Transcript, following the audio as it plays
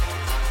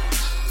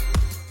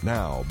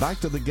Now,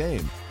 back to the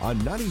game on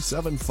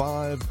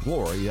 97.5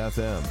 Glory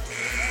FM.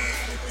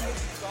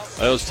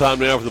 It's time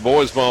now for the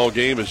boys' ball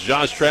game as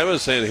Josh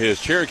Travis and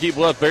his Cherokee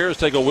Bluff Bears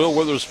take on Will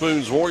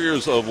Witherspoon's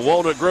Warriors of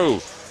Walnut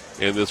Grove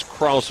in this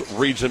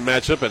cross-region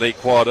matchup at 8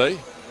 Quad A.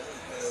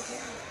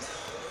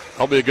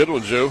 That'll be a good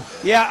one, Joe.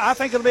 Yeah, I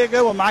think it'll be a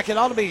good one, Mike. It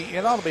ought to be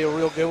a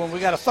real good one. We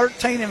got a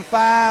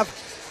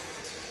 13-5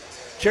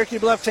 Cherokee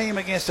Bluff team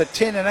against a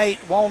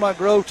 10-8 Walnut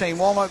Grove team.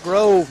 Walnut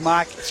Grove,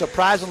 Mike,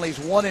 surprisingly is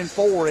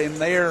 1-4 in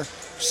their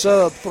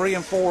sub,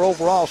 3-4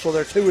 overall, so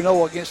they're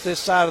 2-0 against this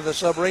side of the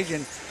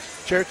sub-region.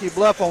 Cherokee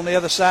Bluff on the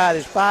other side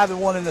is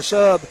 5-1 in the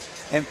sub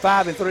and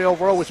 5-3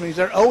 overall, which means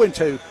they're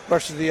 0-2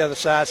 versus the other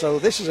side. So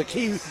this is a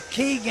key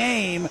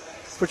game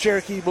for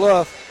Cherokee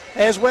Bluff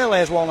as well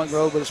as Walnut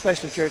Grove, but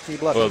especially Cherokee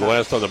Bluff. Well, the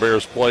last time the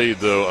Bears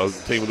played a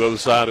team on the other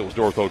side, it was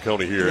North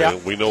Oconee here, yeah.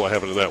 And we know what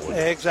happened in that one.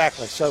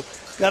 Exactly. So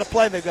got to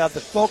play. They've got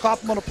the full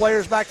complement of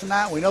players back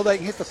tonight. We know they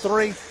can hit the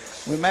three.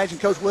 We imagine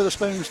Coach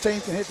Witherspoon's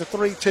team can hit the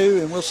 3 too,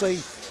 and we'll see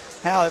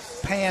how it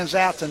pans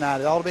out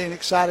tonight. It ought to be an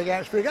exciting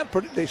atmosphere. Got a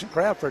pretty decent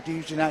crowd for a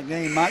Tuesday night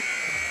game, Mike.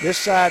 This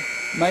side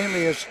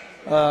mainly is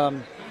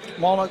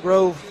Walnut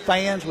Grove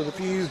fans with a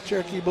few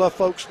Cherokee Bluff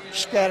folks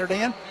scattered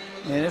in,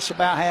 and it's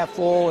about half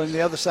full. And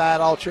the other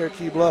side, all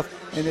Cherokee Bluff,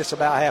 and it's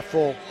about half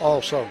full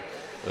also.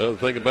 The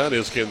thing about it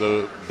is, can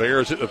the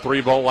Bears hit the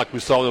 3 ball like we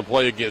saw them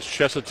play against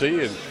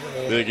Chestatee?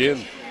 And then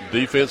again,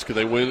 defense, can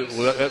they win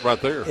with that right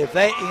there? If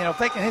they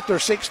can hit their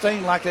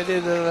 16 like they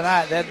did the other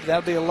night,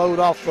 that'll be a load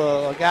off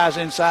guys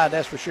inside,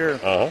 that's for sure.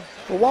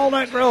 For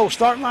Walnut Grove,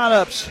 starting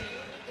lineups,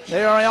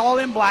 they are all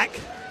in black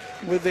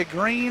with the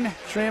green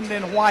trimmed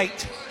in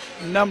white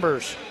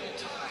numbers.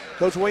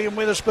 Coach William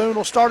Witherspoon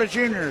will start a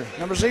junior,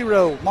 number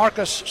 0,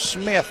 Marcus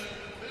Smith.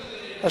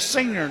 A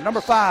senior, number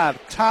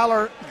 5,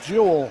 Tyler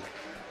Jewell.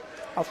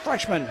 A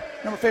freshman,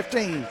 number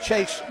 15,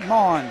 Chase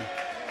Mon.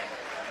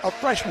 A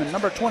freshman,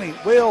 number 20,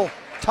 Will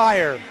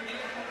Tyre.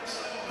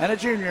 And a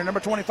junior,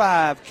 number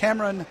 25,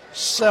 Cameron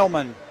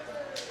Selman.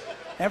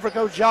 And for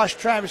Coach Josh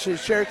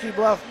Travis's Cherokee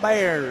Bluff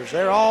Bears,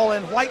 they're all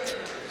in white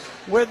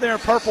with their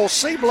purple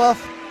C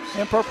Bluff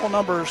and purple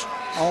numbers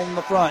on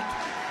the front.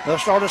 They'll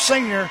start a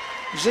senior,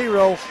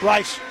 0,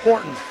 Bryce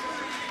Horton.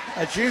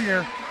 A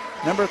junior,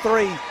 number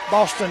 3,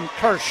 Boston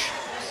Kirsch.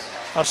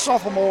 A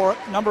sophomore,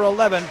 number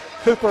 11,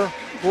 Cooper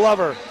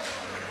Glover.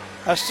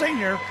 A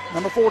senior,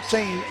 number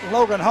 14,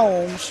 Logan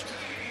Holmes.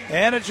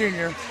 And a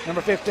junior,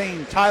 number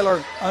 15,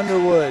 Tyler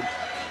Underwood.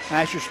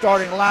 That's your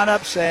starting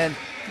lineups, and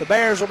the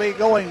Bears will be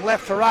going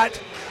left to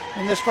right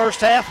in this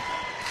first half.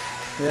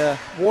 The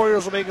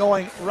Warriors will be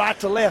going right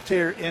to left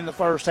here in the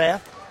first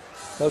half.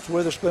 Coach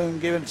Witherspoon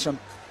giving some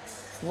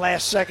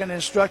last-second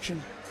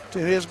instruction to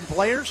his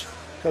players.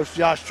 Coach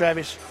Josh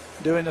Travis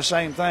doing the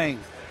same thing.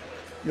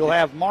 You'll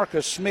have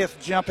Marcus Smith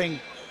jumping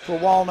for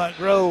Walnut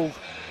Grove,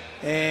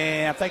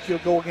 and I think he'll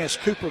go against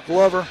Cooper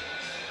Glover.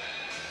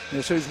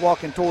 That's who's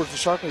walking towards the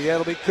circle. Yeah,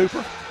 it'll be Cooper.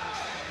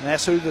 And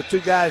that's who the 2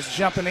 guys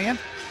jumping in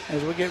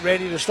as we get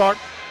ready to start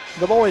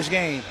the boys'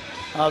 game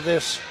of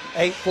this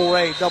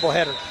 8-4A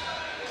doubleheader.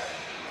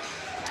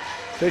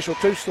 Official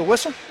toots the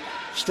whistle,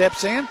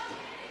 steps in.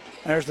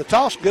 There's the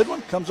toss. Good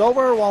one. Comes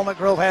over. Walnut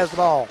Grove has the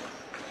ball.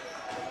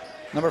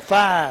 Number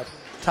 5,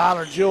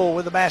 Tyler Jewell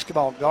with the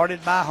basketball,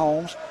 guarded by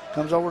Holmes.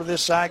 Comes over to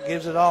this side,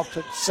 gives it off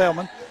to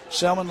Selman.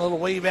 Selman, a little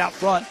weave out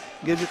front,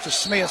 gives it to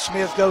Smith.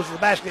 Smith goes to the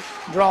basket,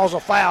 draws a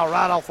foul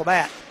right off the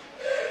bat.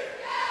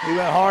 He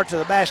went hard to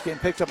the basket and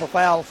picked up a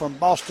foul from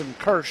Boston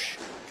Kirsch.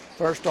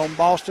 First on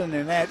Boston,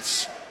 and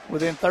that's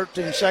within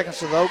 13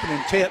 seconds of the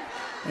opening tip.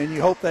 And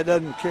you hope that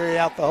doesn't carry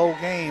out the whole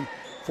game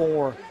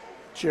for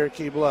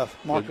Cherokee Bluff.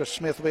 Marcus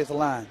Smith will be at the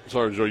line.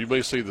 Sorry, Joe, you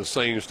may see the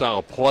same style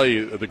of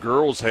play the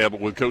girls have,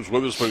 but with Coach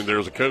Witherspoon there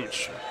as a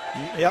coach.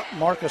 Yep,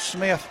 Marcus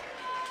Smith.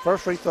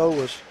 First free throw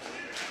was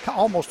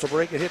almost a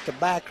break. It hit the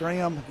back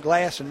rim,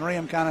 glass and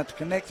rim kind of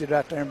connected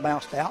right there and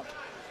bounced out.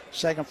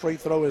 Second free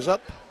throw is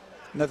up.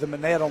 Nothing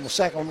but net on the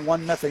second.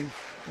 1-0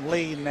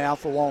 lead now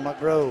for Walnut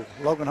Grove.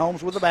 Logan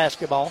Holmes with the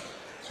basketball.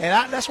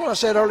 And that's what I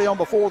said early on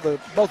before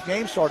both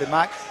games started,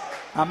 Mike.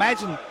 I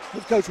imagine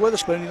with Coach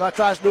Witherspoon, he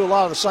tries to do a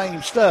lot of the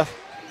same stuff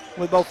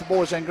with both the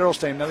boys and girls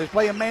team. Now they're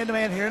playing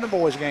man-to-man here in the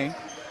boys game.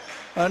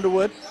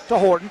 Underwood to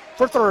Horton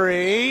for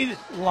 3.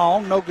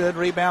 Long, no good.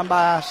 Rebound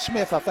by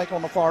Smith, I think,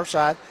 on the far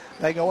side.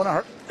 They go in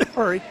a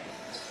hurry.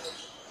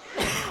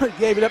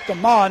 Gave it up to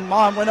Mon.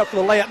 Mon went up for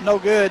the layup, no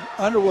good.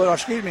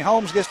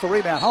 Holmes gets the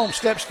rebound. Holmes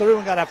steps through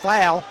and got a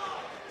foul.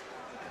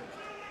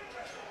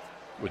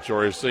 Which you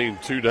already seen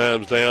 2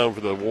 times down for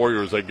the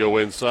Warriors. They go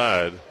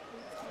inside.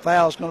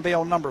 Foul's going to be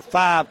on number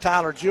 5,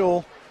 Tyler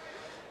Jewell.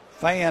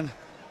 Fan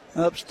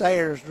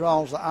upstairs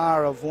draws the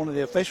ire of one of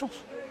the officials.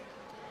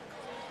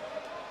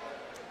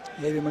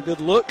 Gave him a good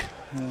look,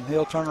 and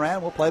he'll turn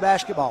around. We'll play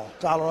basketball.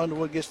 Tyler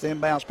Underwood gets the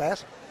inbounds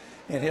pass,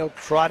 and he'll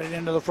trot it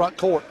into the front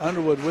court.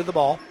 Underwood with the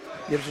ball.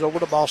 Gives it over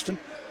to Boston.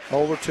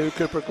 Over to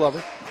Cooper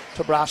Glover.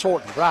 To Bryce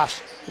Horton.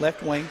 Bryce,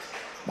 left wing.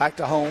 Back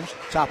to Holmes.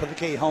 Top of the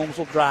key. Holmes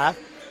will drive.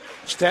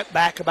 Step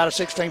back about a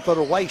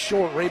 16-footer. Way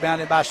short.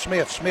 Rebounded by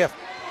Smith. Smith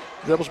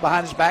dribbles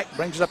behind his back.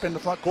 Brings it up in the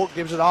front court.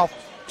 Gives it off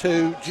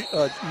to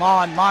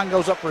Mon. Mon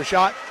goes up for a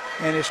shot,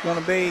 and it's going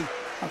to be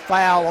a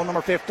foul on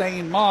number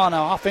 15, Mon,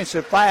 an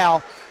offensive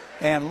foul,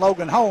 and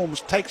Logan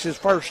Holmes takes his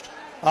first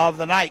of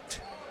the night.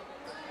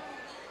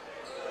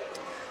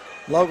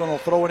 Logan will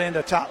throw it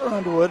into Tyler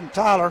Underwood, and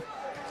Tyler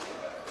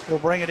will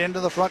bring it into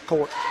the front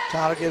court.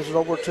 Tyler gives it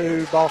over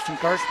to Boston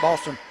Kirsch.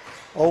 Boston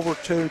over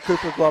to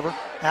Cooper Glover.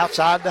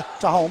 Outside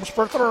to Holmes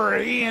for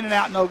three. In and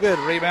out, no good.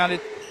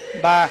 Rebounded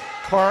by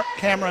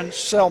Cameron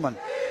Selman.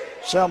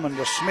 Selman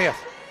to Smith.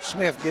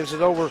 Smith gives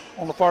it over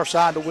on the far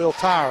side to Will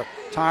Tyre.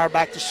 Tyre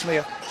back to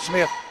Smith.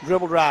 Smith,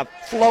 dribble drive.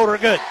 Floater,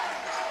 good.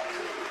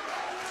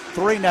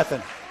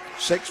 3-0.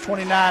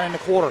 6:29 in the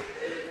quarter.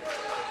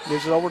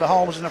 Gives it over to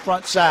Holmes in the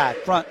front side.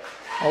 Front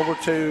over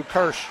to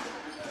Kirsch.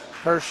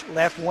 Kirsch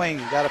left wing.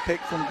 Got a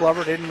pick from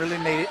Glover. Didn't really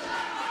need it.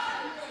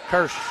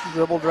 Kirsch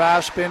dribble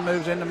drive. Spin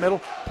moves in the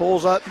middle.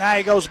 Pulls up. Now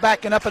he goes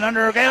back and up and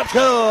under. Up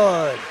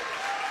good.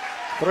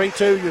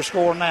 3-2 your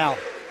score now.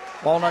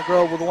 Walnut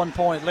Grove with a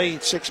 1-point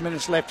lead. 6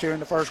 minutes left here in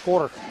the first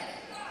quarter.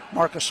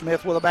 Marcus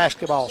Smith with a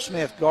basketball.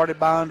 Smith guarded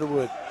by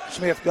Underwood.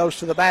 Smith goes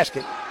to the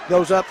basket.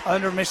 Goes up,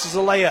 under, misses a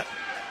layup.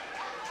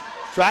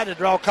 Tried to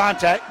draw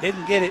contact,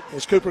 didn't get it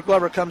as Cooper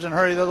Glover comes in a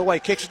hurry the other way.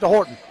 Kicks it to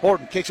Horton.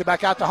 Horton kicks it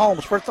back out to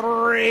Holmes for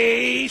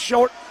three.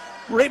 Short.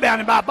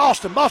 Rebounded by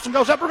Boston. Boston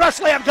goes up, reverse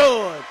layup,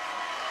 good.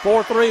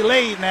 4-3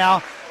 lead now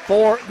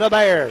for the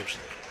Bears.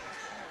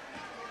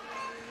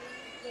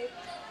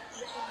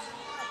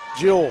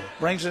 Jewell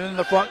brings it into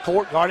the front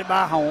court, guarded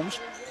by Holmes.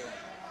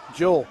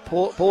 Jewell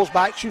pulls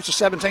back, shoots a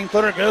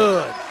 17-footer,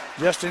 good.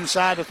 Just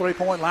inside the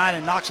three-point line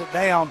and knocks it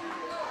down.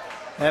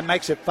 That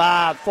makes it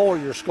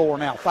 5-4 your score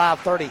now.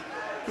 5:30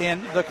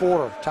 in the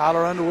quarter.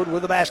 Tyler Underwood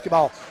with the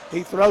basketball.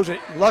 He throws it.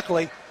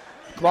 Luckily,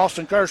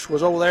 Boston Kirsch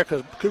was over there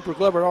because Cooper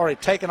Glover had already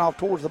taken off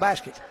towards the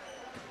basket.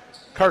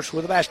 Kirsch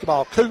with the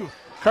basketball.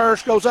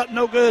 Kirsch goes up,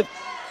 no good.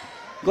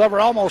 Glover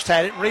almost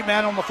had it.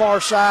 Rebound on the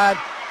far side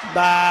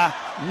by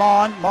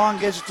Mon. Mon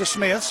gives it to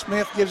Smith.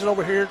 Smith gives it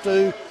over here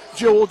to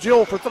Jewell.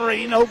 Jewell for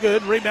three, no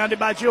good. Rebounded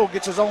by Jewell.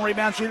 Gets his own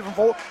rebound, shooting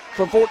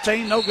from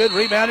 14, no good.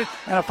 Rebounded,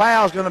 and a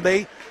foul is going to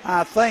be,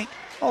 I think,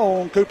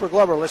 on Cooper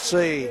Glover. Let's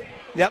see.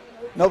 Yep.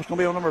 Nope, it's going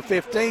to be on number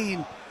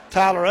 15,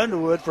 Tyler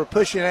Underwood, for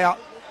pushing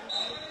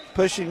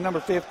number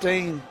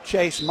 15,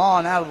 Chase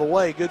Mon, out of the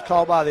way. Good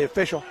call by the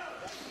official.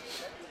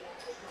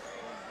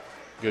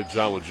 Good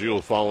job with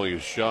Jewell following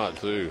his shot,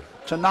 too.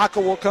 Tanaka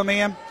will come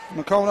in.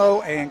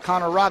 McCono and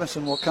Connor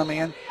Robinson will come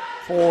in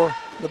for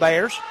the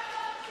Bears.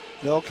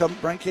 They'll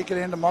kick it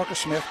into Marcus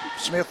Smith.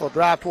 Smith will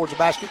drive towards the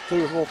basket.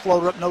 Through a little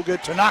floater up, no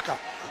good. Tanaka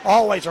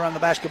always around the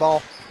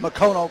basketball.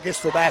 McCono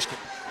gets to the basket.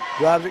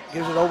 Drives it,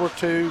 gives it over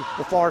to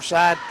the far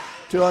side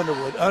to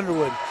Underwood.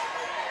 Underwood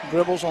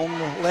dribbles on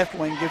the left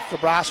wing, gives to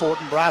Bryce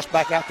Horton. Bryce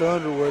back out to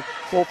Underwood.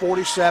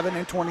 4:47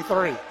 and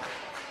 23.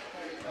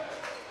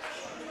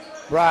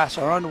 Bryce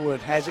or Underwood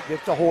has it,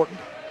 gives to Horton.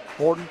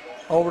 Horton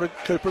over to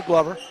Cooper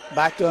Glover.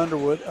 Back to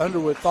Underwood.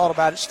 Underwood thought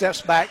about it,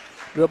 steps back,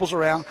 dribbles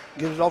around,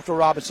 gives it off to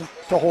Robinson,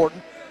 to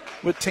Horton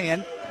with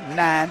 10,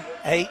 9,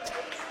 8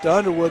 to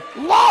Underwood.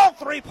 Long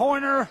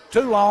three-pointer,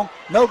 too long,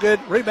 no good.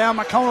 Rebound,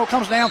 McConnell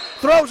comes down,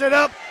 throws it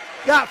up,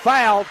 got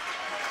fouled.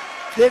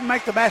 Didn't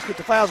make the basket.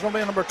 The foul's going to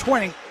be number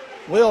 20,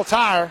 Will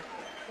Tyre.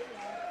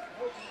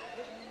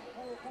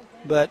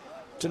 But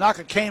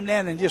Tanaka came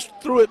down and just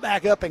threw it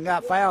back up and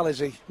got fouled as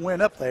he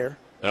went up there.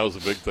 That was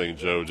a big thing,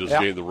 Joe. Just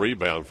getting the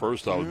rebound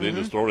first off, then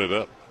just throwing it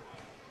up.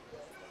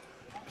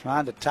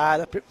 Trying to tie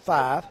it up at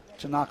 5.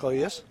 Tanaka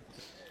is.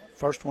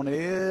 First one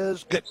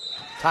is good.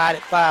 Tied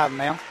at 5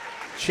 now.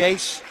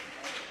 Chase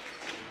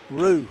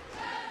Rue.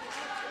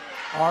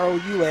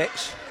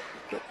 R-O-U-X.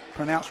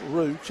 Pronounced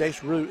Rue.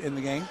 Chase Rue in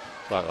the game.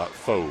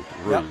 Like Rue.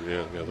 Yep.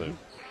 Yeah.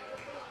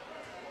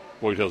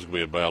 Boy, tells it to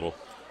be a battle.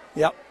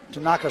 Yep.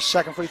 Tanaka's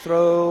second free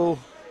throw.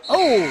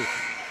 Oh!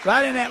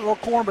 Right in that little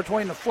corner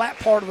between the flat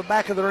part of the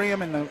back of the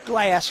rim and the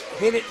glass.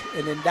 Hit it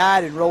and then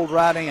died and rolled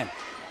right in.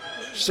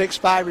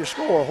 6-5 your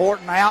score.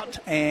 Horton out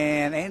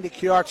and Andy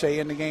Chiarte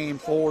in the game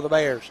for the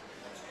Bears.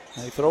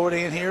 They throw it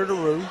in here to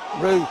Rue.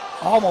 Rue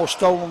almost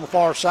stole on the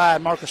far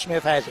side. Marcus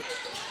Smith has it.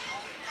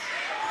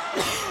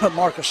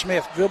 Marcus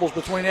Smith dribbles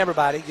between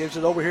everybody. Gives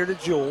it over here to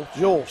Jewell.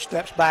 Jewell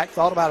steps back.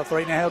 Thought about a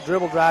three. Now he'll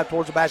dribble drive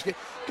towards the basket.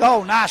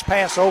 Oh, nice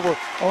pass over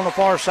on the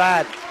far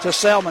side to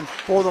Selman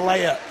for the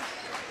layup.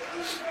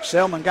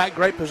 Selman got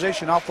great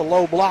position off the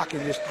low block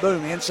and just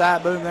boom,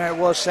 inside boom, there it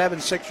was.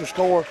 7-6 your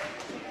score.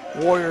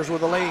 Warriors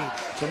with the lead.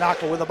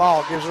 Tanaka with the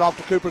ball. Gives it off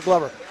to Cooper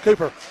Glover.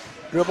 Cooper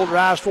dribble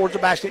drives towards the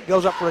basket.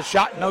 Goes up for a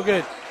shot. No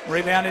good.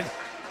 Rebounded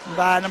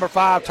by number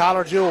 5,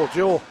 Tyler Jewell.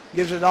 Jewell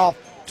gives it off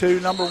to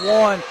number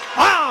 1.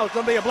 Oh, it's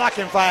going to be a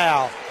blocking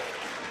foul.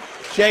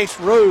 Chase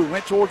Rue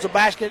went towards the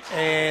basket,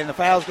 and the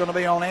foul's going to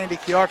be on Andy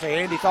Chiarte.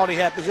 Andy thought he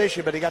had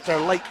position, but he got there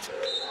late.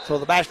 So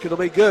the basket will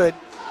be good,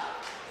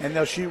 and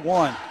they'll shoot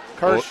one.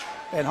 Kirsch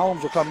and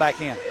Holmes will come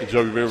back in. And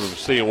Joe, you remember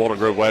seeing Walnut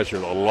Grove last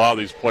year, a lot of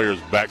these players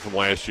back from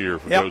last year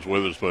for Coach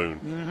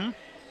Witherspoon.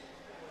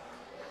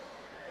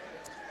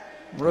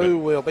 Rue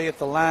will be at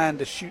the line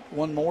to shoot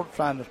one more,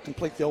 trying to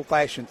complete the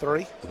old-fashioned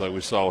three. I think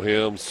we saw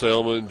him,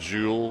 Selman,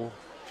 Jewell,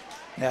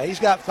 Now, he's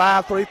got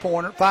 5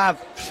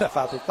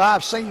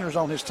 seniors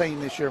on his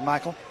team this year,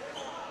 Michael,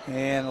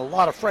 and a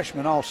lot of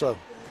freshmen also.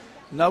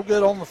 No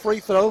good on the free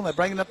throw. They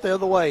bring it up the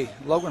other way.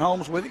 Logan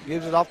Holmes with it,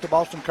 gives it off to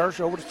Boston Kirsch,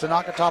 over to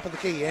Tanaka, top of the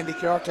key. Andy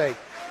Chiarte.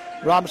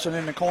 Robinson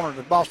in the corner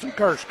to Boston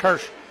Kirsch.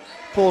 Kirsch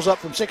pulls up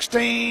from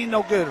 16,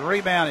 no good.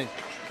 Rebounded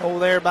over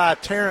there by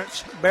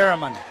Terrence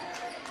Berriman.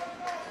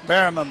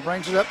 Berriman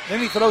brings it up, then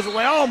he throws it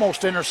away,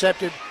 almost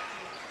intercepted.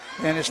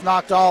 And it's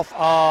knocked off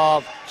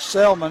of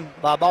Selman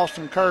by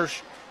Boston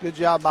Kirsch. Good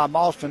job by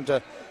Boston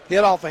to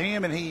hit off of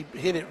him, and he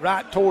hit it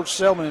right towards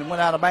Selman and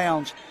went out of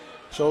bounds.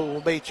 So it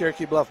will be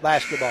Cherokee Bluff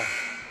basketball.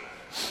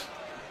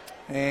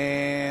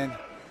 And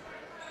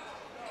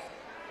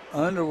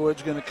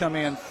Underwood's going to come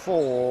in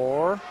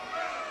for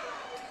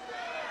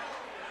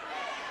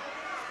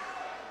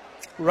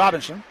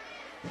Robinson.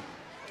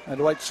 I had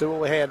to wait to see what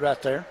we had right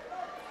there.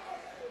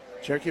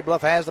 Cherokee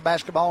Bluff has the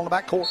basketball in the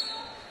back court.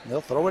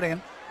 They'll throw it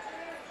in.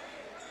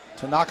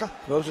 Tanaka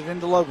throws it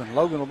into Logan.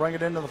 Logan will bring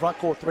it into the front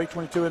court.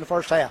 3:22 in the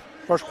first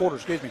quarter.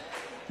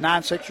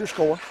 9-6 your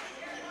score.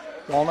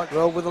 Walnut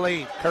Grove with the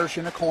lead. Kirsch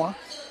in the corner.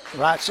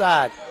 Right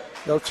side.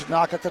 Goes to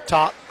Tanaka at the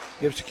top.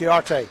 Gives to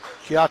Chiarte.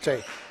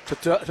 Chiarte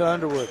to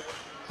Underwood.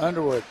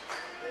 Underwood.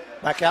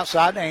 Back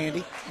outside to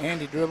Andy.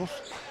 Andy dribbles.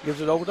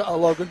 Gives it over to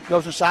Logan.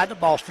 Goes inside to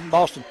Boston.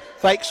 Boston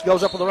fakes.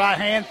 Goes up with the right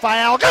hand.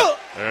 Foul. Go!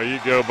 There you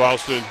go,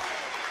 Boston.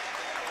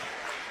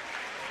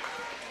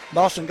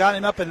 Boston got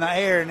him up in the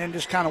air and then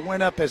just kind of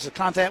went up as the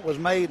contact was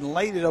made and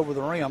laid it over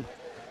the rim.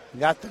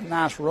 Got the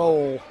nice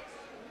roll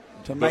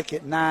to make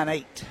it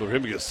 9-8. For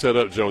him to get set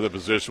up, Joe, in that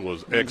position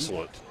was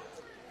excellent.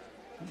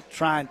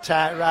 Try and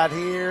tie it right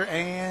here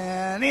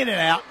and in and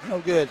out. No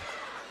good.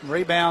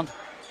 Rebound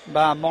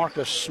by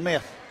Marcus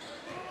Smith.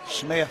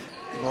 Smith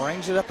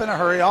brings it up in a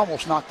hurry,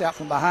 almost knocked out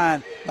from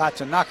behind by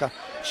Tanaka.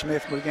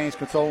 Smith regains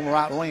control on the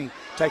right wing.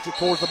 Takes it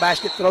towards the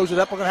basket, throws it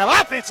up. We're going to have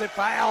an offensive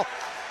foul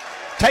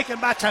taken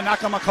by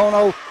Tanaka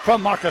Makono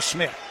from Marcus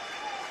Smith.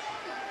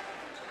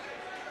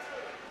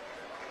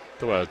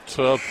 A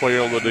tough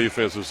player on the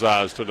defensive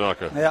side is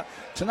Tanaka. Yeah,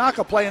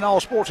 Tanaka playing all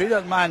sports. He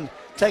doesn't mind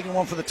taking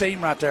one for the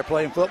team right there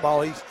playing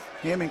football.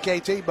 Him and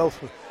KT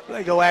both,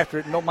 they go after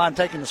it and don't mind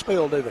taking the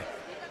spill, do they?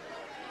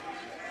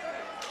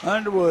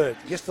 Underwood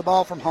gets the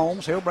ball from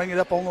Holmes. He'll bring it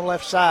up on the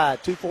left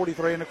side.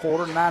 2:43 in the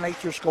quarter,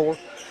 9-8 your score.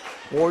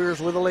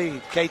 Warriors with the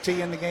lead. KT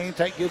in the game,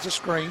 gives a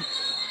screen.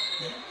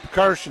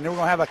 Kirsch, and then we're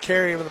going to have a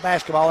carry of the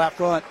basketball out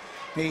front.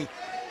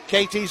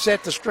 KT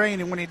set the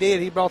screen, and when he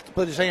did, he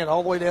put his hand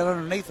all the way down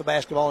underneath the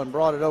basketball and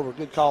brought it over.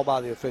 Good call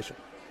by the official.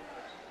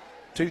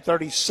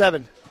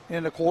 2:37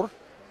 in the quarter.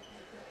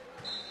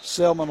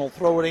 Selman will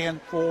throw it in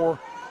for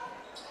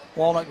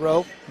Walnut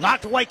Grove.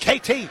 Knocked away,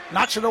 KT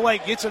knocks it away,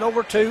 gets it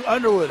over to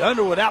Underwood.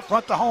 Underwood out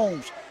front to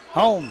Holmes.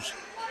 Holmes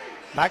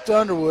back to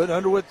Underwood.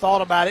 Underwood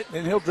thought about it,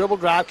 then he'll dribble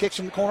drive, kicks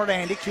in the corner to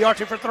Andy.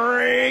 Chiarte for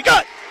three.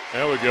 Good!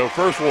 There we go,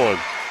 first one.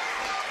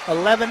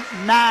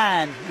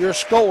 11-9 your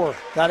score.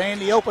 Got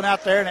Andy open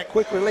out there, and that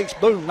quick release,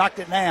 boom, knocked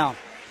it down.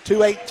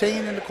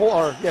 2:18 in the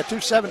quarter,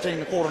 2:17 in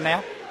the quarter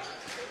now.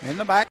 In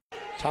the back,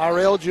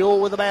 Tyrell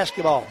Jewell with the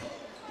basketball.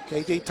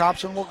 KT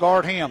Thompson will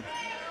guard him.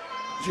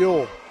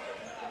 Jewell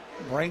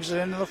brings it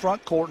into the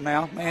front court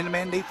now.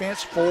 Man-to-man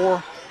defense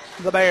for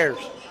the Bears.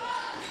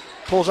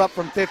 Pulls up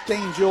from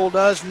 15, Jewell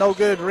does. No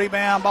good.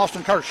 Rebound,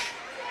 Boston Kirsch.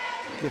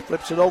 He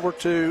flips it over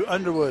to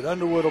Underwood.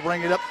 Underwood will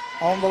bring it up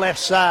on the left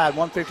side.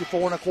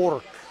 1:54 in a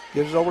quarter.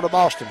 Gives it over to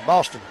Boston.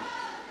 Boston.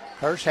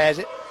 Kirsch has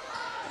it.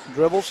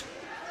 Dribbles.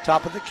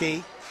 Top of the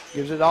key.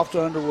 Gives it off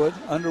to Underwood.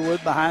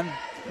 Underwood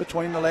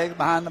between the legs,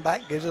 behind the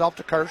back. Gives it off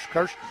to Kirsch.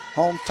 Kirsch.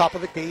 Holmes, top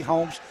of the key.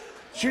 Holmes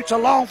shoots a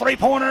long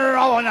three-pointer.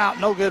 Oh, and out.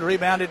 No good.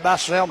 Rebounded by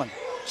Selman.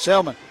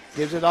 Selman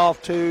gives it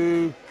off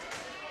to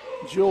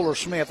Jewell or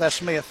Smith. That's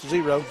Smith.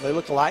 0. They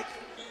look alike.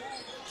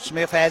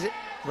 Smith has it.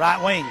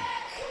 Right wing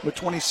with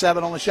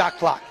 27 on the shot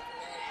clock.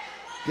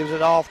 Gives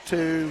it off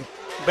to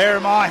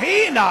Barrymore.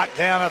 He knocked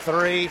down a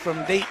three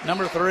from deep,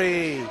 number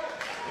 3,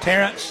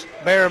 Terrence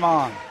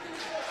Barrymore.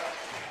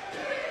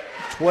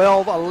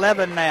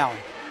 12-11 now.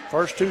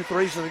 First 2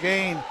 threes of the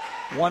game.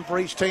 One for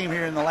each team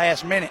here in the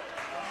last minute.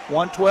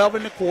 1:12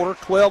 in the quarter.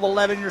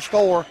 12-11 your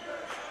score.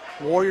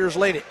 Warriors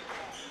lead it.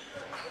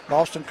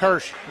 Boston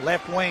Kirsch,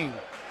 left wing.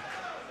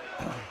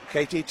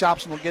 KT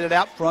Thompson will get it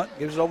out front.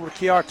 Gives it over to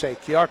Chiarte.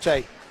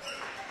 Chiarte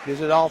gives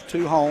it off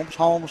to Holmes.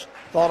 Holmes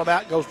thought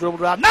about, goes dribble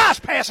drive. Nice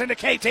pass into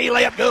KT,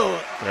 layup good.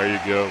 There you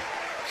go.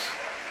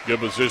 Good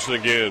position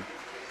again.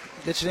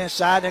 Gets it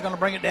inside. They're going to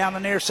bring it down the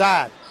near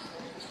side.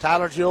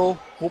 Tyler Jewell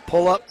will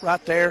pull up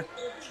right there,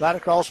 right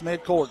across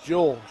midcourt.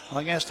 Jewell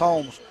against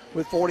Holmes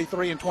with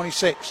 43 and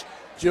 26.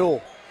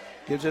 Jewell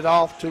gives it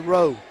off to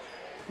Rowe.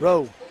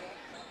 Rowe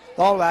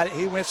thought about it.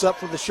 He went up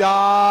for the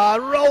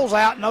shot. Rolls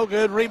out. No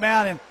good.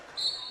 Rebound. And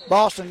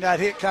Boston got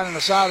hit kind of in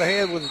the side of the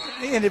head with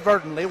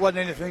inadvertently. It wasn't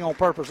anything on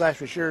purpose, that's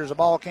for sure. As the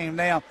ball came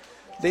down,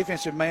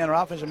 defensive man or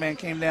offensive man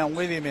came down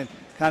with him and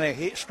kind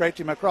of scraped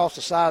him across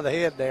the side of the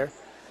head there.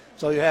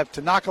 So you have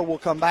Tanaka will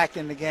come back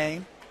in the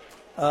game.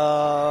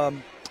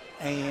 And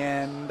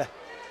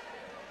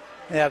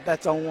Yeah,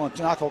 that's on one.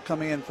 Tanaka will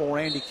come in for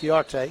Andy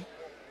Chiarte.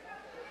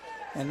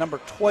 And number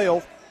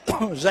 12,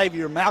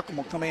 Xavier Malcolm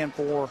will come in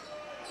for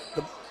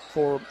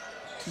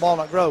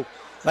Walnut Grove.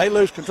 They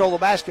lose control of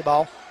the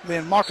basketball.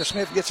 Then Marcus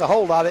Smith gets a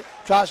hold of it,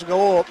 tries to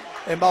go up,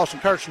 and Boston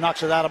Kirsch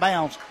knocks it out of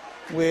bounds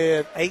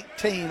with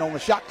 18 on the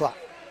shot clock.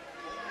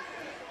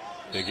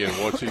 Again,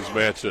 watch these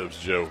matchups,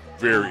 Joe.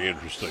 Very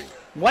interesting.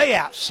 Way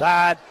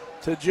outside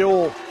to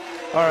Jewel.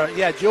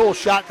 Jewel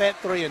shot that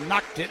three and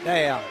knocked it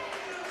down.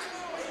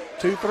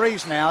 2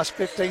 threes now. It's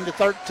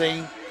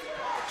 15-13.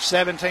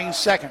 17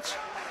 seconds.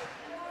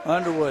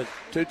 Underwood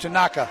to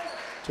Tanaka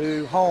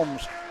to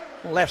Holmes.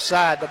 Left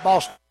side to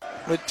Boston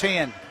with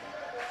 10.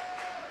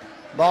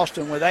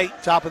 Boston with 8,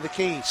 top of the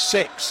key,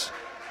 6.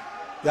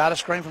 Got a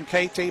screen from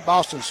KT.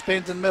 Boston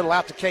spins in the middle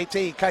out to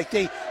KT.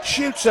 KT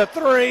shoots a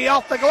 3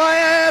 off the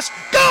glass.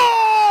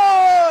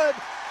 Good!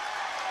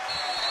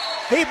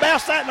 He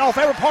bounced that off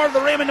every part of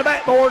the rim and the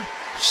backboard.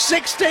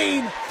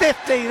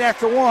 16-15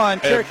 after one,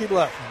 Cherokee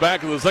Bluff.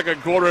 Back in the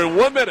second quarter in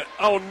 1 minute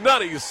on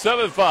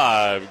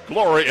 97.5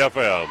 Glory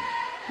FM.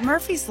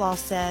 Murphy's Law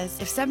says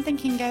if something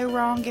can go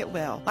wrong, it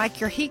will. Like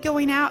your heat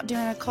going out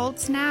during a cold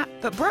snap.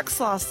 But Brooks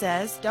Law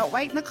says don't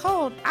wait in the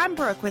cold. I'm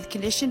Brooke with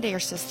Conditioned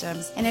Air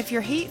Systems. And if your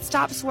heat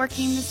stops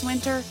working this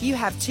winter, you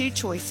have 2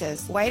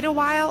 choices. Wait a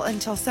while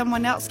until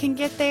someone else can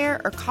get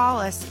there or call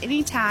us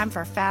anytime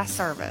for fast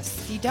service.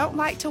 If you don't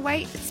like to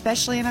wait,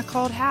 especially in a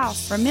cold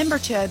house, remember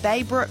to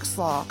obey Brooks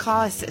Law.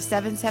 Call us at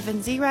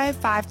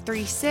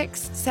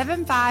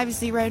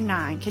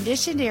 770-536-7509.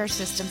 Conditioned Air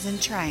Systems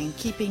and Train,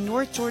 keeping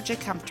North Georgia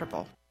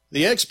comfortable.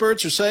 The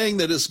experts are saying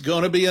that it's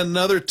going to be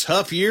another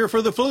tough year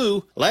for the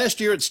flu. Last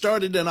year it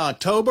started in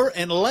October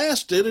and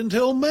lasted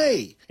until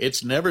May.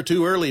 It's never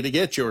too early to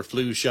get your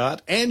flu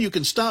shot, and you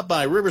can stop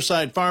by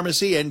Riverside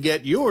Pharmacy and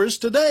get yours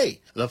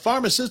today. The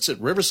pharmacists at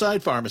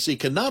Riverside Pharmacy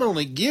can not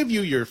only give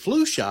you your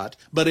flu shot,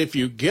 but if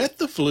you get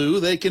the flu,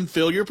 they can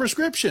fill your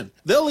prescription.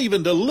 They'll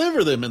even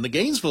deliver them in the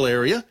Gainesville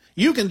area.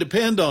 You can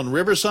depend on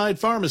Riverside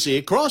Pharmacy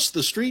across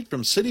the street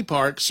from City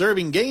Park,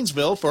 serving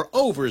Gainesville for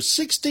over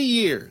 60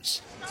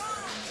 years.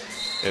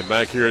 And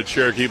back here at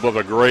Cherokee, Bluff,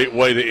 a great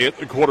way to end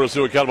the quarter. See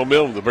what kind of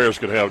momentum the Bears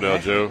could have now,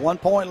 Joe. 1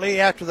 point lead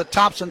after the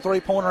Thompson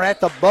three-pointer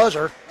at the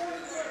buzzer.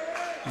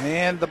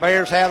 And the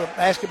Bears have the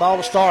basketball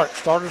to start.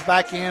 Starters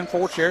back in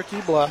for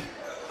Cherokee Bluff.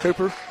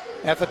 Cooper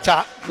at the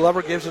top.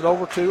 Glover gives it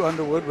over to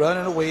Underwood,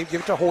 running a weave.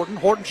 Give it to Horton.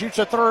 Horton shoots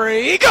a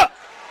 3. Go!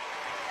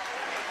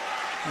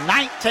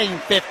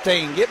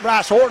 19-15. Get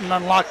Bryce Horton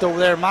unlocked over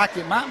there, Mike.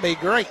 It might be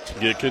great.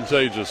 Get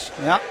contagious.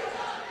 Yep.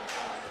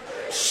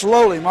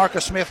 Slowly,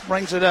 Marcus Smith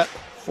brings it up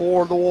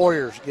for the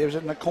Warriors. Gives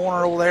it in the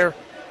corner over there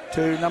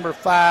to number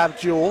 5,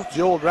 Jewel.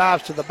 Jewel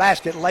drives to the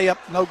basket. Layup,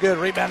 no good.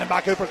 Rebounded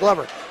by Cooper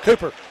Glover.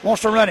 Cooper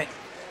wants to run it.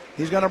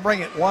 He's going to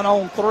bring it. 1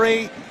 on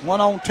 3,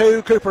 1 on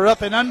 2. Cooper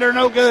up and under,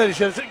 no good. He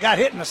should have got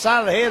hit in the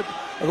side of the head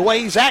of the way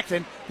he's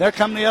acting. They're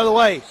coming the other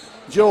way.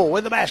 Jewel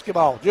with the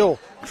basketball. Jewel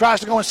tries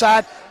to go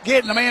inside.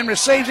 Getting the man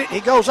receives it. He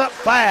goes up,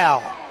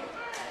 foul.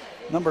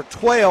 Number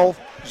 12,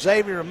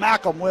 Xavier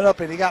Malcolm went up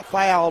and he got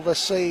fouled, let's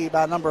see,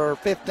 by number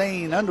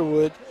 15,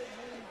 Underwood.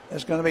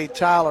 It's going to be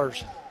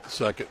Tyler's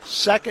second.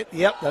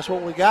 Yep, that's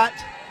what we got.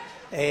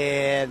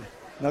 And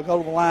they'll go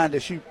to the line to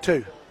shoot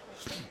 2.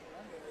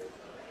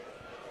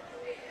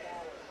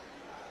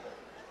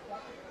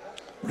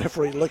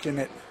 Referee looking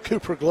at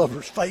Cooper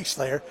Glover's face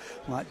there.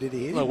 Like, did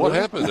he hit him? What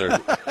happened there?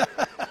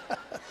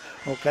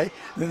 Okay.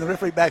 Then the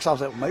referee backs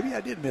off and said, well, maybe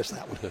I did miss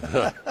that one.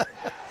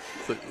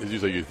 Did you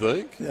say you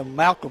think? Yeah,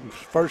 Malcolm's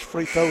first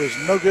free throw is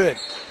no good.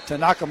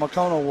 Tanaka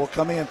McConnell will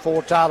come in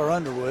for Tyler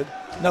Underwood.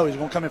 No, he's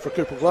going to come in for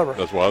Cooper Glover.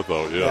 That's what I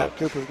thought, yeah.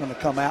 Cooper's going to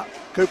come out.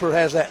 Cooper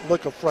has that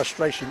look of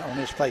frustration on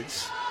his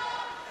face.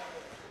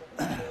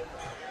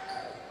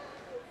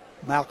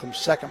 Malcolm's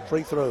second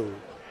free throw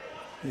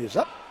is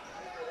up.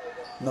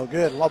 No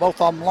good. Well,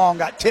 both of them long.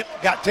 Got tipped.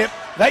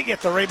 They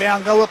get the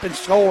rebound, go up and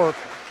score.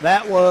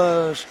 That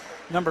was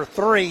number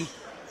 3,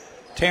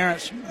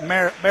 Terrence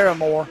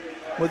Barrymore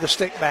with the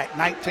stick back.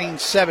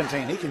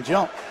 19-17. He can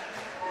jump.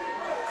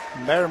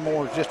 And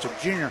Barrymore is just a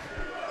junior.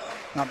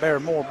 Not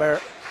Barrymore,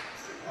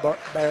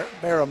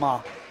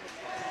 Barrymore.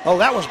 Oh,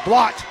 that was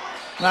blocked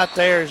right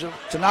there.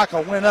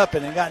 Tanaka went up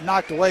and it got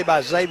knocked away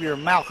by Xavier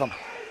Malcolm.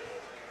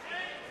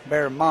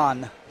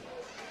 Barrymon.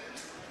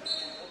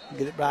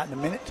 Get it right in a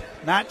minute.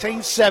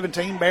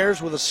 19-17. Bears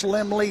with a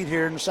slim lead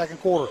here in the second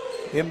quarter.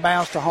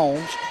 Inbounds to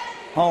Holmes.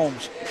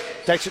 Holmes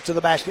takes it to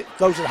the basket.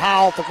 Throws it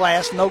high off the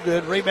glass. No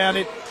good.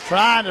 Rebounded.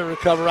 Trying to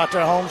recover right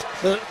there, Holmes.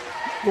 The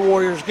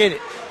Warriors get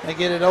it. They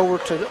get it over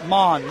to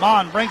Mon.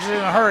 Mon brings it in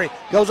a hurry.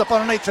 Goes up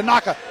underneath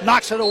Tanaka.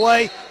 Knocks it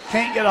away.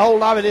 Can't get a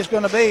hold of it. It's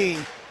going to be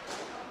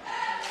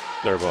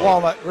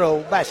Walnut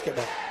Grove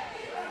basketball.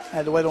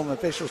 Had to wait on the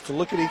officials to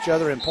look at each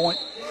other and point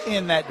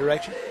in that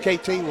direction.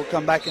 KT will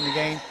come back in the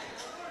game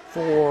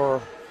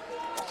for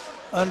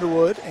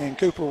Underwood, and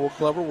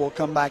Glover will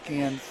come back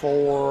in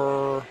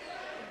for.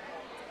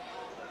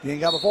 You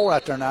ain't got before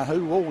out there now.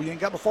 Who? Whoa, you ain't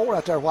got before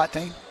out there, white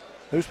team.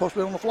 Who's supposed to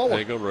be on the floor?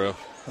 Ain't going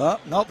ref.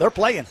 No, they're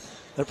playing.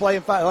 They're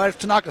playing.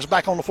 Tanaka's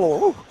back on the floor.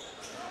 Woo.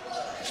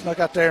 snuck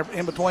out there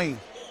in between.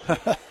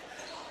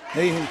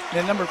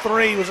 Then number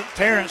 3 was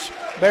Terrence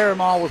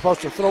Barrymore was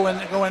supposed to go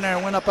in there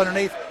and went up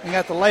underneath and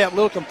got the layup. A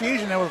little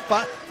confusion. There was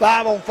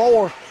 5 on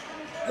 4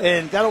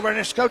 and got over there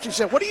next to coach and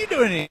said, what are you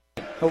doing here?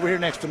 Over here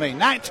next to me.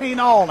 19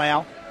 all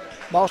now.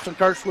 Boston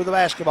Kirsch with the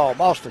basketball.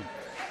 Boston.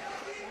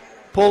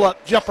 Pull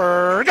up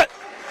jumper. Good.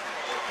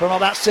 From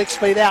about 6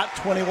 feet out.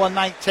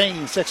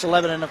 21-19.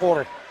 6-11 in the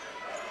quarter.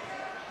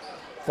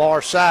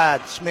 Far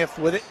side. Smith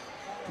with it.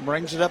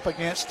 Brings it up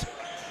against.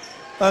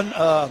 We're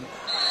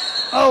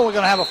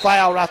going to have a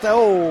foul right there.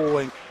 Oh,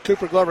 and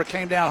Cooper Glover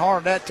came down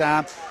hard that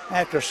time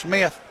after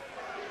Smith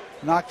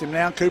knocked him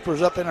down.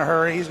 Cooper's up in a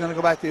hurry. He's going to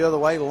go back the other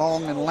way,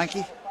 long and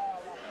lanky.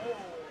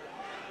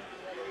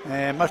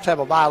 And must have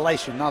a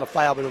violation, not a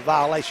foul, but a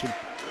violation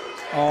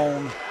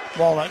on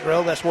Walnut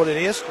Grove. That's what it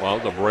is. Well,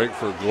 the break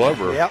for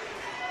Glover. Yep.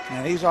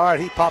 And he's all right.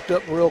 He popped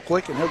up real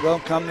quick, and he'll go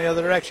and come the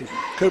other direction.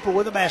 Cooper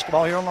with the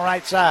basketball here on the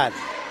right side.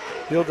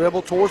 He'll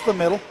dribble towards the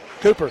middle.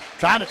 Cooper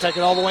trying to take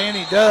it all the way in.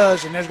 He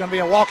does, and there's going to be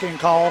a walk-in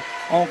call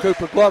on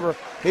Cooper Glover.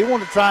 He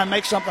wanted to try and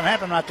make something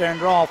happen right there and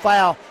draw a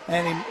foul,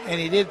 and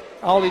he did.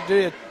 All he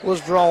did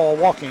was draw a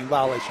walk-in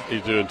violation.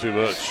 He's doing too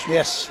much.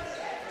 Yes.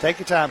 Take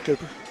your time,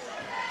 Cooper.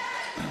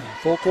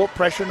 Full court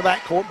pressure in the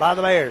back court by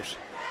the Bears.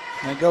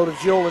 And go to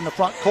Jewell in the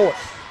front court.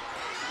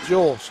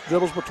 Jewell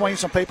dribbles between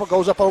some people,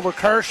 goes up over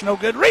Kirsch. No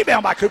good.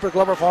 Rebound by Cooper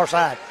Glover, far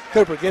side.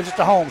 Cooper gives it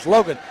to Holmes.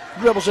 Logan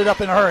dribbles it up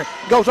in a hurry.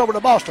 Goes over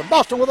to Boston.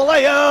 Boston with a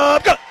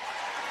layup. Good.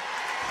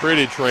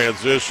 Pretty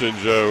transition,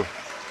 Joe.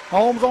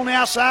 Holmes on the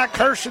outside,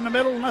 Kirsch in the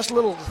middle, and that's a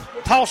little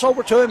toss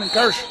over to him, and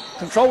Kirsch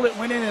controlled it,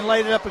 went in and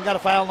laid it up and got a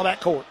foul in the back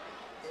court.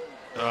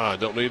 I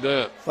don't need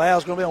that.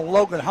 Foul's going to be on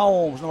Logan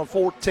Holmes, number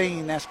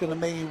 14. That's going to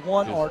be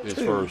one or two.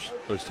 It's first.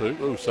 It's 2.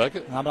 Oh,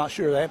 second? I'm not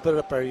sure. They haven't put it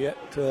up there yet.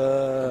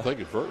 I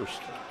think it's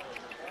first.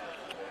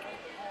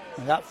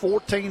 They got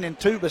 14 and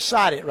 2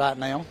 beside it right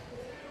now.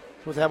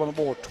 That's what they have on the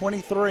board.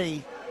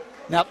 23.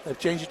 Now they've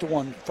changed it to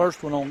 1.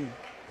 First one on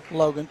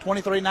Logan.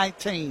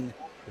 23-19.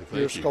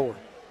 Your score.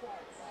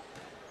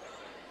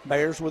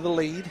 Bears with the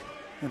lead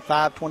and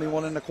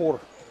 5:21 in the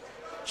quarter.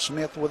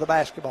 Smith with the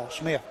basketball.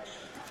 Smith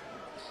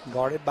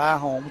guarded by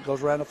Holmes.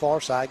 Goes around the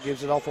far side.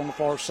 Gives it off on the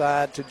far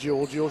side to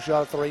Jewell. Jewell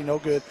shot a 3. No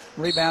good.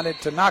 Rebounded.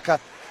 Tanaka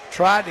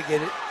tried to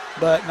get it,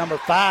 but number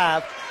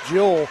 5,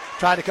 Jewell,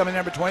 tried to come in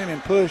there between him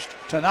and pushed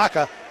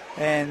Tanaka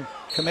and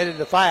committed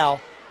the foul.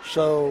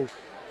 So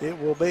it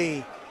will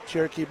be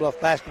Cherokee Bluff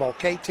basketball.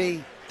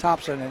 KT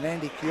Thompson and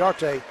Andy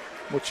Chiarte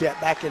will check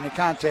back in the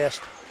contest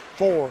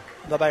for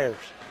the Bears.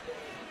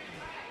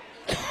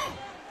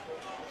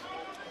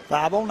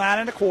 5:09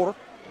 in the quarter.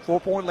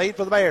 4-point lead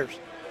for the Bears.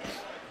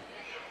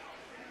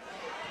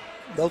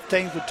 Both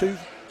teams with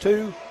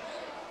two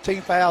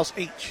team fouls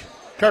each.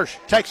 Kirsch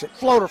takes it.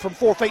 Floater from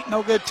 4 feet.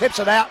 No good. Tips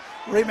it out.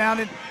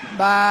 Rebounded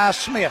by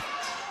Smith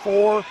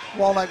for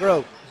Walnut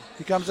Grove.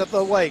 He comes up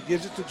the way.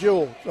 Gives it to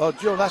Jewell.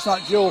 Jewell, that's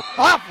not Jewell.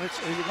 It's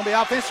going to be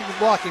offensive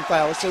blocking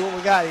foul. Let's see what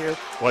we got here.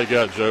 What you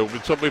got, Joe?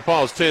 We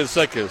pause 10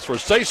 seconds for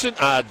station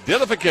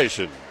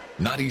identification.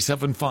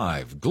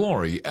 97.5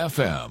 Glory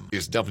FM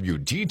is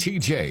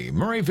WGTJ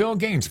Murrayville,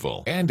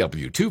 Gainesville, and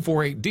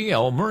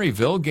W248DL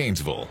Murrayville,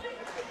 Gainesville.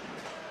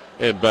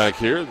 And back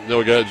here,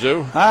 we got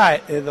Joe. All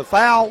right, the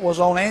foul was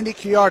on Andy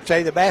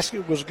Chiarte. The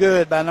basket was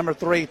good by number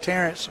 3,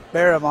 Terrence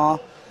Barrymore,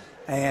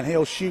 and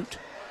he'll shoot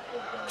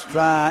to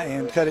try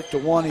and cut it to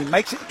 1. He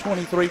makes it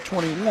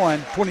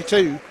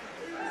 23-22.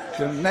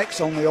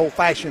 Next on the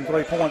old-fashioned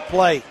three-point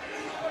play.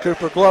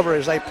 Cooper Glover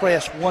as they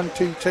press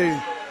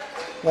 1-2-2.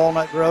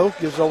 Walnut Grove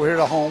gives over here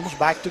to Holmes.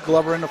 Back to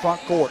Glover in the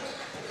front court.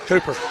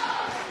 Cooper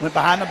went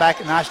behind the back.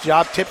 Nice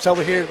job. Tips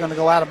over here. Going to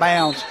go out of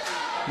bounds.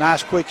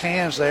 Nice quick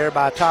hands there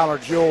by Tyler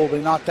Jewell. Be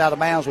knocked out of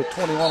bounds with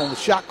 21 on the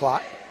shot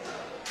clock.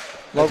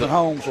 Logan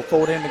Holmes will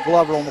throw it into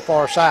Glover on the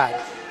far side.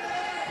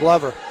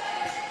 Glover,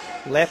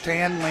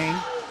 left-hand wing.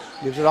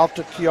 Gives it off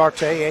to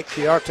Chiarte.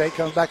 Chiarte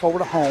comes back over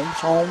to Holmes.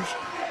 Holmes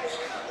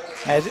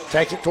has it.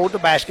 Takes it toward the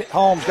basket.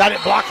 Holmes got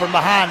it blocked from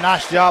behind.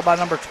 Nice job by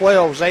number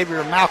 12,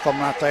 Xavier Malcolm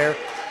right there.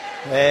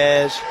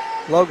 As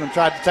Logan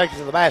tried to take it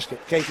to the basket.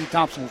 KT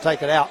Thompson will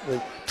take it out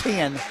with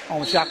 10 on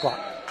the shot clock.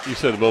 You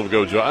said a moment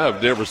ago, Joe, I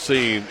have never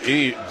seen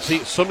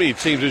so many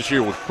teams this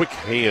year with quick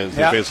hands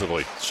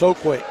defensively. So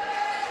quick.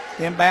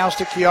 Inbounds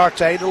to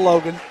Chiarte to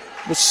Logan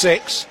with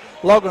 6.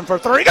 Logan for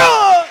 3.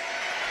 Good!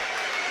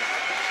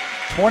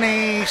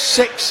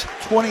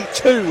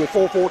 26-22 with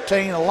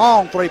 4:14. A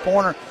long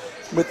three-pointer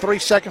with 3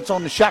 seconds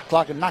on the shot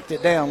clock and knocked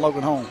it down.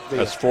 Logan Holmes.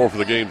 That's 4 for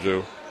the game,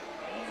 Joe.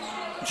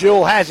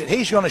 Jewell has it.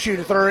 He's going to shoot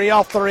a 3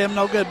 off the rim.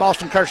 No good.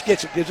 Boston Kirsch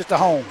gets it. Gives it to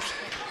Holmes.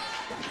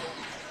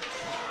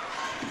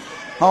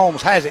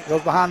 Holmes has it.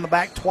 Goes behind the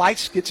back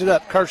twice. Gets it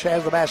up. Kirsch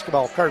has the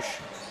basketball. Kirsch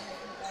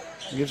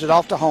gives it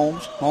off to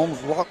Holmes.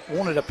 Holmes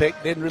wanted a pick.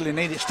 Didn't really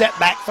need it. Step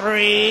back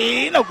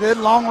 3. No good.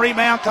 Long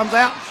rebound comes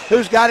out.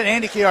 Who's got it?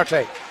 Andy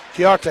Chiarte.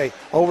 Chiarte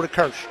over to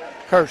Kirsch.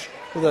 Kirsch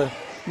with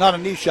not a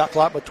new shot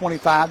clock, but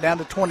 25 down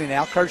to 20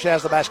 now. Kirsch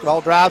has the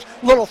basketball. Drives.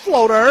 Little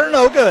floater.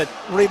 No good.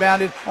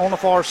 Rebounded on the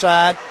far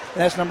side.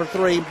 That's number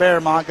 3.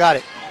 Barrymont got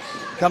it.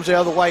 Comes the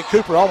other way.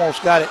 Cooper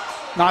almost got it.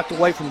 knocked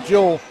away from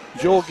Jewell.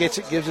 Jewell gets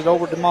it, gives it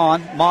over to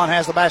Mon. Mon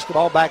has the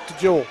basketball, back to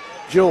Jewell.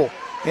 Jewell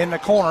in the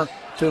corner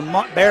to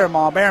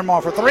Barrymore.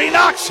 Barrymore for three,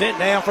 knocks it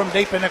down from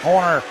deep in the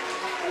corner.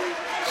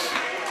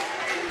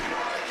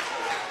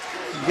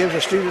 Gives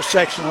the student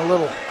section a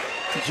little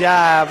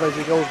jive as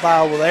he goes by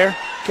over there.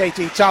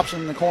 KT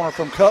Thompson in the corner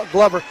from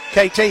Glover.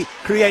 KT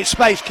creates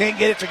space, can't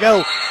get it to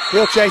go.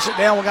 He'll chase it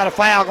down. We got a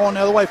foul going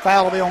the other way.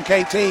 Foul will be on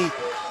KT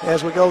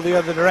as we go the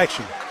other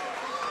direction.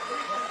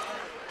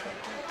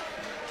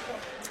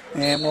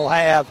 And we'll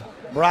have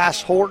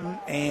Bryce Horton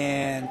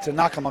and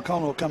Tanaka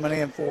Makono coming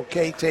in for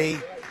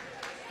KT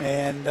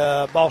and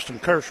Boston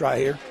Kirsch right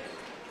here.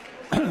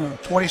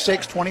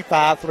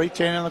 26-25,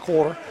 3:10 in the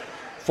quarter.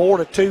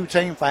 4-2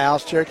 team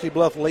fouls. Cherokee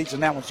Bluff leads in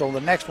that one. So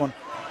the next one,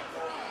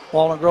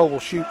 Walnut Grove will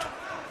shoot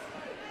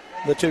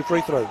the 2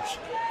 free throws.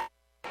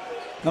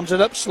 Comes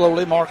it up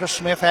slowly. Marcus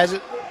Smith has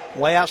it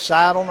way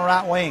outside on the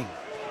right wing.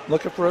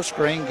 Looking for a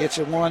screen. Gets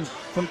it one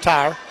from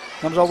Tyre.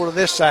 Comes over to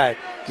this side.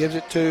 Gives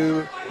it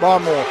to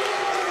Barmore.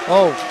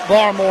 Oh,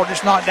 Barmore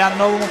just knocked down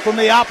another one from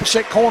the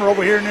opposite corner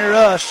over here near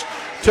us.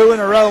 2 in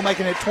a row,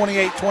 making it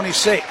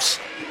 28-26.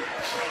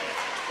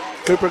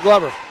 Cooper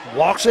Glover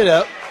walks it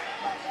up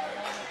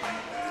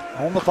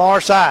on the far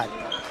side.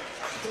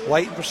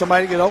 Waiting for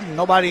somebody to get open.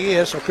 Nobody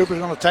is, so Cooper's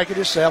going to take it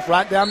himself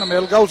right down the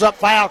middle. Goes up,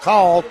 foul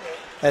called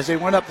as he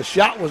went up. The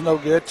shot was no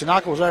good.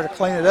 Tanaka was there to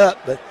clean it up,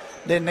 but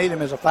didn't need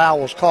him as a foul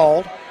was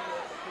called.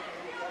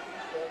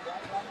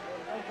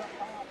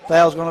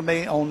 Foul's going to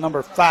be on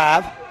number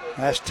 5.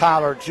 That's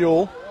Tyler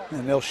Jewell,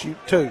 and they'll shoot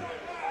 2.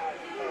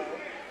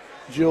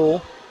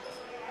 Jewell.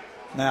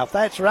 Now, if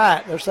that's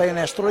right, they're saying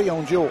that's 3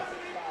 on Jewell.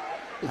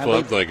 That's what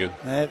I'm thinking.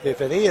 If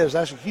it is,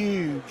 that's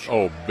huge.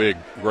 Oh, big,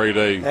 grade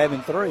A.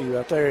 Having 3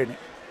 right there, isn't it?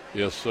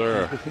 Yes,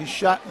 sir. He's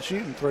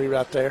shooting 3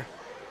 right there.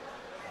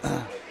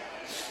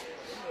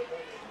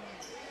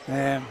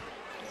 And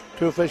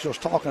 2 officials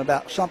talking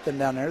about something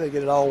down there. They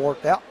get it all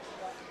worked out.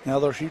 Now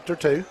they'll shoot their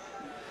 2.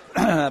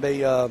 That'll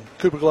be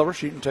Cooper Glover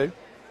shooting 2.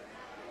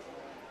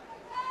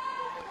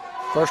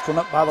 First one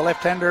up by the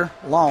left-hander,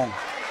 Long.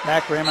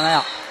 Back rim and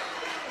out.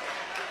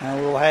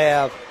 And we'll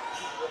have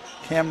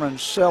Cameron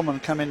Selman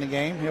come in the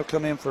game. He'll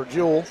come in for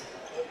Jewell,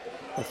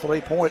 a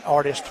 3-point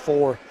artist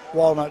for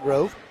Walnut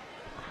Grove.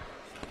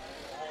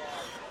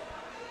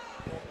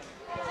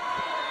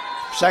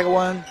 Second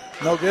one,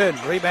 no good.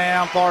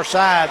 Rebound far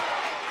side.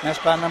 That's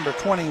by number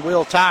 20,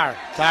 Will Tyre.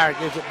 Tyre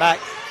gives it back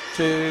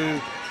to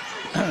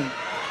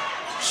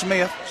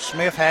Smith.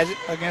 Smith has it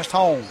against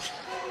Holmes.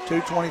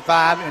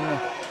 2:25 in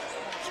the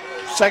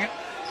second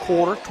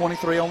quarter,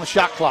 23 on the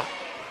shot clock.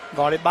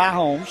 Guarded by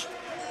Holmes.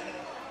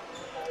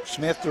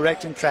 Smith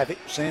directing traffic,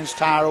 sends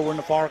Tyre over in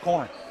the far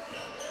corner.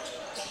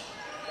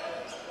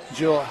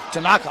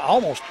 Tanaka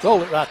almost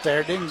stole it right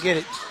there, didn't get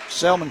it.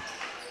 Selman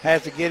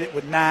has to get it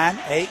with 9.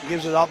 8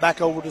 gives it all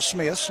back over to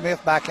Smith.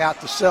 Smith back out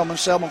to Selman.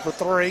 Selman for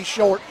 3,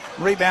 short,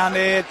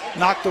 rebounded,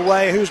 knocked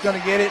away. Who's going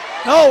to get it?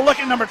 No, look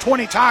at number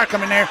 20, Tyre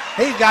coming there.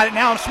 He's got it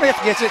now, and Smith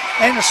gets it,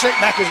 and the sit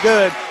back is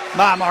good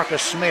by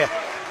Marcus Smith.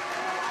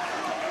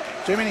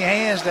 Too many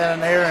hands down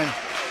there, and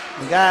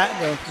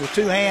the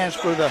 2 hands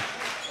for the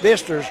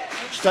Bisters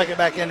stuck it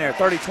back in there.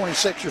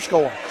 30-26 your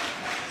score.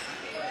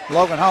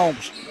 Logan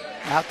Holmes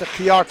out to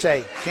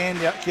Chiarte.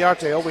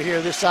 Chiarte over here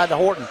this side to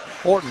Horton.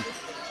 Horton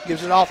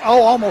gives it off.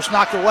 Oh, almost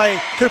knocked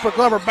away. Cooper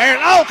Glover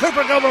barely. Oh,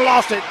 Cooper Glover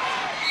lost it.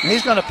 And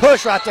he's going to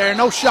push right there.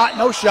 No shot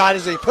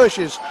as he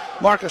pushes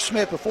Marcus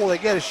Smith before they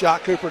get a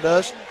shot. Cooper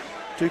does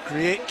to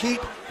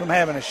keep from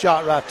having a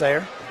shot right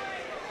there.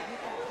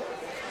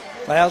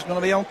 Foul's going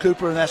to be on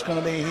Cooper, and that's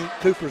going to be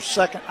Cooper's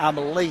second, I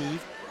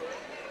believe.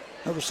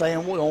 I was saying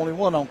only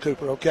 1 on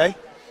Cooper, okay?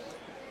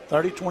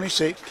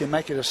 30-26, can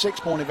make it a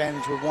 6-point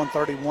advantage with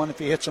 131 if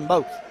he hits them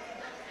both.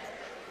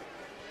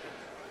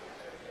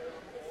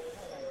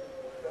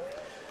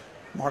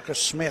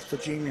 Marcus Smith, the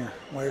junior,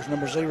 wears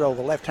number 0.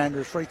 The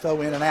left-hander's free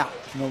throw in and out.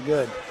 No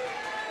good.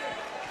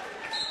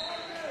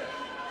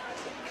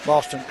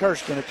 Boston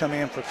Kirsch going to come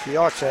in for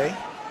Chiarte,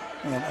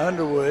 and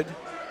Underwood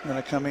going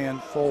to come in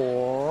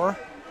for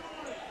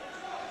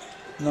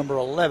number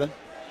 11,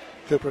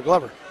 Cooper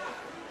Glover.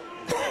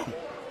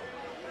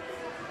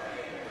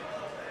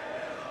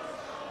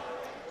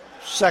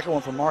 Second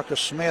one from Marcus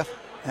Smith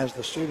as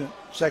the student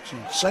section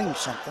sings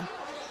something.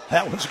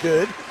 That one's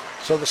good.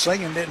 So the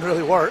singing didn't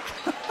really work.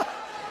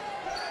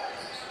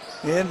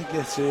 And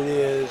it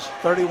is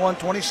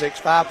 31-26,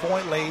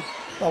 5-point lead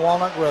by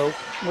Walnut Grove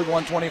with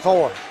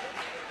 124.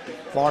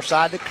 Far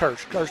side to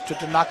Kirsch. Kirsch to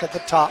Tanaka at the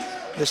top.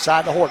 This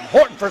side to Horton.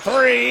 Horton for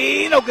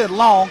 3. No good.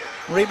 Long.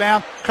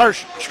 Rebound.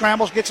 Kirsch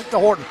scrambles. Gets it to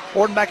Horton.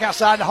 Horton back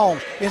outside to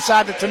Holmes.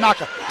 Inside to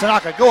Tanaka.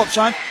 Tanaka, go up,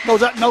 son.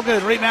 Goes up. No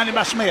good. Rebounded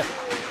by Smith.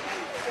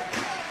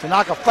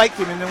 Tanaka faked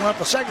him and then went up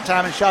the second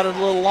time and shot it a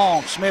little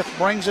long. Smith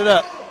brings it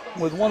up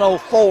with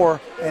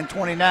 104 and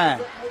 29.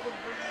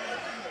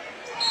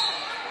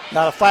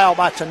 Got a foul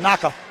by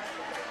Tanaka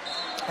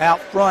out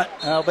front.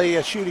 That'll be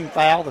a shooting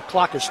foul. The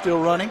clock is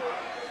still running.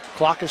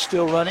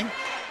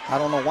 I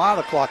don't know why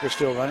the clock is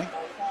still running.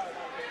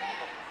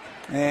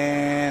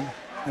 And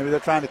maybe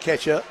they're trying to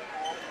catch up.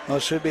 Well,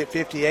 it should be at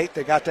 58.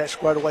 They got that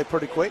squared away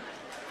pretty quick.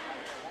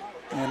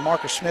 And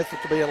Marcus Smith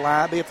will be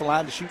at the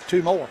line to shoot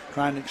 2 more,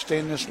 trying to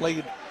extend this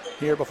lead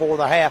here before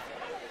the half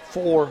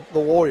for the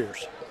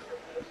Warriors.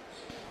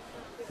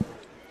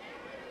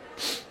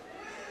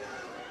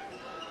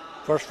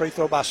 First free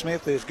throw by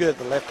Smith is good.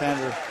 The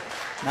left-hander,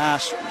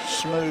 nice,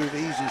 smooth,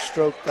 easy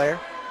stroke there.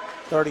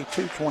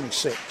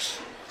 32-26.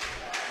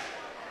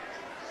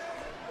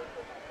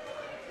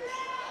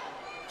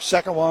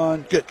 Second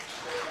one, good.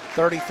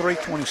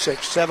 33-26.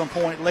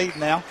 7-point lead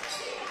now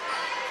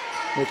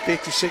with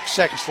 56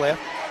 seconds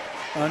left.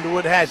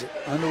 Underwood has it.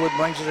 Underwood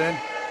brings it in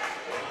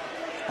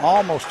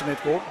almost to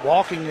midcourt,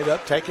 walking it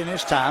up, taking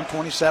his time.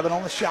 27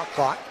 on the shot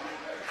clock.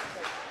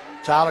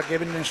 Tyler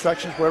giving the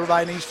instructions where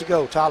everybody needs to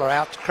go. Tyler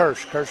out to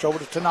Kirsch. Kirsch over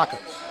to Tanaka.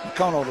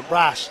 McConnell to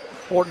Bryce.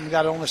 Horton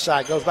got it on the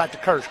side. Goes back to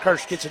Kirsch.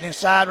 Kirsch gets it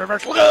inside.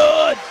 Reversal.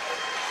 Good.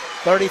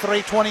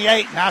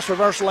 33-28. Nice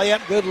reverse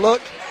layup. Good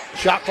look.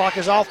 Shot clock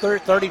is off there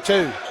at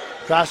 32.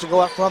 Tries to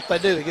go up front. They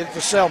do. They get it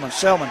to Selman.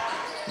 Selman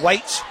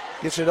waits.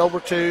 Gets it over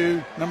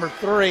to number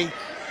 3,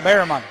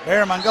 Berriman.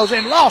 Berriman goes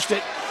in. Lost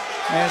it.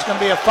 And it's going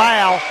to be a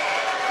foul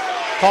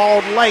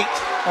called late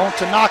on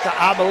Tanaka,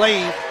 I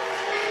believe.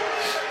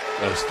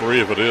 That's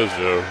 3 if it is,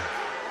 Joe.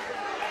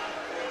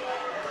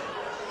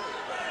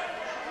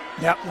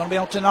 Yep, going to be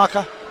on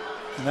Tanaka.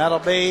 And that'll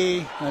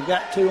be, they've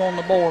got 2 on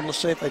the board. Let's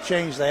see if they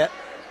change that.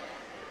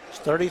 It's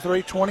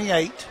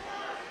 33-28.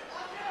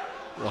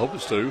 I hope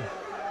it's 2.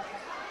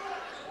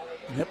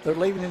 Yep, they're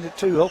leaving it at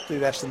 2. Hopefully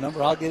that's the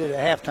number. I'll get it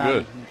at halftime.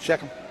 Good. And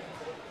check them.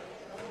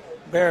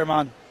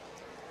 Berriman,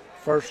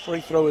 first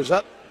free throw is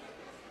up.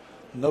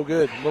 No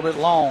good. A little bit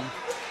long.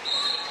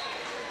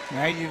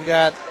 Now you've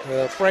got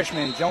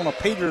freshman Jonah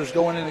Peters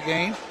going in the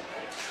game.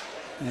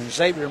 And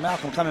Xavier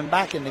Malcolm coming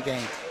back in the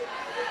game.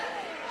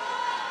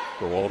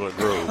 For Walnut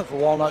Grove. For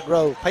Walnut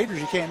Grove. Peters,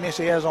 you can't miss.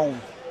 He has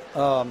on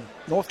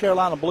North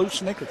Carolina blue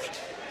sneakers.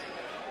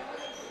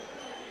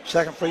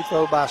 Second free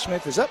throw by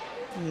Smith is up.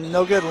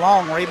 No good.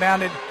 Long.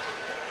 Rebounded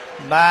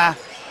by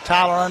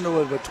Tyler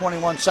Underwood with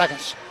 21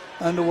 seconds.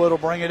 Underwood will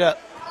bring it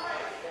up.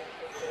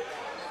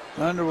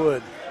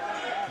 Underwood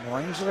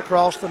brings it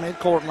across the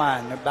midcourt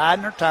line. They're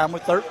biding their time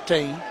with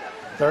 13.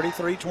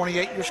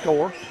 33-28 your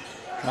score.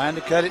 Trying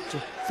to cut it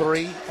to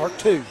 3 or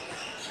 2.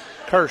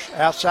 Kirsch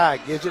outside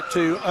gives it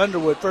to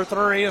Underwood for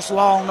 3. It's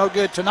long, no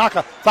good.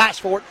 Tanaka fights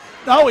for it.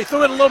 No, he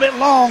threw it a little bit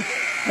long,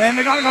 and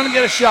they're not going to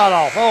get a shot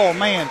off. Oh,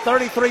 man,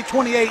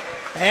 33-28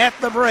 at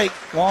the break.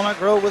 Walnut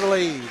Grove with the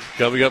lead.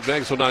 Coming up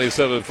next on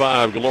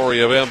 97.5 Glory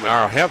FM,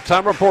 our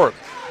halftime report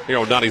here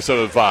on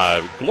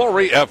 97.5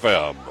 Glory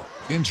FM.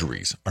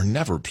 Injuries are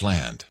never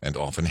planned and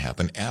often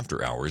happen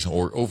after hours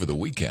or over the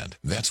weekend.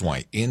 That's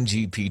why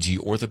NGPG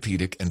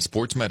Orthopedic and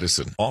Sports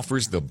Medicine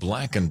offers the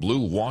Black and Blue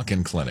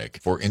Walk-In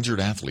Clinic for injured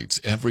athletes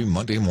every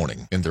Monday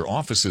morning in their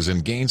offices in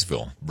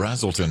Gainesville,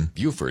 Brazelton,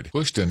 Beaufort,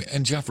 Houston,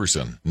 and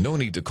Jefferson. No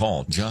need to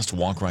call. Just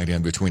walk right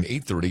in between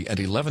 8:30 and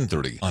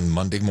 11:30 on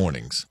Monday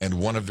mornings. And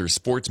one of their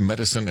sports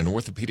medicine and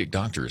orthopedic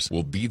doctors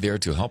will be there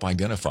to help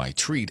identify,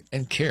 treat,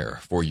 and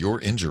care for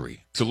your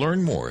injury. To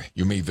learn more,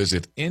 you may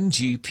visit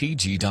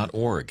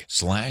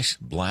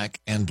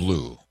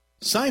ngpg.org/blackandblue.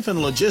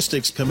 Siphon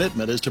Logistics'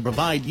 commitment is to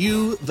provide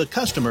you, the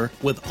customer,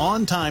 with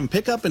on-time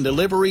pickup and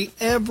delivery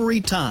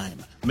every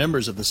time.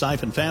 Members of the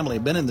Siphon family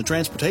have been in the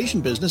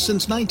transportation business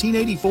since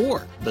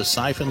 1984. The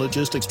Siphon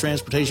Logistics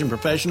transportation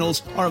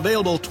professionals are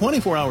available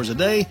 24 hours a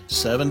day,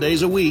 7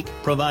 days a week,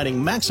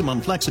 providing maximum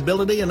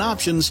flexibility and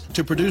options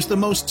to produce the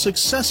most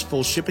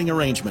successful shipping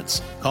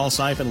arrangements. Call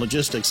Siphon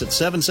Logistics at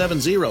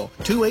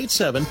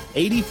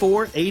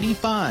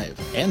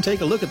 770-287-8485 and take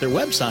a look at their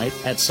website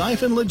at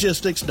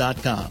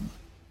siphonlogistics.com.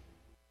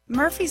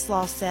 Murphy's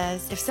Law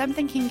says if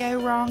something can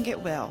go wrong, it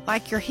will.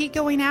 Like your heat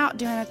going out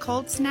during a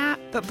cold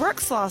snap. But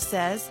Brooks Law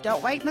says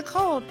don't wait in the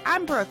cold.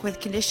 I'm Brooke with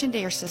Conditioned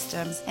Air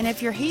Systems. And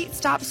if your heat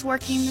stops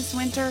working this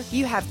winter,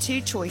 you have 2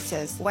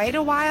 choices. Wait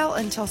a while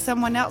until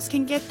someone else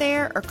can get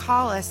there or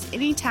call us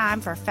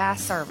anytime for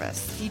fast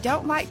service. If you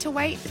don't like to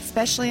wait,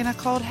 especially in a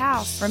cold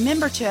house,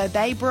 remember to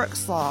obey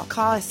Brooks Law.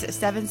 Call us at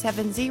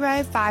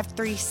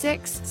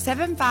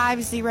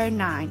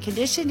 770-536-7509.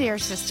 Conditioned Air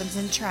Systems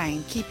and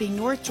Train, keeping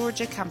North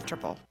Georgia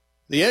comfortable.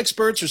 The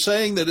experts are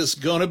saying that it's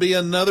going to be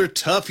another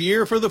tough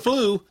year for the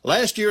flu.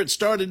 Last year it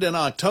started in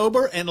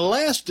October and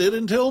lasted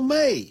until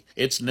May.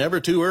 It's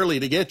never too early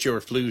to get your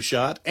flu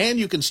shot, and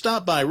you can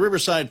stop by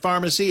Riverside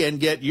Pharmacy and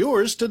get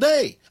yours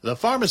today. The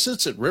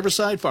pharmacists at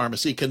Riverside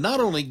Pharmacy can not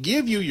only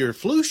give you your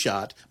flu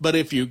shot, but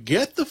if you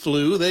get the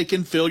flu, they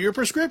can fill your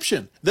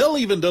prescription. They'll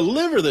even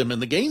deliver them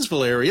in the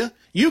Gainesville area.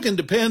 You can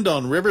depend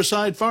on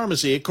Riverside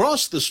Pharmacy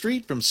across the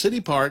street from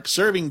City Park,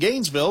 serving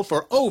Gainesville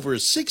for over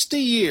 60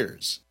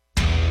 years.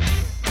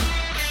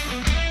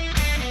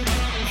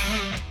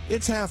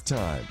 It's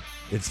halftime.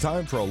 It's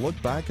time for a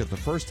look back at the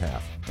first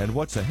half and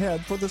what's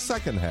ahead for the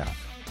second half.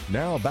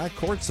 Now back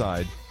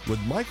courtside with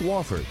Mike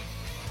Wofford.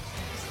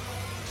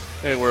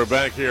 And we're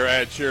back here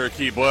at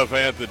Cherokee Bluff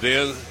at the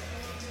Den.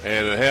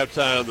 And at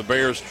halftime, the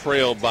Bears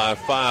trailed by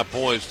 5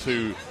 points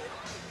to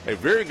a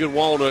very good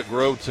Walnut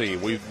Grove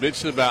team. We've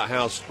mentioned about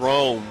how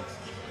strong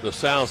the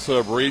South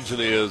Sub-region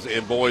is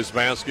in boys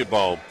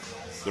basketball.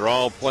 They're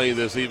all playing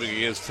this evening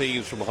against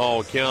teams from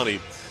Hall County.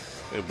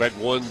 In fact,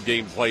 one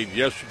game played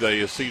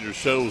yesterday as Cedar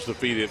Shoals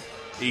defeated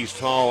East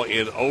Hall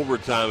in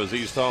overtime as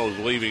East Hall was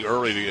leaving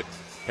early to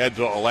head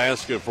to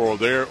Alaska for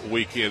their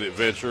weekend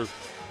adventure.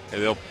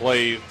 And they'll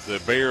play the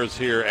Bears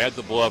here at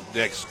the Bluff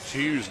next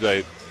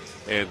Tuesday.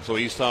 And so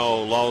East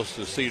Hall lost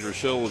to Cedar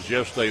Shoals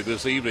yesterday.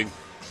 This evening,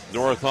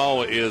 North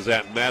Hall is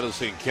at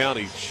Madison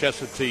County.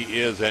 Chestatee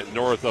is at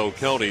North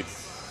Oconee.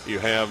 You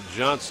have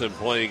Johnson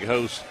playing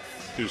host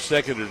to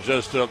Seconder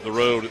just up the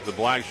road at the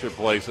Blackshear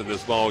place in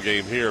this ball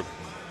game here,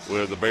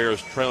 with the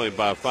Bears trailing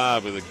by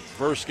 5. In the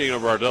first game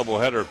of our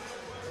doubleheader,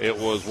 it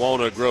was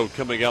Walnut Grove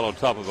coming out on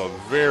top of a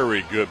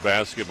very good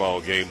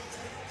basketball game,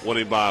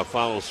 winning by a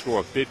final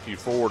score of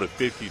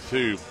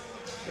 54-52.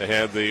 They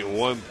had the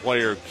one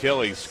player,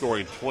 Kelly,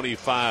 scoring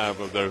 25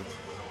 of their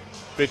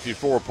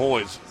 54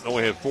 points.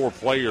 Only had 4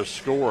 players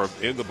score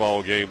in the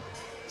ball game.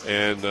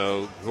 And,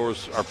 of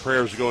course, our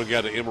prayers are going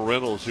out to Emma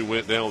Reynolds, who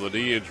went down with a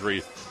knee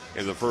injury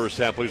in the first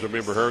half. Please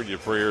remember her in your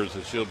prayers,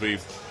 and she'll be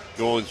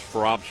going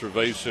for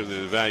observation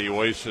and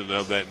evaluation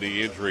of that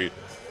knee injury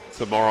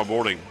tomorrow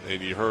morning.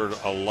 And you heard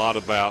a lot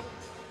about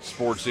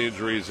sports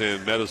injuries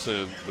and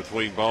medicine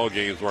between ball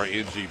games, where our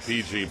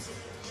NGPG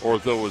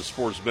Ortho and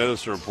Sports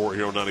Medicine report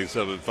here on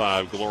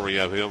 97.5 Glory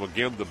FM.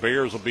 Again, the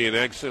Bears will be in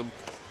action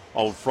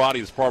on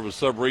Friday as part of a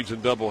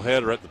sub-region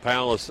doubleheader at the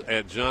Palace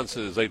at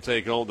Johnson as they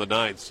take on the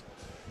Knights.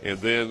 And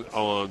then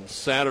on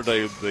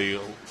Saturday, the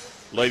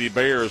Lady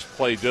Bears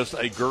play just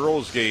a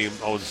girls' game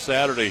on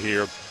Saturday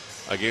here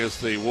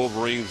against the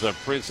Wolverines of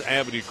Prince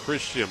Avenue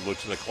Christian,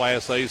 which is a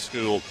Class A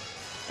school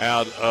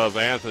out of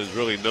Athens,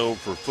 really known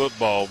for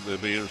football. It'll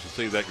be interesting to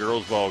see that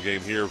girls' ball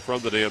game here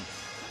from the Den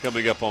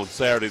coming up on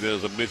Saturday. Then,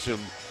 as I mentioned,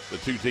 the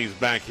two teams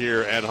back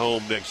here at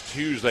home next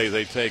Tuesday.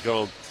 They take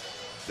on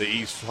the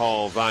East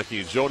Hall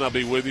Vikings. Joe and I'll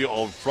be with you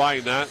on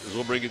Friday night as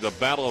we'll bring you the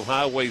Battle of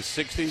Highway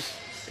 60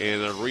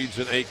 and a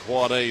Region 8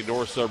 Quad A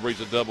North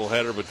Sub-Region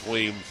doubleheader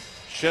between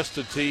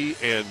Chestatee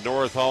and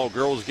North Hall.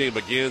 Girls game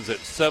begins at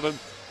 7.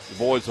 The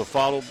boys will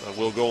follow, and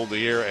we'll go on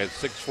the air at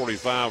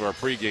 6:45, our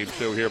pregame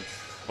show here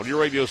on your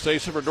radio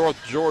station for North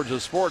Georgia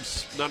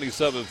Sports,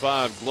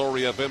 97.5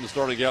 Glory FM,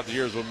 starting out the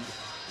years when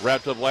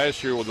wrapped up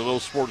last year with the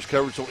most sports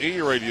coverage on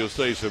any radio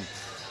station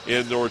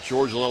in North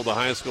Georgia. Along the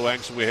high school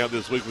action we have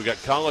this week, we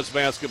got college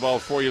basketball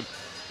for you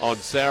on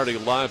Saturday,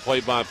 live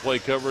play-by-play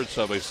coverage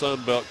of a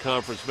Sun Belt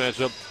Conference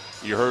matchup.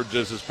 You heard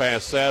just this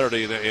past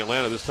Saturday in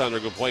Atlanta. This time they're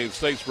going to play in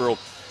Statesboro.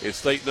 It's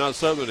State, not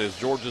Southern, as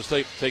Georgia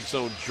State takes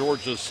on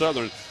Georgia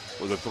Southern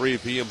with a 3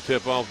 p.m.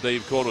 tip-off.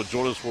 Dave Cohen will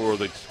join us for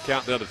the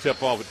countdown to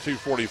tip-off at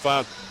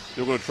 2:45.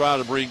 They're going to try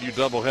to bring you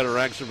doubleheader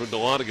action from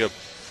Dahlonega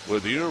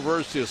with the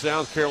University of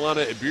South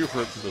Carolina at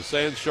Beaufort. The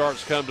Sand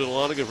Sharks come to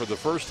Dahlonega for the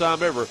first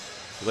time ever.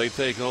 They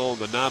take on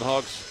the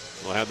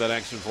Nighthawks. We'll have that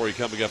action for you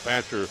coming up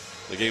after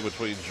the game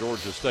between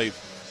Georgia State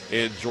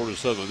and Georgia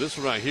Southern. This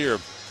one right here,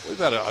 we've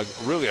had a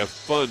really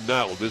fun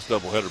night with this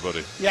doubleheader,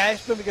 buddy. Yeah,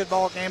 it's been a good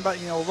ball game, but,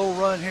 a little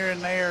run here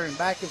and there and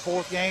back and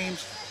forth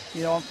games.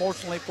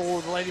 Unfortunately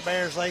for the Lady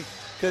Bears, they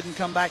couldn't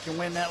come back and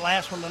win that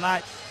last one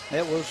tonight.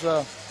 It was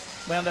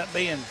wound up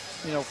being,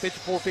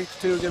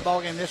 54-52, a good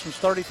ball game. This one's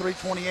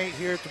 33-28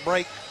 here at the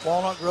break.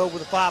 Walnut Grove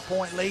with a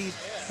 5-point lead,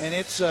 and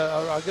it's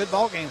a good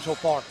ball game so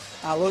far.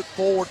 I look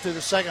forward to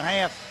the second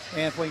half,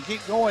 and if we can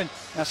keep going,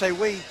 and I say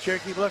we,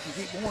 Cherokee Bluff,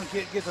 can keep going and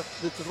get the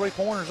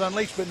three-pointers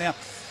unleashed. But now,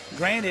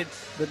 granted,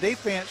 the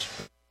defense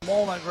from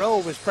Walnut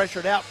Grove is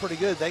pressured out pretty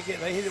good. They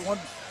hit it one.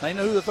 They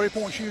know who the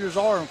three-point shooters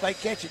are, and if they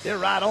catch it, they're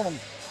right on them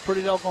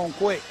pretty doggone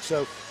quick.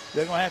 So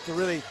they're going to have to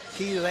really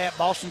key to that.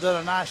 Boston's done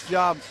a nice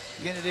job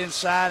getting it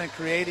inside and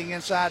creating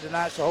inside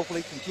tonight, so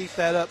hopefully he can keep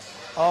that up.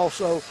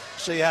 Also,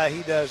 see how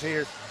he does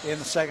here in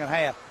the second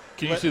half.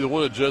 Can you see the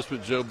one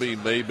adjustment, Joe,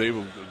 being made maybe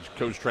with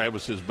Coach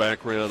Travis's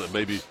background and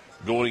maybe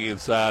going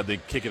inside,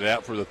 then kick it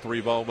out for the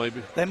 3-ball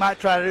maybe? They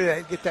might try to do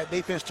that, get that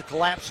defense to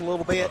collapse a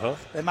little bit.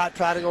 They might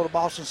try to go to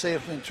Boston, see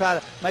if and try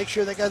to make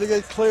sure they got a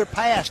good clear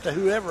pass to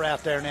whoever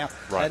out there now.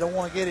 Right. They don't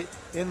want to get it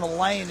in the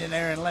lane in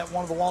there and let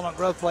one of the Walnut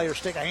Grove players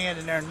stick a hand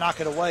in there and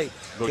knock it away.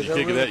 But you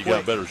kick it out, you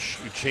got a better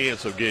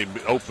chance of getting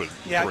open.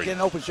 Yeah, getting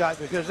an open shot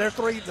because they're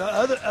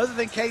other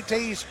than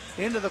KT's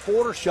into the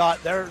quarter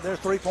shot, they're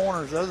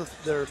three-pointers.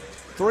 They're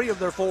 3 of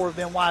their 4 have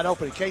been wide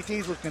open.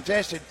 KT's was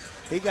contested.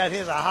 He got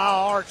his a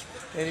high arch,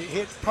 and it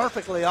hit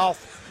perfectly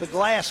off the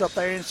glass up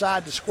there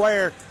inside the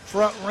square,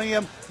 front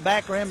rim,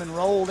 back rim, and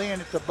rolled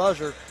in at the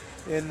buzzer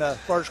in the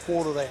first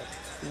quarter there.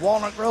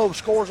 Walnut Grove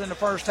scores in the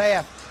first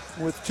half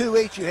with 2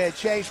 each. You had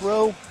Chase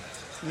Rowe,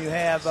 you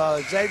have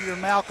Xavier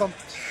Malcolm,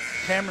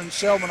 Cameron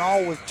Selman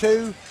all with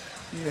 2.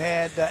 You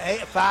had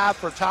 5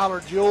 for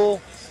Tyler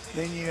Jewell.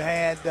 Then you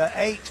had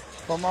 8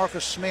 for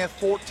Marcus Smith,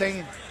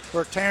 14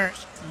 for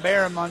Terrence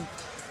Berriman.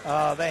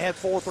 They had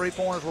 4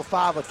 three-pointers with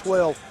 5 of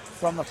 12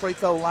 from the free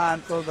throw line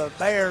for the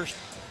Bears.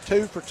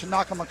 2 for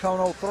Tanaka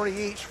Makono, 3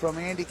 each from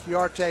Andy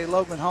Chiarte,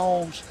 Logan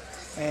Holmes,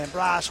 and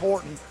Bryce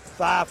Horton.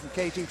 5 from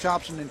KT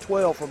Thompson and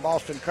 12 from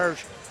Boston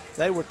Kirsch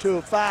They were 2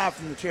 of 5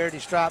 from the charity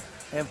stripe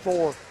and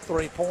 4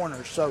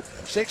 3-pointers. So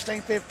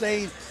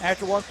 16-15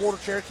 after one quarter,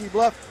 Cherokee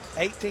Bluff,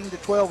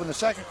 18-12 in the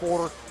second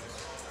quarter.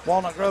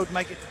 Walnut Grove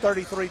make it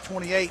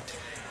 33-28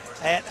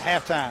 at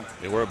halftime.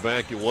 And we're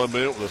back in 1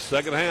 minute with the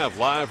second half,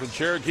 live from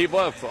Cherokee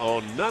Bluff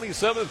on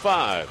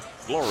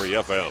 97.5 Glory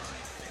FM.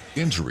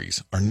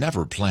 Injuries are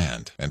never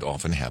planned and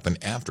often happen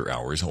after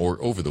hours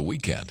or over the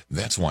weekend.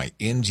 That's why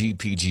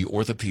NGPG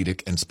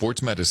Orthopedic and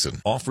Sports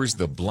Medicine offers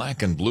the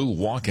Black and Blue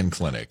Walk-In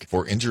Clinic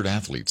for injured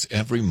athletes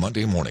every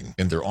Monday morning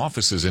in their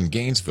offices in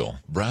Gainesville,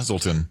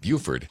 Brazelton,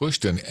 Beaufort,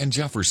 Bushton, and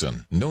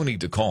Jefferson. No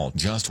need to call.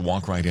 Just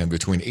walk right in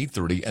between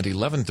 8:30 and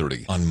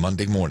 11:30 on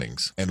Monday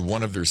mornings. And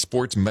one of their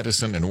sports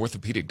medicine and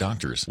orthopedic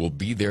doctors will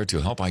be there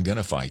to help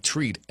identify,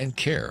 treat, and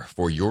care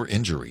for your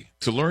injury.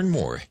 To learn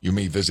more, you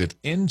may visit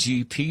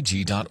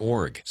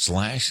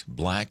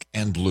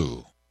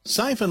ngpg.org/blackandblue.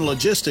 Siphon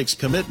Logistics'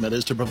 commitment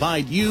is to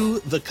provide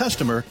you, the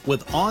customer,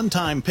 with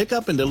on-time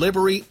pickup and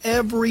delivery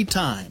every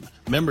time.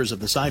 Members of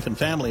the Siphon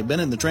family have been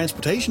in the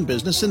transportation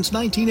business since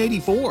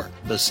 1984.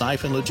 The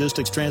Siphon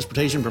Logistics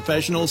transportation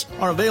professionals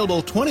are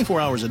available 24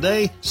 hours a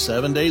day,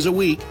 7 days a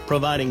week,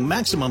 providing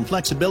maximum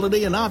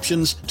flexibility and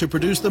options to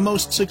produce the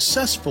most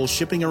successful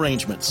shipping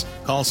arrangements.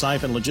 Call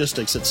Siphon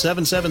Logistics at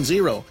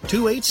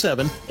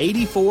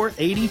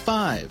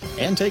 770-287-8485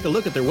 and take a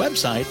look at their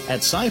website at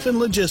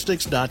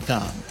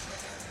siphonlogistics.com.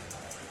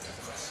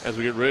 As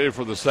we get ready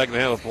for the second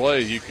half of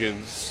play, you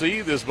can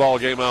see this ball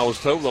game, I was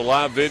told, the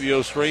live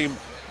video stream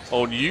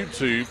on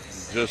YouTube.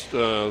 Just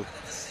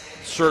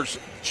search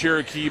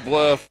Cherokee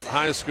Bluff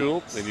High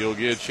School, and you'll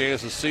get a chance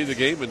to see the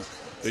game. And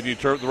then you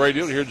turn up the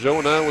radio and hear Joe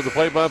and I with the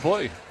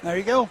play-by-play. There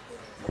you go.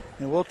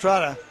 And we'll try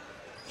to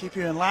keep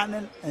you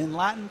enlightened and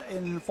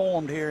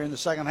informed here in the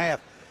second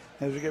half.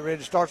 As we get ready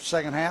to start the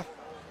second half,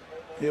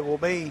 it will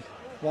be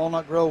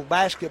Walnut Grove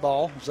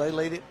basketball as they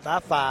lead it by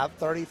 5,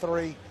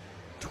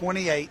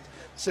 33-28.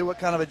 See what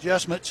kind of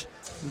adjustments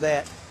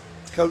that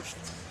Coach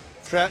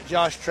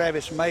Josh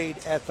Travis made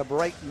at the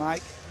break,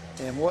 Mike,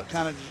 and what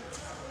kind of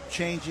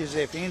changes,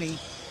 if any,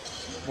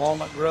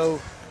 Walnut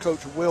Grove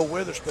Coach Will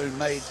Witherspoon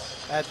made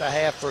at the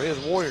half for his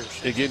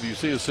Warriors. Again, do you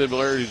see a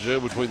similarity, Joe,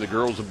 between the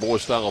girls and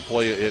boys style of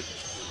play at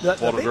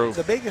Walnut Grove?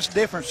 The biggest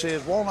difference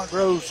is Walnut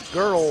Grove's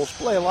girls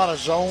play a lot of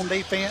zone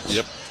defense,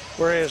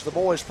 whereas the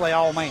boys play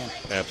all man.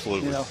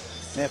 Absolutely. You know,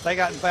 and if they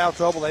got in foul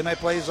trouble, they may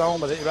play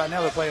zone, but right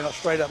now they're playing a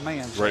straight-up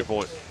man. So, great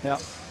point. Yeah,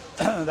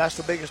 that's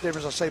the biggest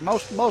difference. I say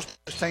most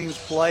teams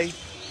play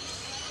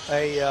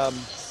a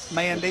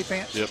man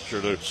defense. Yep,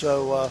 sure do.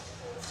 So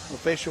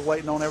official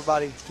waiting on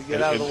everybody to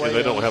get out of the way. And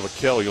they don't have a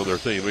Kelly on their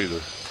team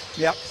either.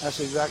 Yep, that's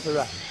exactly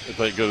right. And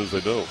thank goodness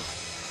they don't.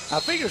 I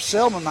figure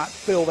Selman might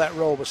fill that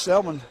role, but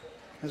Selman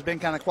has been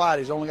kind of quiet.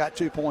 He's only got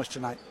 2 points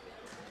tonight.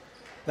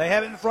 They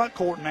have it in the front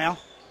court now.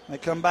 They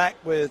come back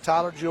with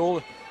Tyler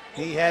Jewell.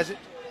 He has it.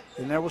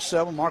 And there was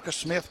Selman. Marcus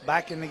Smith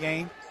back in the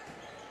game.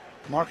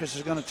 Marcus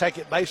is going to take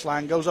it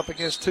baseline, goes up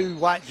against 2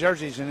 white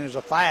jerseys, and there's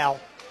a foul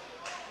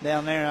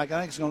down there. I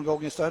think it's going to go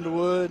against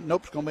Underwood.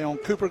 Nope, it's going to be on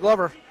Cooper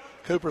Glover.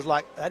 Cooper's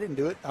like, I didn't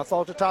do it. I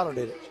thought that Tyler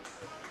did it.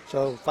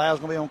 So foul's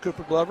going to be on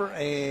Cooper Glover,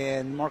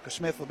 and Marcus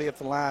Smith will be up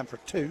the line for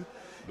 2.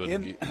 But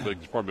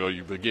pardon me,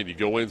 again, you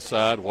go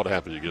inside, what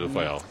happens? You get a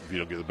foul if you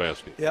don't get the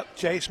basket. Yep,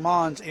 Chase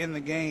Mons in the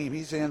game.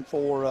 He's in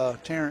for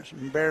Terrence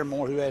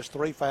Barrymore, who has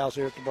 3 fouls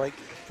here at the break.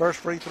 First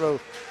free throw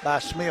by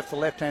Smith, the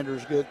left-hander,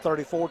 is good,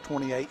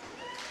 34-28.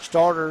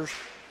 Starters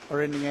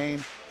are in the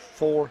game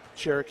for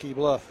Cherokee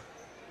Bluff.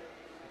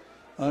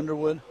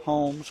 Underwood,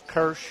 Holmes,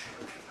 Kirsch,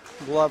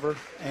 Glover,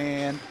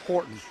 and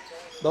Horton.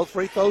 Both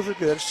free throws are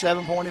good.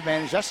 7-point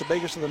advantage. That's the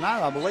biggest of the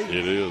night, I believe.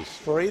 It is.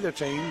 For either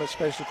team, but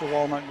especially for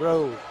Walnut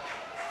Grove.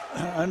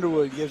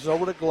 Underwood gives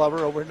over to Glover,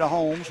 over to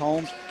Holmes.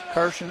 Holmes,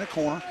 Kirsch in the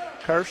corner.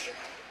 Kirsch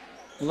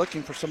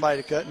looking for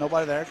somebody to cut.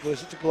 Nobody there.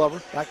 Gives it to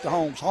Glover. Back to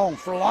Holmes. Holmes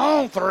for a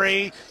long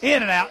 3.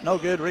 In and out. No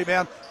good.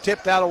 Rebound.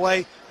 Tipped out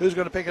away. Who's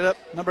going to pick it up?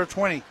 Number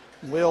 20,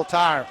 Will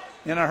Tyre.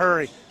 In a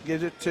hurry.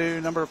 Gives it to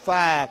number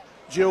 5,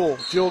 Jewell.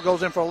 Jewell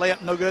goes in for a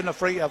layup. No good. And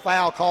a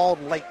foul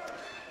called late.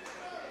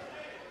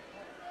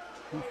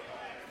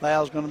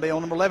 Foul's going to be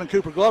on number 11,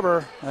 Cooper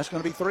Glover. That's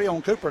going to be 3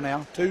 on Cooper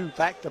now. 2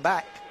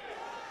 back-to-back.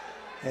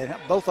 And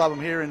both of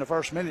them here in the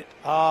first minute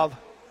of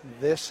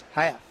this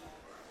half.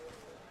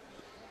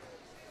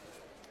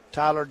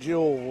 Tyler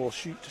Jewell will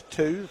shoot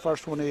 2. The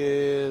first one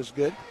is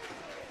good.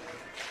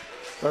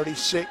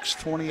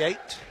 36-28.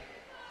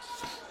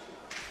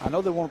 I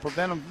know they want to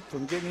prevent them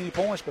from getting any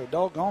points, but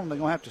doggone, they're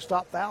going to have to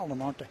stop fouling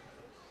them, aren't they?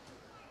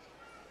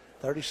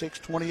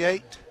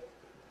 36-28.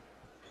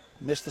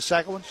 Missed the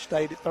second one,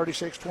 stayed at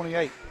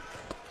 36-28.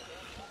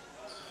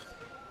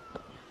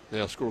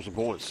 Yeah, score some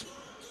points.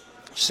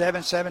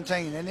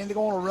 7-17, and then they're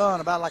going to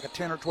run about like a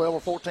 10 or 12 or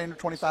 14 or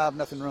 25,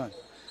 nothing run.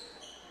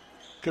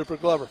 Cooper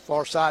Glover,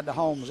 far side to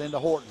Holmes, into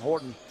Horton.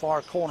 Horton,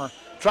 far corner.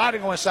 Tried to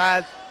go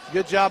inside.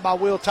 Good job by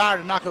Will Tyre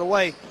to knock it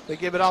away. They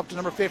give it off to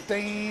number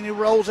 15, who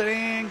rolls it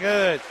in.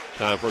 Good.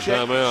 Time for a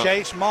timeout.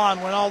 Chase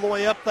Mon went all the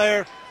way up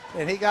there,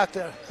 and he got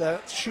the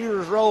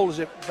shooter's roll as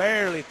it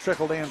barely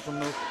trickled in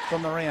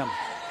from the rim.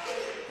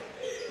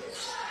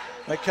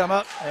 They come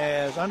up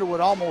as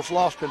Underwood almost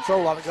lost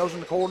control of it. Goes in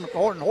the corner.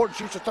 Horton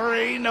shoots a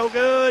three. No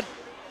good.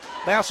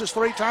 Bounces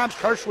 3 times.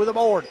 Kirsch with the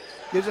board.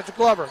 Gives it to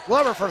Glover.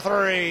 Glover for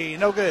 3.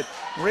 No good.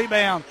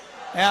 Rebound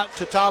out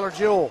to Tyler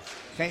Jewell.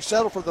 Can't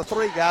settle for the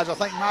 3, guys. I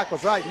think Mike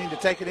was right. You need to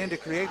take it in to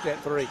create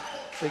that 3.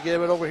 They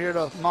give it over here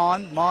to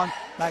Mon. Mon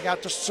back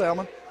out to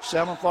Selman.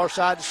 Selman far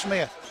side to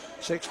Smith.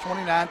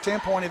 6:29.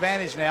 10-point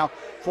advantage now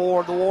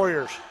for the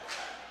Warriors.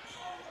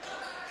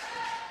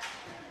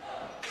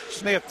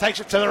 Smith takes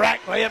it to the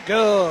rack. Layup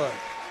good.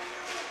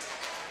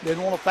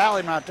 Didn't want to foul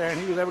him right there, and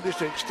he was able just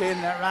to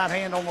extend that right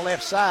hand on the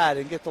left side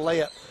and get the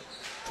layup.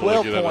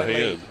 12-point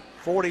lead.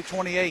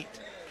 40-28.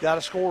 Got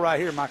a score right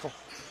here, Michael.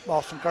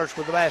 Boston Kirsch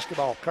with the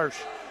basketball. Kirsch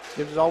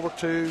gives it over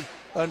to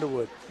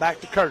Underwood. Back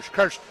to Kirsch.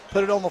 Kirsch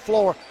put it on the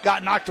floor.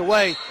 Got knocked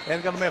away.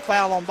 And going to be a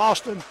foul on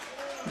Boston.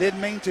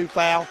 Didn't mean to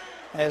foul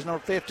as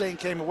number 15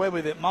 came away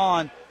with it.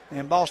 Mon.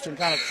 And Boston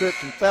kind of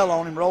tripped and fell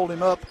on him, rolled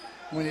him up.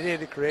 When he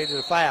did, it created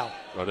a foul.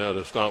 Right now,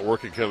 it's not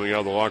working coming out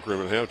of the locker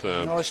room at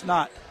halftime. No, it's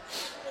not.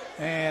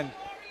 And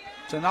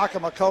Tanaka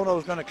Makono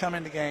is going to come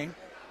in the game.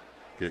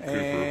 Get Cooper.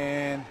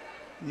 And,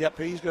 yep,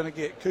 he's going to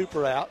get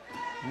Cooper out.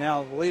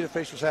 Now the lead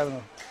official's having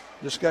a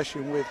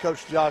discussion with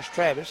Coach Josh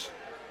Travis.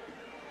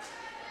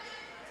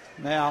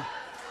 Now,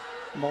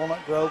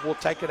 Walnut Grove will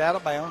take it out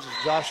of bounds.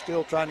 Josh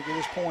still trying to get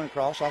his point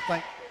across. I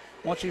think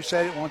once you've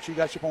said it, once you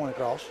got your point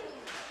across.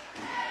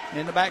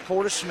 In the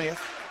backcourt is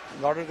Smith,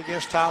 guarded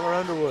against Tyler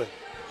Underwood.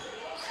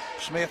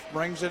 Smith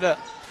brings it up.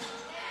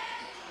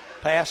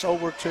 Pass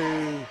over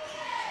to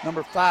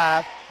number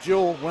 5.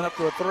 Jewell went up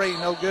for a 3,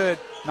 no good.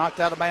 Knocked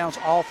out of bounds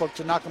off of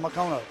Tanaka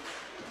Makono.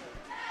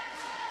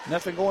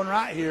 Nothing going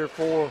right here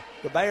for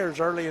the Bears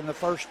early in the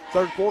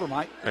third quarter,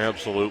 Mike.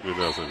 Absolutely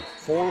nothing.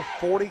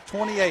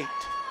 40-28,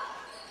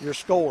 your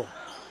score.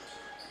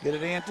 Get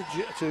it in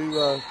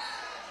to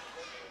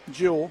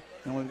Jewell,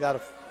 and we've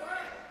got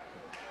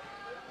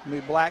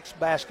Black's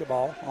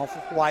basketball off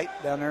of White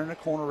down there in the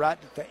corner right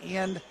at the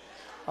end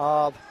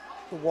of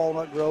the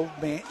Walnut Grove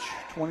bench.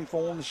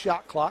 24 on the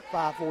shot clock,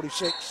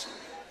 5:46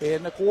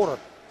 in the quarter.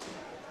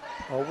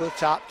 Over the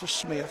top to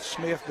Smith.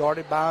 Smith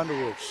guarded by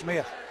Underwood.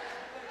 Smith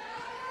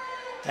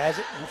has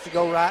it, wants to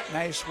go right, now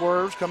he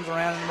swerves, comes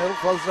around in the middle,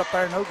 closes up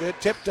there, no good.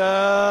 Tipped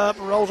up,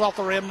 rolls off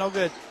the rim, no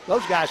good.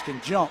 Those guys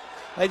can jump.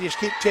 They just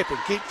keep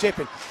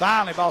tipping.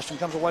 Finally, Boston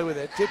comes away with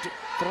it. Tipped it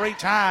 3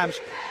 times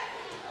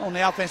on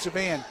the offensive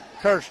end.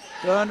 Kirsch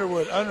to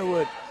Underwood.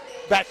 Underwood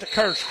back to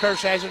Kirsch.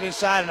 Kirsch has it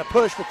inside and a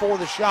push before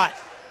the shot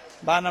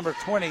by number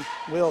 20,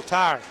 Will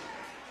Tyre.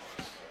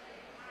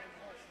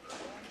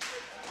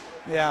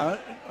 Yeah,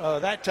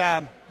 that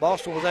time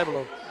Boston was able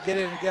to get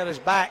in and get his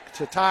back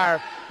to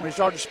Tyre. When he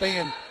started to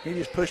spin, he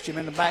just pushed him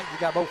in the back. He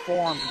got both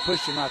forearms and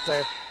pushed him right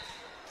there.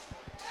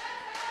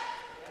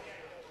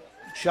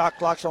 Shot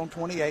clock's on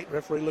 28.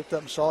 Referee looked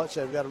up and saw it,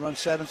 said we've got to run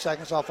 7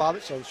 seconds off of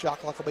it, so the shot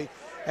clock will be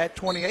at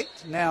 28.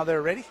 Now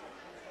they're ready.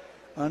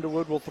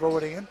 Underwood will throw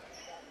it in.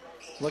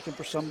 Looking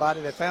for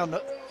somebody. They found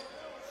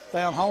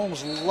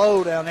Holmes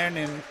low down there, and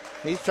then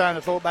he's trying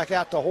to throw it back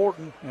out to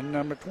Horton. And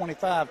number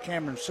 25,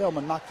 Cameron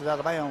Selman, knocked it out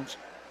of bounds.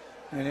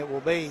 And it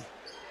will be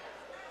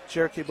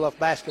Cherokee Bluff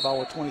basketball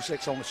with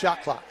 26 on the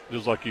shot clock.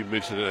 Just like you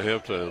mentioned at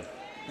halftime.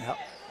 Yep.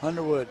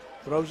 Underwood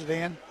throws it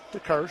in to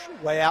Kirsch,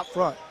 way out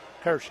front.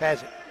 Kirsch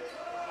has it.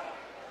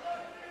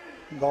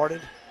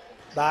 Guarded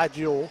by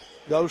Jewell.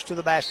 Goes to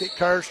the basket.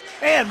 Kirsch,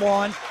 and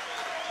one.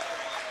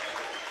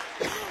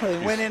 They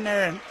went in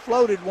there and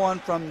floated one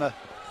from the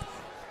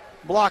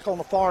block on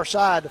the far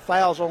side. The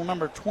foul's on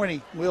number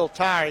 20, Will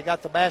Tyre. He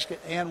got the basket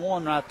and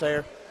one right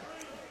there.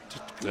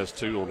 That's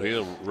 2 on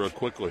him real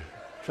quickly.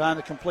 Trying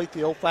to complete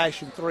the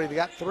old-fashioned 3. They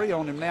got 3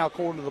 on him now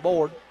according to the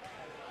board.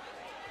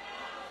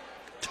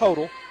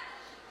 Total.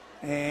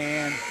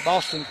 And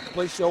Boston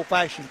completes the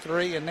old-fashioned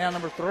 3. And now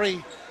number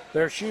 3,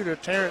 their shooter,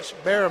 Terrence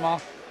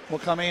Barrymore, will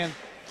come in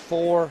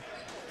for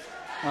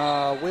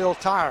Will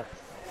Tyre.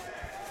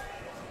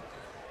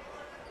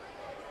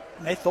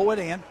 And they throw it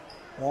in.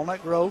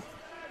 Walnut Grove.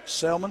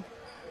 Selman,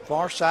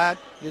 far side,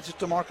 gets it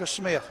to Marcus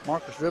Smith.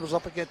 Marcus dribbles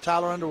up against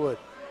Tyler Underwood.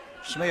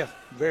 Smith,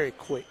 very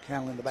quick,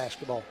 handling the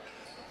basketball.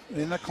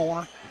 In the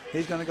corner,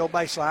 he's going to go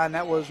baseline.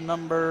 That was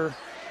number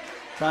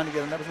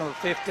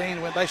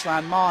 15. Went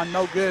baseline. Mon,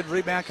 no good.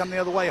 Rebound coming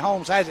the other way.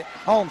 Holmes has it.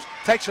 Holmes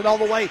takes it all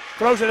the way,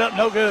 throws it up,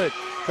 no good.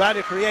 Tried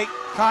to create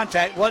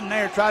contact, wasn't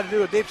there. Tried to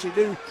do a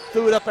dipsy-do,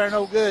 threw it up there,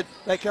 no good.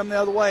 They come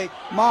the other way.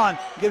 Mon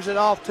gives it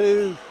off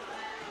to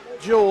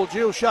Jewell.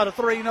 Jewell shot a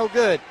 3, no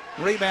good.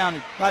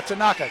 Rebounded by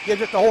Tanaka.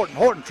 Gives it to Horton.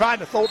 Horton tried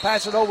to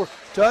pass it over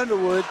to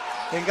Underwood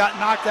and got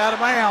knocked out of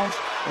bounds.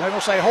 And they're going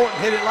to say Horton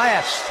hit it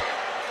last.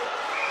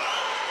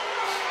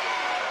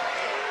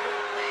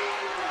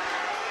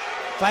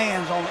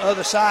 Fans on the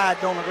other side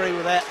don't agree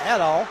with that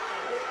at all.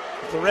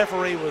 The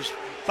referee was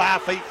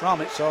 5 feet from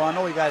it, so I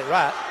know he got it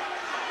right.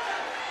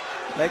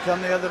 They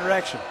come the other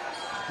direction.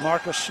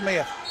 Marcus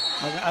Smith.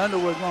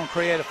 Underwood going to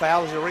create a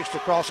foul as he reached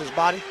across his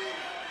body.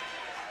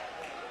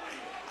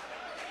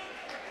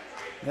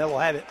 They will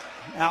have it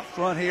out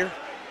front here.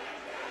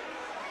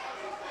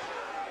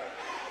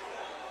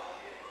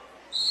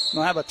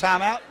 We'll have a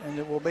timeout, and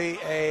it will be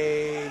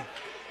a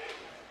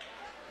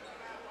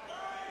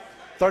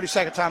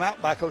 30-second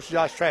timeout by Coach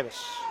Josh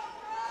Travis.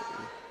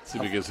 See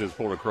if he gets his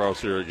point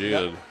across here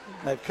again. Yep.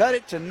 They've cut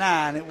it to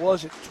 9. It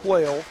was at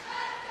 12.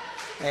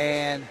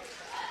 And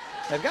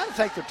they've got to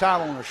take their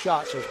time on their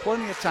shots. There's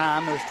plenty of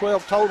time. There's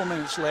 12 total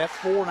minutes left,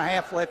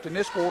 4.5 left in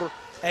this quarter,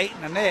 8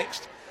 in the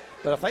next.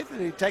 But I think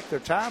they need to take their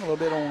time a little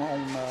bit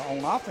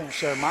on offense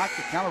there, Mike,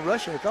 to kind of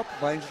rush it a couple of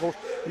things. Of course,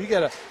 you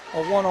get a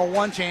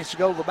one-on-one chance to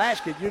go to the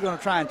basket, you're going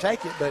to try and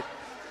take it, but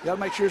you got to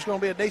make sure it's going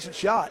to be a decent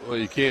shot. Well,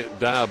 you can't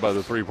die by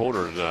the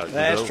three-pointer tonight.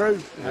 That's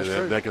true. That's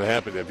true. That can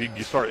happen. If you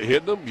start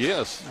hitting them,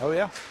 yes. Oh,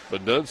 yeah.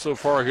 But none so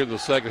far here in the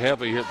second half.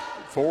 They hit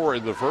 4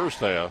 in the first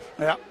half.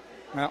 Yeah,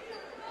 yeah.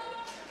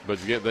 But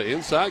you get the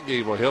inside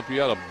game will help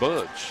you out a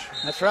bunch.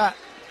 That's right.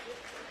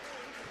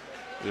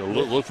 You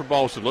know, look for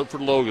Boston, look for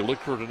Logan, look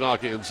for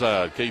Tanaka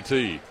inside.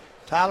 KT.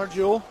 Tyler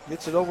Jewell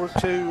gets it over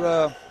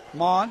to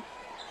Mon,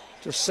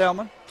 to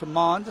Selman, to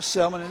Mon, to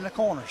Selman in the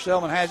corner.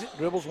 Selman has it,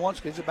 dribbles once,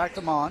 gives it back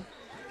to Mon.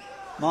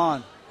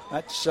 Mon,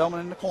 back to Selman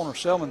in the corner.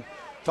 Selman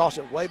toss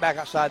it way back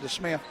outside to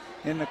Smith.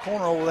 In the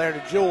corner over there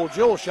to Jewell.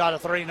 Jewell shot a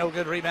 3, no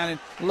good, rebounding.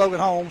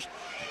 Logan Holmes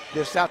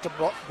gets out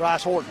to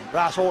Bryce Horton.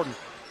 Bryce Horton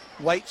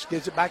waits,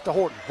 gives it back to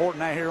Horton.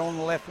 Horton out here on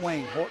the left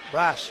wing.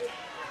 Bryce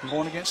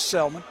going against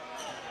Selman.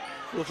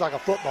 Looks like a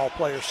football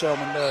player,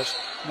 Selman does.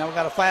 Now we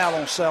got a foul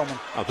on Selman.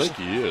 I think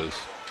he is.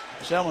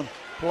 Selman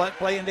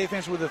playing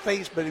defense with the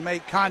feet, but he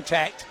made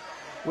contact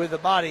with the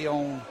body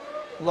on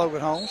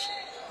Logan Holmes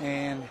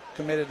and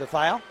committed the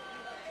foul.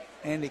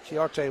 Andy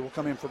Chiarte will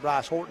come in for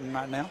Bryce Horton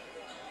right now.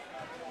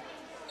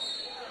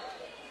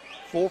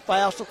 4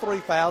 fouls to 3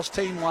 fouls,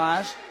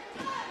 team-wise.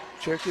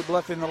 Cherokee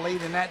Bluff in the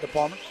lead in that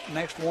department.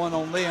 Next one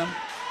on them.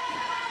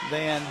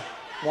 Then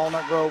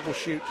Walnut Grove will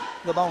shoot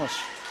the bonus.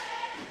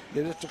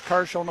 Give it to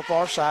Kirsch on the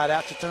far side,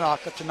 out to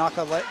Tanaka.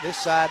 Tanaka let this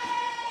side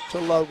to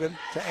Logan,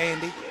 to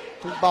Andy,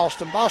 to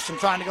Boston. Boston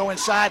trying to go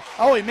inside.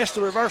 Oh, he missed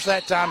the reverse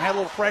that time. Had a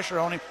little pressure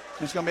on him.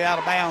 It's going to be out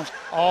of bounds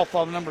off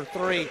of number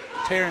 3,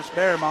 Terrence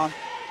Barrymon.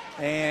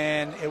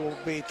 And it will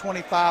be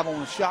 25 on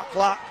the shot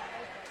clock.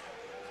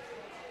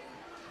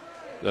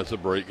 That's a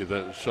break. Get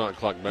that shot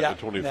clock back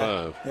to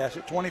 25. Yes,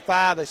 at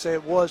 25. They say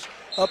it was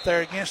up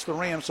there against the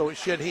rim, so it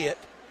should hit.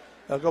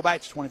 They'll go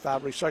back to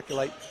 25,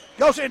 recirculate.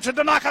 Goes into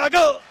Tanaka.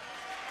 Go!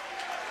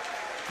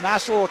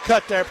 Nice little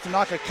cut there.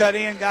 Tanaka cut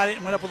in, got it,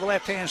 and went up with the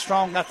left hand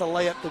strong, got the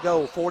layup to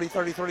go.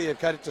 40-33, they've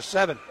cut it to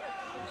 7.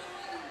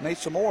 Need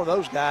some more of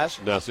those guys.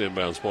 Nice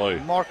inbounds play.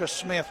 Marcus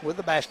Smith with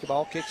the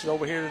basketball. Kicks it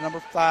over here to number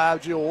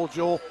 5, Jewell.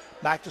 Jewell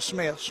back to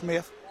Smith.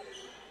 Smith,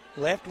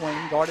 left wing,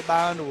 guarded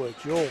by Underwood.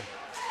 Jewell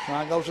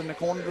goes in the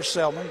corner to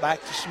Selman. Back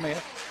to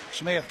Smith.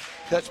 Smith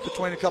cuts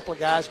between a couple of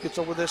guys, gets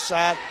over this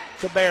side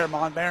to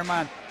Barrymon.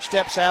 Barrymon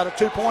steps out, a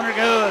 2-pointer,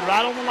 good,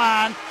 right on the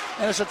line.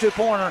 And it's a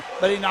 2-pointer,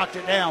 but he knocked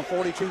it down,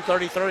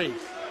 42-33.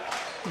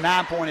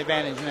 9-point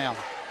advantage now.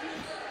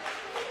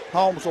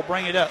 Holmes will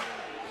bring it up.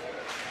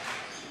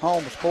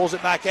 Holmes pulls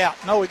it back out.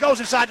 No, he goes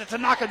inside to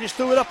Tanaka, just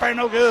threw it up there,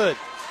 no good.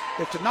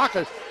 If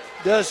Tanaka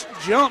does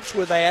jumps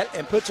with that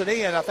and puts it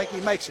in, I think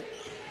he makes it.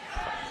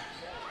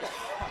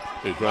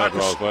 He's trying to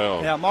draw a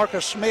foul. Yeah,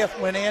 Marcus Smith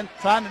went in,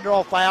 trying to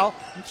draw a foul.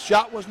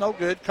 Shot was no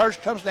good. Kirsch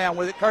comes down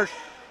with it. Kirsch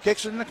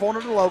kicks it in the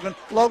corner to Logan.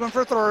 Logan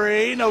for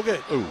 3, no good.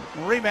 Ooh.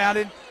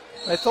 Rebounded.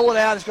 They throw it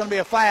out. It's going to be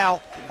a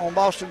foul on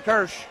Boston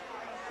Kirsch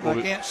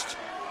against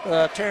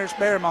Terrence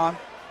Barrymon.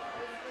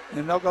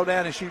 And they'll go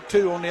down and shoot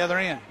 2 on the other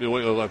end.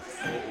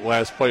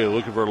 Last play,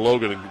 looking for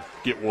Logan and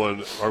get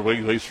one, or at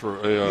least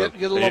for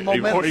get a little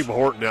momentum. Even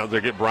Horton out there,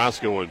 get Bryce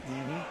going.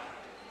 Mm-hmm.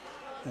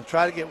 And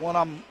try to get one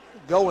of them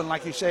going,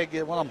 like you said,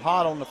 get one of them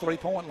hot on the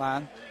 3-point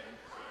line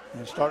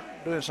and start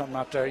doing something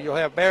out there. You'll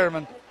have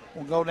Barrymon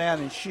will go down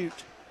and shoot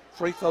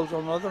free throws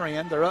on the other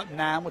end. They're up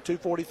 9 with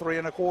 2:43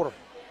 in a quarter.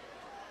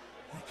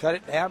 They cut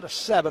it down to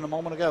 7 a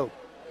moment ago.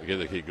 Again,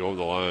 they keep going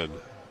the line.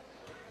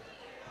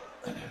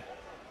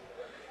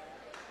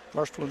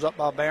 First one's up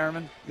by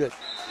Barrymon. Good.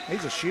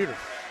 He's a shooter.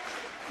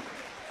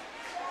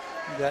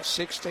 We got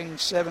 16,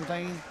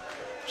 17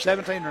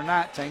 or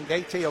 19.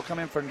 Gate will come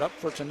in for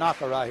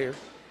Tanaka right here.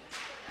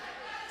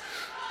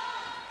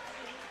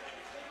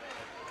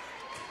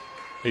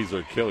 He's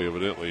their Kelly,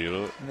 evidently, you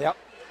know. Yep.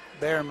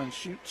 Barrymon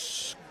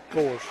shoots,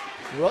 scores.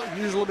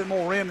 Used a little bit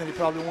more rim than he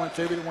probably wanted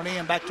to, but it went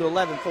in back to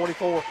 11,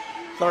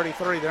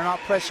 44-33. They're not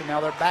pressing now.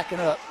 They're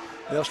backing up.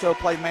 They'll still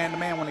play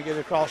man-to-man when they get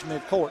across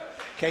midcourt.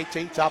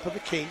 KT, top of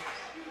the key.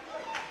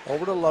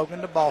 Over to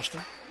Logan, to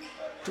Boston,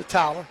 to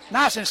Tyler.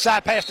 Nice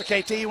inside pass to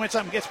KT. He wins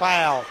something, gets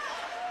fouled.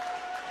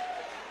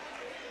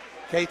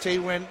 KT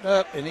went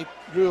up, and he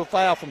drew a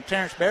foul from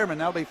Terrence Barrymon.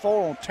 That'll be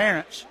 4 on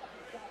Terrence.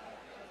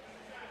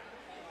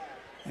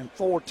 And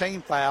 4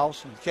 team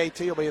fouls, and KT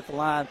will be at the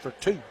line for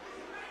 2.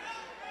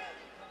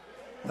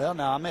 Well,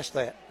 now I missed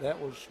that. That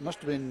must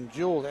have been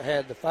Jewell that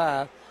had the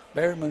 5.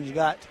 Barryman's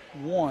got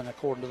 1,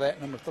 according to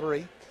that, number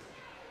 3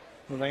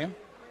 for them.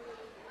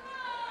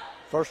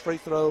 First free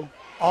throw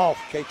off.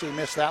 KT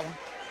missed that one.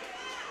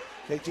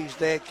 KT's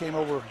dad came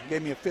over,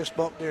 gave me a fist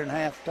bump during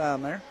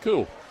halftime there.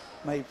 Cool.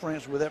 Made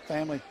friends with that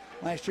family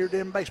last year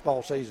during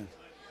baseball season.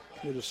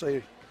 Good to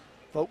see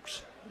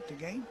folks at the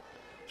game.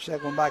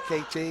 Second one by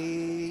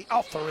KT.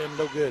 Off the rim,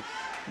 no good.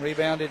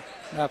 Rebounded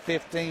by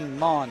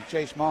 15.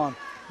 Chase Mon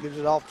gives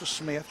it off to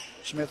Smith.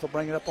 Smith will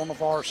bring it up on the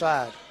far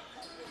side.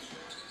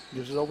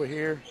 Gives it over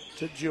here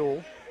to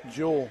Jewell.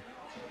 Jewell,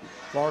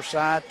 far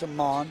side to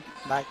Mon.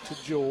 Back to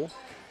Jewell.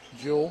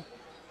 Jewell,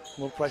 a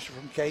little pressure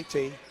from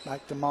KT.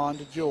 Back to Mon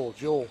to Jewell.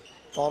 Jewell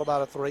thought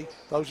about a three.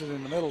 Throws it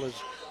in the middle as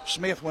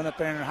Smith went up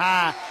there and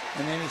high.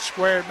 And then he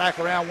squared back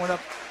around, went up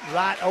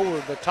right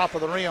over the top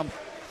of the rim.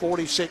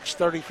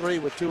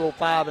 46-33 with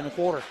 2:05 in the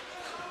quarter.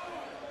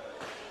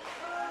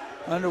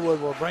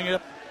 Underwood will bring it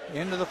up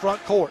into the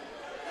front court.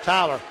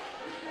 Tyler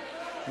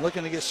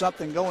looking to get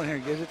something going here.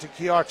 Gives it to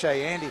Chiarte.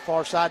 Andy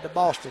far side to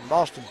Boston.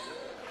 Boston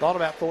thought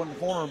about throwing in the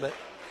corner, but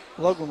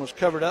Logan was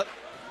covered up.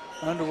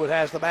 Underwood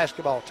has the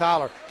basketball.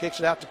 Tyler kicks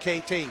it out to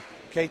KT.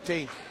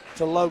 KT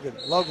to Logan.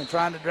 Logan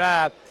trying to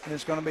drive, and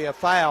it's going to be a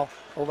foul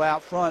over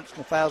out front.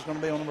 The foul's going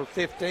to be on number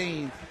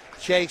 15,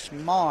 Chase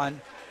Mon.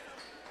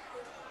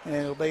 And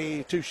it'll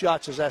be 2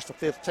 shots as that's the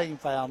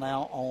 15th foul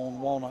now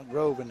on Walnut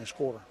Grove in this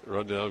quarter.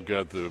 Right now I've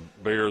got the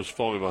Bears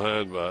falling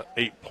behind by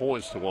 8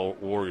 points to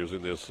Warriors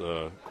in this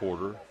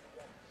quarter.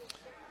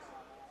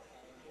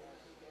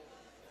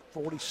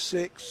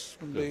 46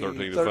 would be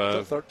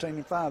 13-5.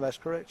 13-5, that's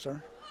correct,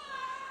 sir.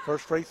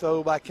 First free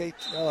throw by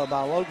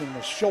Logan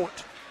was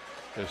short.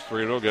 That's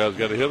 3-0 guys,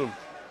 got to hit them.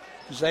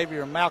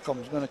 Xavier Malcolm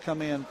is going to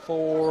come in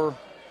for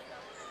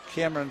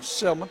Cameron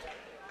Silman.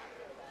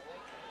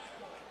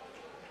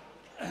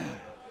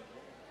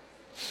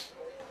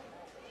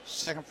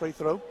 Second free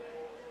throw,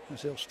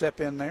 as he'll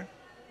step in there.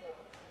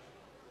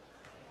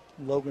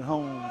 Logan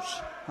Holmes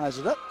has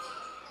it up.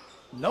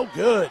 No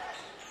good.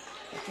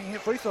 They can't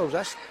hit free throws.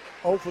 That's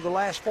 0 for the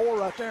last 4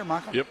 right there,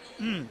 Michael. Yep.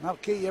 Not a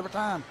key every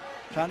time.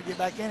 Trying to get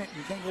back in it.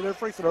 You can't get a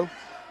free throw.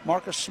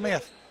 Marcus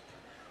Smith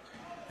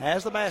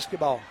has the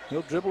basketball.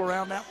 He'll dribble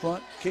around out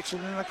front. Kicks it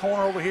in the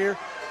corner over here.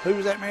 Who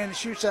was that man that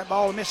shoots that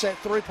ball and missed that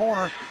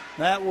three-pointer?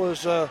 That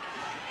was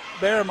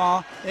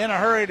Barrymore in a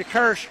hurry to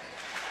Kirsch.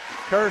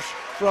 Kirsch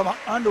from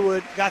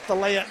Underwood got the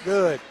layup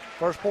good.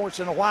 First points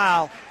in a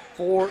while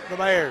for the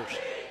Bears.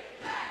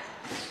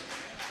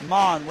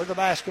 Mon with the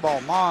basketball.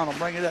 Mon will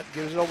bring it up.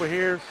 Gives it over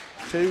here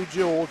to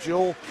Jewell.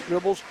 Jewell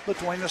dribbles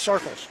between the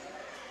circles.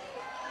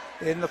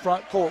 In the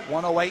front court.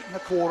 1:08 in the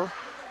quarter.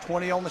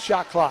 20 on the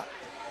shot clock.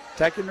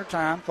 Taking their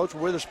time. Coach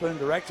Witherspoon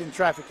directing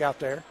traffic out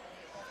there.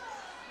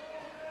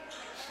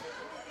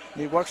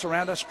 He works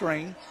around a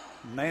screen.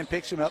 Man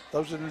picks him up,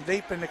 throws it in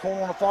deep in the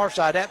corner on the far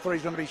side. That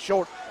three's going to be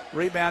short.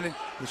 Rebounded.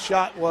 The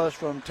shot was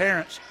from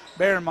Terrence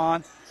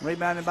Barrymon.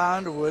 Rebounded by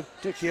Underwood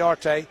to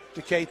Chiarte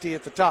to KT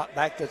at the top.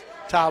 Back to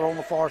Tyler on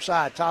the far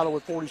side. Tyler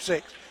with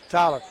 46.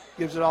 Tyler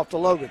gives it off to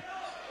Logan.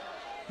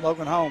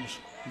 Logan Holmes.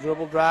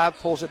 Dribble drive,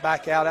 pulls it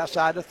back out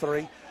outside the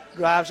 3.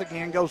 Drives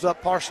again, goes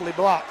up, partially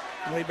blocked.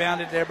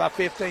 Rebounded there by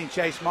 15,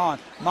 Chase Mon.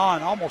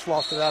 Mon almost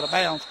lost it out of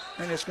bounds,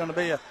 and it's going to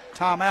be a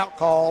timeout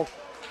called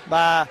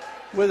by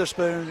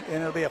Witherspoon,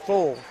 and it'll be a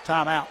full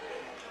timeout.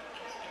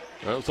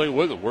 I'll take it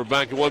with them. We're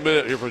back in 1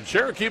 minute here from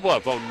Cherokee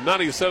Bluff on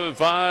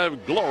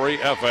 97.5 Glory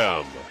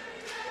FM.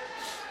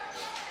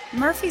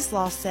 Murphy's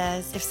Law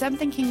says if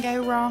something can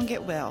go wrong,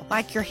 it will.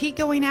 Like your heat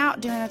going out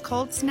during a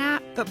cold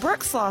snap. But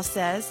Brooks Law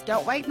says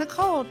don't wait in the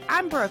cold.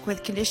 I'm Brooke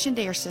with Conditioned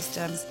Air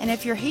Systems. And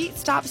if your heat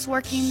stops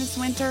working this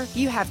winter,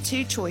 you have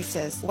 2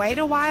 choices. Wait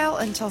a while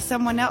until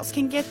someone else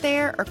can get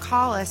there or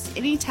call us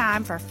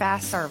anytime for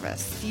fast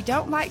service. If you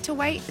don't like to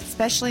wait,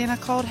 especially in a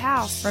cold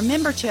house,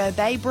 remember to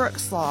obey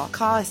Brooks Law.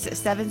 Call us at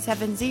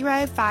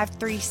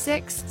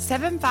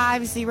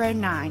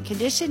 770-536-7509.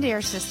 Conditioned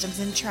Air Systems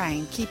and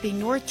Train, keeping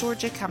North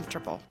Georgia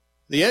comfortable.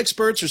 The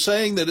experts are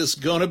saying that it's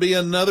going to be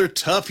another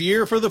tough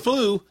year for the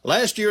flu.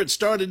 Last year it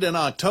started in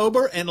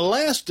October and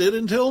lasted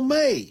until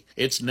May.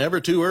 It's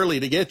never too early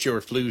to get your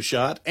flu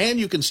shot,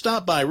 and you can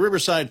stop by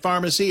Riverside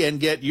Pharmacy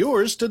and get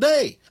yours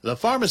today. The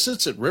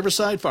pharmacists at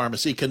Riverside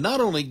Pharmacy can not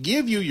only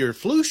give you your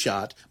flu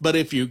shot, but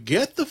if you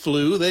get the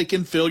flu, they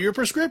can fill your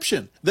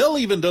prescription. They'll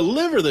even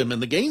deliver them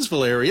in the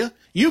Gainesville area.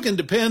 You can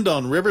depend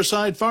on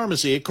Riverside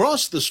Pharmacy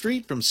across the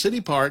street from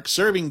City Park,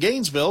 serving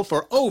Gainesville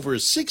for over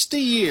 60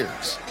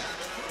 years.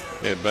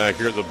 And back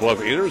here at the Bluff,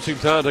 interesting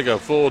time to take a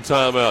full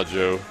timeout,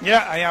 Joe. Yeah,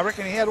 I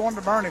reckon he had one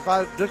to burn if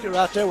I took it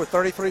right there with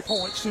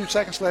 33.2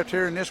 seconds left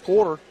here in this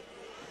quarter.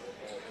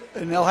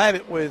 And they'll have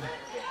it with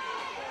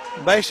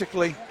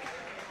basically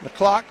the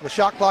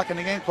shot clock and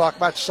the game clock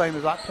about the same.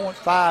 There's about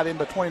 0.5 in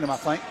between them, I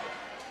think.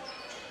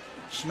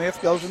 Smith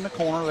goes in the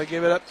corner. They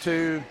give it up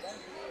to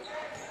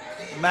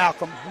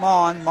Malcolm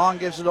Mon. Mon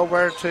gives it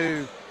over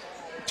to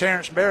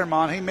Terrence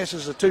Barrymon. He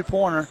misses a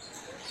 2-pointer.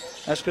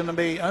 That's going to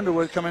be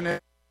Underwood coming in.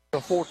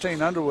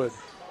 14, Underwood.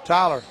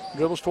 Tyler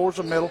dribbles towards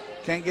the middle.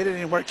 Can't get it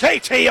anywhere.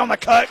 KT on the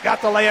cut.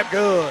 Got the layup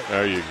good.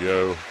 There you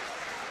go.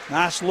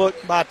 Nice look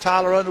by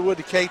Tyler Underwood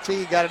to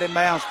KT. Got it in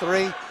bounds.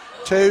 3,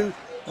 2.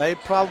 They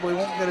probably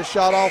won't get a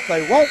shot off.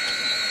 They won't.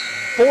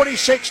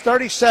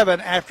 46-37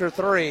 after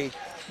 3.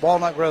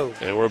 Walnut Grove.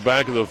 And we're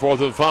back in the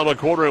fourth and final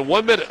quarter in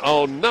 1 minute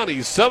on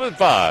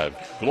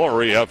 97.5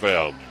 Glory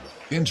FM.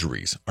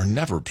 Injuries are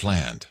never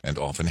planned and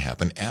often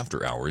happen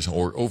after hours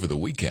or over the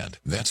weekend.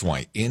 That's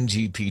why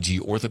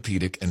NGPG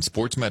Orthopedic and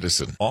Sports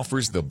Medicine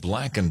offers the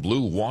Black and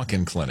Blue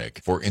Walk-In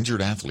Clinic for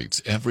injured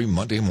athletes every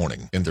Monday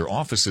morning in their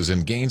offices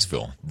in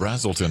Gainesville,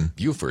 Brazelton,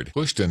 Buford,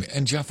 Houston,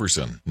 and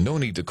Jefferson. No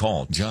need to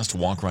call. Just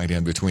walk right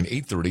in between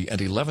 8:30 and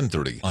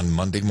 11:30 on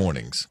Monday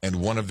mornings. And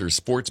one of their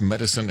sports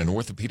medicine and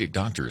orthopedic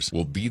doctors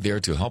will be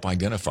there to help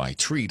identify,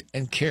 treat,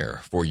 and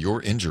care for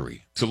your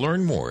injury. To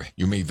learn more,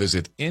 you may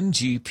visit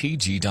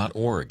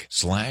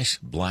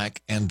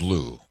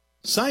ngpg.org/blackandblue.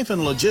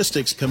 Siphon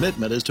Logistics'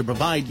 commitment is to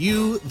provide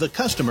you, the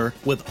customer,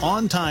 with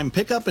on-time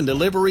pickup and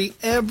delivery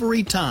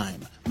every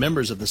time.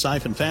 Members of the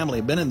Siphon family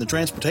have been in the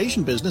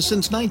transportation business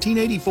since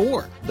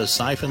 1984. The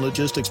Siphon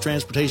Logistics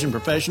transportation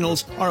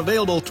professionals are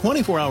available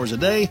 24 hours a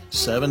day,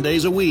 7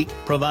 days a week,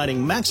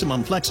 providing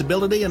maximum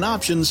flexibility and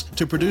options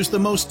to produce the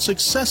most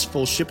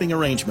successful shipping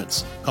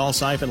arrangements. Call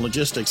Siphon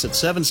Logistics at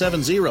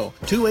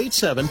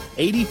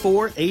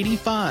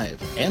 770-287-8485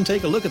 and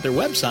take a look at their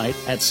website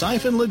at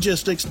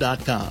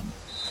siphonlogistics.com.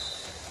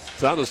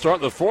 Time to start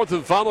the fourth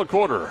and final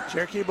quarter.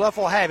 Cherokee Bluff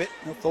will have it.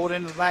 He'll throw it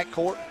into the back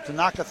court.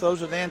 Tanaka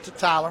throws it in to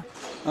Tyler.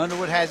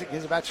 Underwood has it.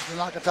 Gives it back to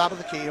Tanaka, top of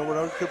the key.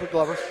 Over to Cooper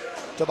Glover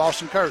to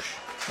Boston Kirsch.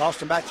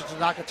 Boston back to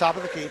Tanaka, top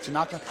of the key.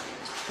 Tanaka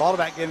ball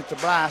back, gave it to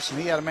Bryce, and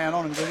he had a man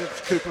on him. Give it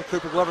to Cooper.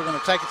 Cooper Glover going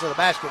to take it to the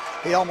basket.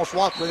 He almost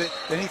walked with it.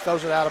 Then he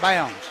throws it out of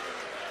bounds.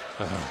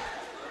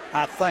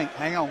 I think.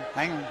 Hang on.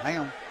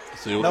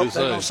 See what Nope,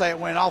 they're going to say it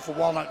went off of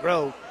Walnut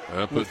Grove.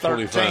 I put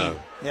 25.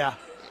 Yeah.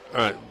 All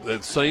right,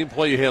 that same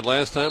play you had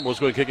last time was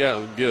going to kick out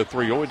and get a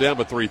three. Only down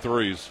by 3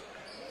 threes.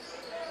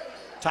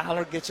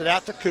 Tyler gets it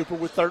out to Cooper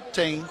with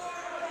 13.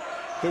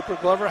 Cooper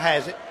Glover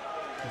has it.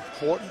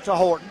 Horton to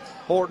Horton.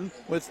 Horton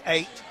with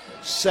 8,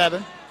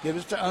 7.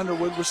 Gives it to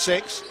Underwood with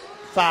 6,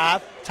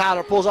 5.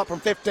 Tyler pulls up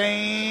from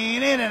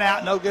 15. In and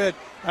out. No good.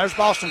 There's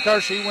Boston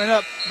Kirsch. He went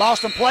up.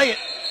 Boston, play it.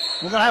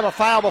 We're going to have a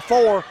foul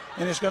before,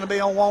 and it's going to be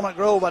on Walnut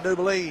Grove, I do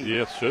believe.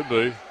 Yes, should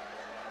be.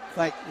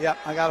 I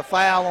got a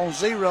foul on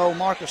 0,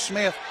 Marcus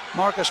Smith.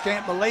 Marcus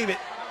can't believe it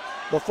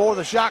before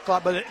the shot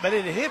clock, but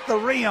it hit the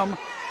rim,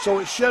 so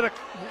it should have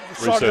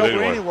started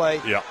over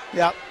anyway.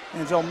 Yep.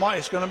 And so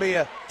it's going to be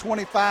a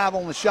 25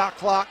 on the shot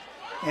clock,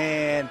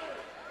 and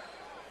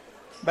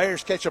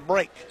Bears catch a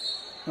break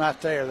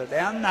right there. They're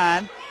down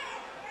 9.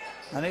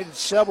 I needed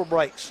several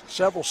breaks,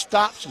 several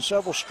stops, and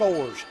several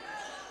scores.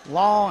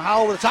 Long, high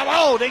over the top.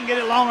 Oh, didn't get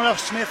it long enough.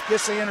 Smith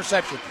gets the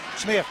interception.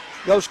 Smith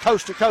goes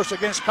coast to coast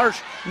against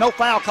Kirsch. No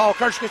foul call.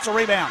 Kirsch gets a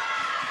rebound.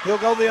 He'll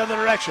go the other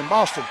direction.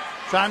 Boston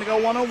trying to go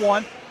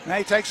one-on-one. Now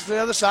he takes it to the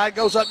other side,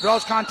 goes up,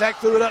 draws contact,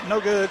 threw it up, no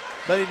good,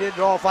 but he did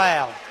draw a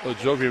foul. Well,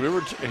 Joe,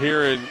 remember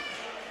hearing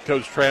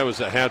Coach Travis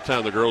at halftime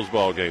of the girls'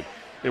 ball game?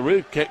 It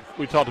really,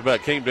 we talked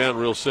about, came down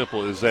real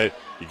simple, is that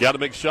you got to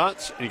make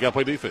shots and you got to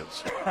play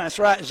defense. That's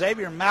right.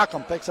 Xavier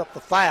Malcolm picks up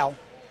the foul.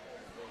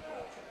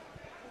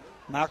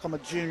 Malcolm, a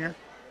junior,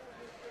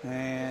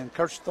 and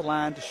Kirsch at the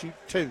line to shoot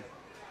 2.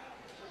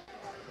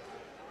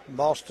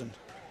 Boston,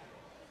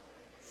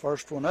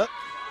 first one up,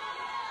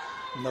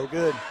 no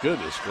good.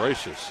 Goodness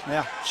gracious.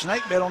 Yeah,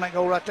 snake bit on that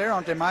goal right there,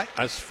 aren't they, Mike?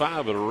 That's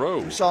 5 in a row.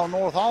 We saw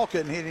North Hall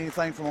couldn't hit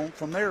anything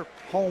from their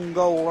home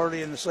goal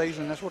early in the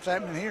season. That's what's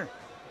happening here.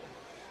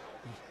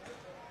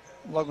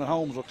 Logan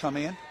Holmes will come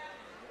in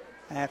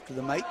after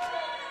the make.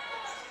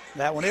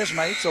 That one is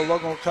made, so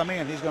Logan will come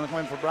in. He's going to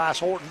come in for Bryce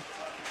Horton.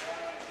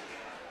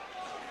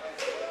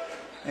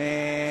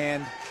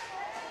 And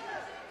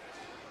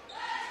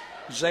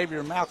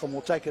Xavier Malcolm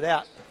will take it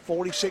out.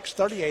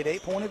 46-38,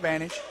 8-point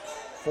advantage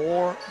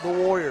for the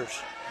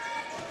Warriors.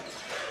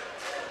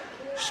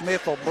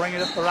 Smith will bring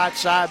it up the right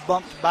side,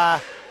 bumped by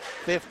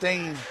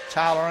 15,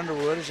 Tyler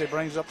Underwood, as he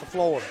brings up the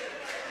floor.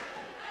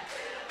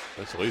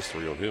 That's at least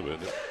 3 on him,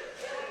 isn't it?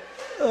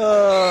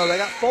 They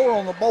got 4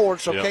 on the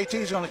board, so yep.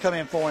 KT's going to come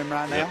in for him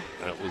right now. Yep,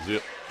 that was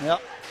it.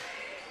 Yep.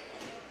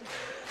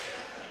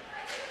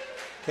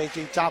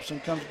 KT Thompson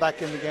comes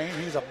back in the game.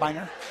 He's a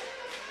banger.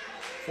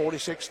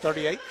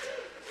 46-38.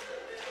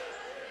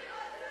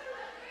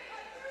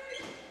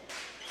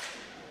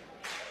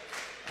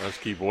 Let's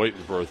keep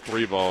waiting for a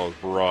 3-ball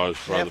barrage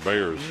by the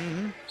Bears.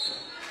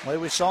 Mm-hmm. Way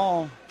we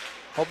saw them.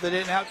 Hope they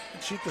didn't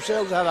shoot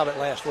themselves out of it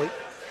last week.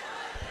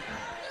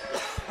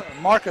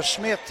 Marcus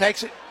Smith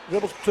takes it,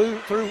 dribbles through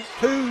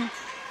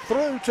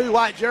two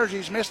white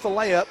jerseys, missed the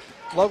layup.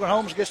 Logan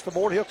Holmes gets the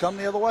board. He'll come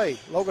the other way.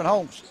 Logan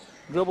Holmes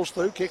dribbles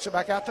through, kicks it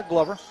back out to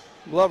Glover.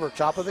 Glover,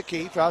 top of the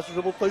key, tries to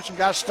dribble through some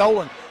guys.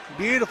 Stolen.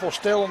 Beautiful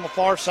steal on the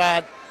far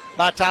side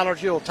by Tyler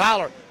Jewell.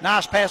 Tyler,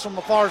 nice pass on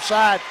the far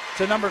side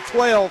to number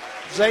 12,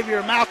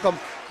 Xavier Malcolm.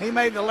 He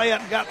made the layup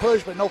and got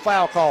pushed, but no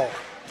foul call.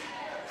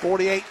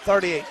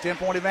 48-38,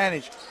 10-point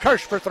advantage.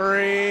 Kirsch for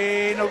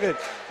 3, no good.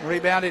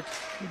 Rebounded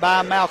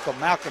by Malcolm.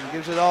 Malcolm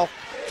gives it off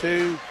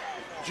to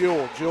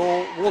Jewell.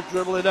 Jewell will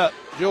dribble it up.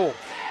 Jewell,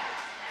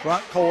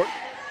 front court,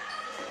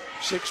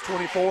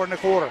 6:24 in the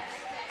quarter.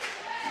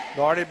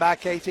 Guarded by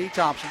KT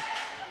Thompson.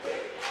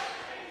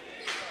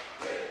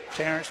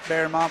 Terrence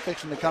Bearmont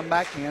fixing to come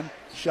back in.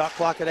 Shot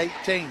clock at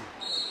 18.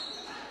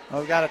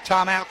 We've got a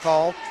timeout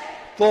call,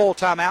 full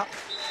timeout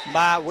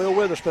by Will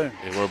Witherspoon.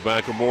 And we're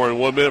back with more in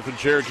 1 minute from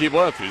Cherokee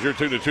Bluff. As you're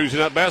tuned to Tuesday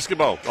Night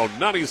Basketball on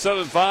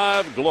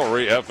 97.5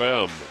 Glory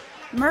FM.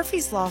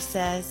 Murphy's Law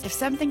says if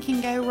something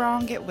can go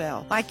wrong, it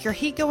will. Like your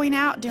heat going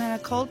out during a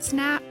cold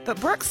snap. But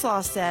Brooks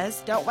Law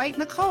says don't wait in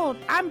the cold.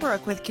 I'm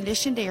Brooke with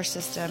Conditioned Air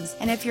Systems.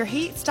 And if your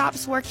heat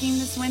stops working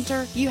this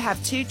winter, you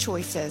have two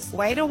choices.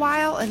 Wait a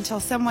while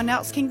until someone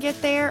else can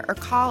get there or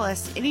call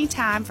us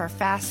anytime for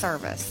fast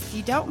service. If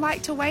you don't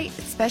like to wait,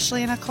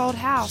 especially in a cold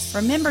house,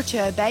 remember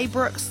to obey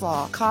Brooks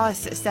Law. Call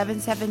us at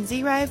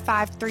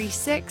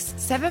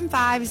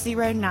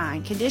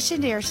 770-536-7509.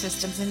 Conditioned Air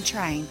Systems and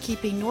Train,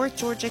 keeping North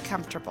Georgia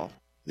comfortable.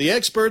 The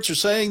experts are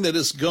saying that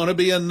it's going to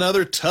be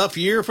another tough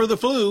year for the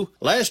flu.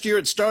 Last year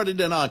it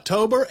started in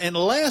October and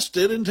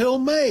lasted until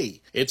May.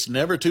 It's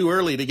never too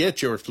early to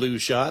get your flu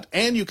shot,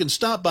 and you can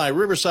stop by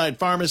Riverside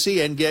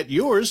Pharmacy and get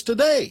yours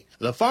today.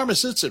 The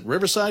pharmacists at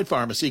Riverside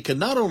Pharmacy can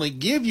not only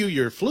give you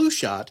your flu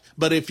shot,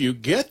 but if you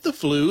get the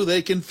flu,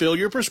 they can fill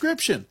your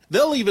prescription.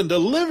 They'll even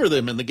deliver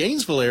them in the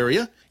Gainesville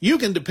area. You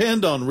can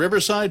depend on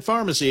Riverside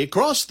Pharmacy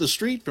across the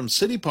street from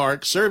City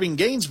Park, serving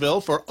Gainesville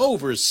for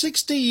over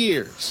 60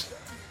 years.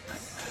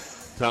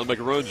 Time to make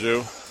a run,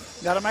 Joe.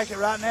 Got to make it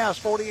right now. It's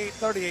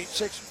 48-38,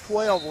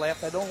 6-12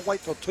 left. They don't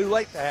wait till too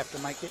late to have to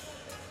make it.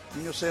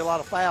 And you'll see a lot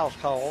of fouls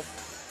called.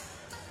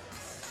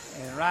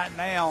 And right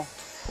now,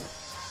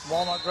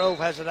 Walnut Grove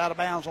has it out of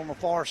bounds on the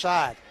far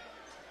side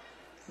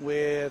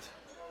with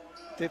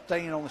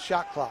 15 on the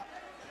shot clock.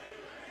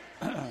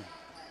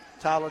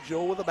 Tyler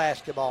Jewell with the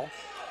basketball.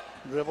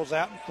 Dribbles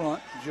out in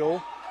front.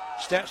 Jewell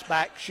steps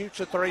back, shoots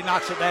a three,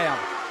 knocks it down.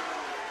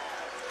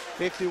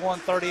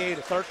 51-38,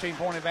 a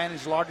 13-point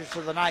advantage, largest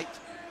of the night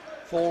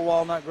for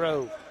Walnut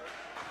Grove.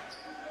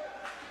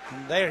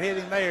 And they're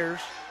hitting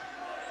theirs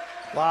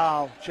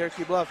while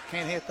Cherokee Bluff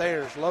can't hit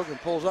theirs. Logan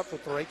pulls up for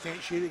three,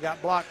 can't shoot it,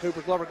 got blocked.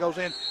 Cooper Glover goes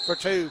in for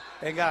two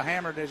and got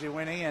hammered as he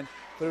went in.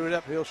 Threw it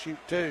up, he'll shoot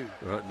two.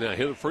 Right now,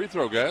 hit a free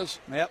throw, guys.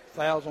 Yep,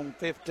 fouls on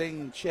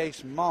 15,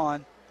 Chase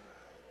Mon.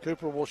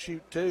 Cooper will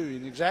shoot two.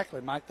 And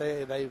exactly, Mike,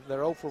 they're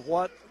 0 for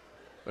what?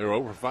 They were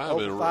over 5.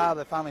 0 for 5,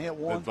 they finally hit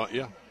one.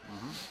 Yeah.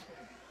 Mm-hmm.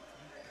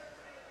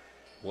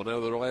 One out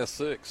of their last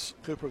 6.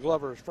 Cooper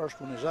Glover's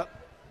first one is up.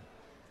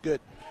 Good.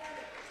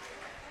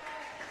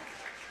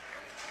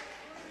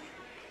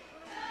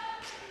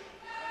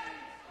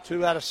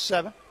 Two out of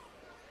 7.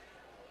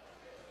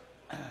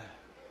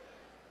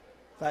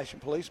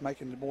 Fashion Police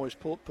making the boys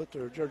put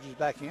their jerseys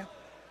back in.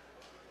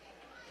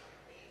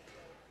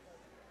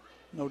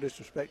 No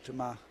disrespect to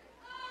my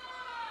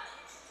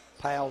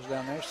pals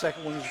down there.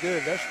 Second one is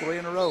good. That's 3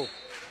 in a row.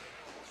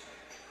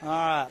 All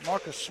right,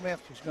 Marcus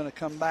Smith is going to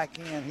come back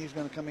in. He's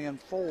going to come in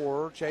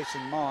for Jason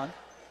Mon.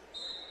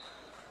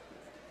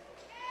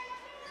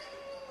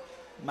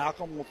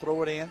 Malcolm will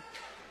throw it in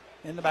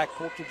the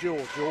backcourt to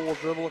Jewell. Jewell will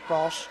dribble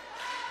across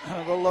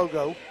the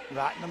logo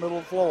right in the middle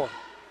of the floor.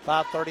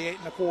 5:38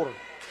 in the quarter.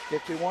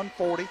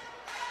 51-40.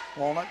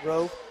 Walnut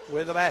Grove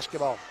with the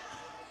basketball.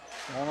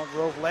 Walnut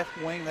Grove left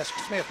wing. That's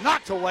Smith.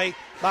 Knocked away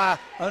by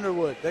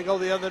Underwood. They go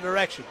the other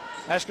direction.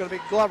 That's going to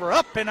be Glover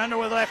up and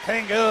Underwood left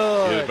hand.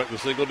 Good. Get it back to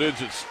single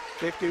digits.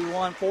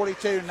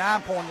 51-42,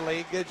 9-point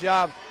lead. Good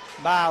job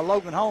by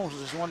Logan Holmes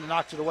is the one that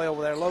knocked it away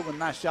over there. Logan,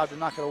 nice job to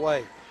knock it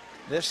away.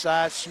 This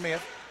side,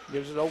 Smith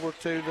gives it over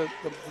to the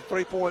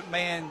 3-point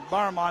man,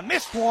 Barmon.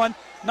 Missed one.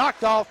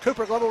 Knocked off.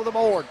 Cooper Glover with the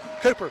board.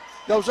 Cooper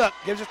goes up,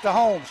 gives it to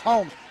Holmes.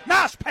 Holmes,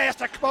 nice pass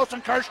to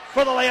Bolton Kirsch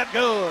for the layup.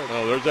 Good.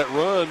 Oh, there's that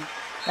run.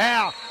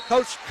 Now,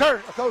 Coach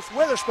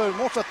Witherspoon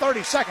wants a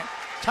 30-second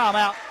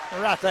timeout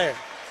right there.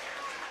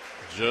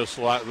 Just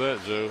like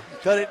that, Joe.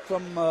 Cut it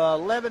from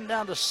 11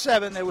 down to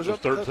 7. It was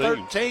up to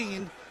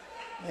 13.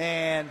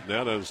 And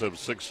now that's a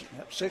 6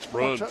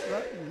 run.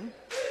 Mm-hmm.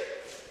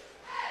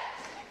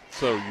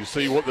 So you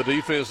see what the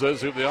defense does,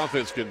 see what the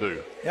offense can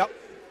do. Yep.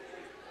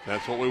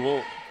 That's what we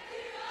want.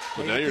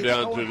 So now you're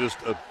down to just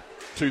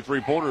 2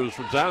 3-pointers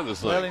from time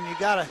this thing. Well, and you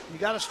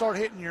gotta start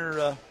hitting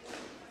your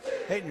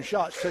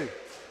shots too.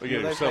 They've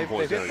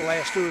hit the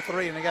last 2 or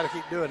 3, and they got to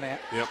keep doing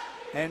that. Yep.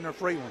 And their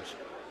free ones.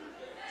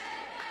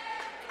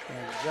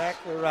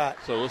 Exactly right.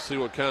 So let's see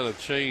what kind of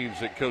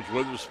change that Coach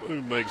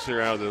Witherspoon makes here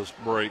out of this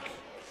break.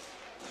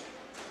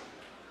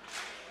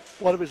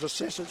 One of his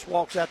assistants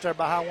walks out there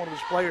behind one of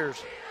his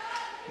players,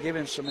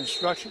 giving some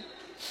instruction.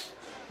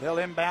 They'll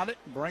inbound it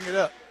and bring it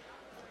up.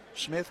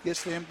 Smith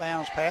gets the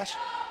inbounds pass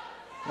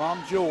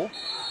from Jewell.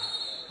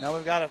 Now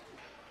we've got a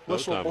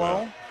whistle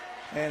blown,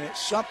 and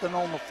it's something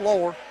on the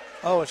floor.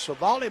 Oh, it's a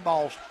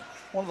volleyball.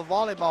 One of the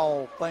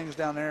volleyball things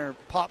down there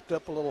popped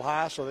up a little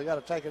high, so they got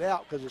to take it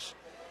out because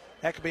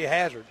that could be a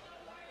hazard.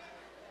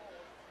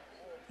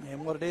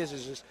 And what it is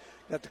it's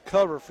got the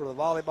cover for the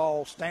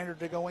volleyball standard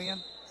to go in,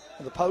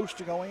 or the post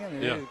to go in,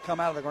 and it would come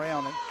out of the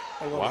ground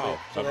a little bit.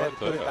 So they had to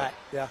put it back.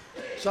 Yeah.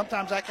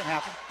 Sometimes that can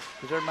happen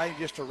because they're made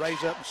just to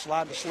raise up and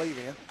slide the sleeve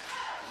in.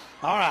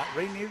 All right,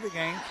 renew the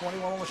game.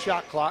 21 on the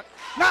shot clock.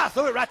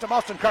 Threw it right to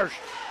Boston Kirsch.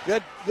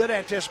 Good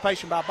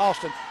anticipation by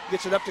Boston.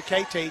 gets it up to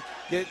KT,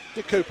 get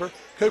to Cooper.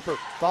 Cooper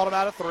thought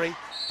about a three,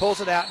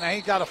 pulls it out. Now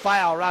he's got a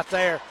foul right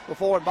there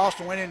before, and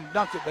Boston went in and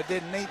dunked it, but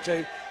didn't need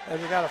to. As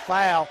we got a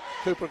foul,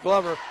 Cooper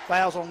Glover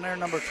fouls on their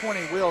number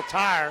 20, Will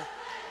Tyre.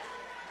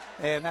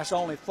 And that's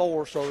only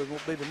 4, so it will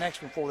be the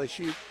next one before they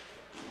shoot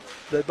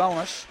the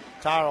bonus.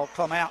 Tyre will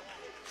come out.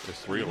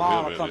 It's 3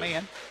 Mon on will come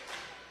in.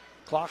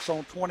 Clock's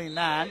on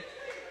 29.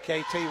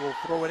 KT will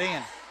throw it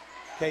in.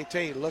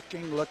 KT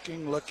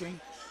looking.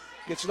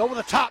 Gets it over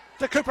the top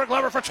to Cooper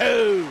Glover for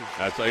 2.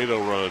 That's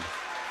 8-0 run.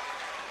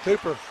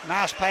 Cooper,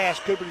 nice pass.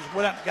 Cooper just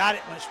went up, got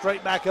it, went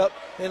straight back up,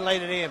 then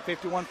laid it in.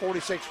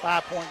 51-46,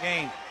 5-point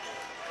game.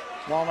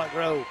 Walnut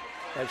Grove.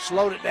 They've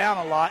slowed it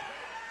down a lot.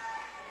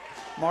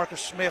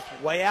 Marcus Smith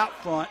way out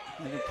front,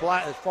 and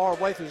as far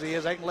away as he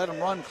is, they can let him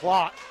run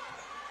clock.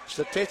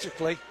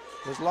 Statistically,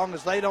 as long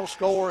as they don't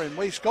score and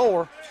we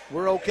score,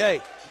 we're okay.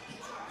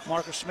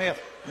 Marcus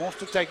Smith wants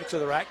to take it to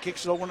the right,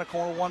 kicks it over in the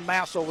corner, one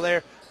bounce over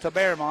there to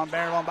Barrymon.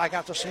 Barrymon back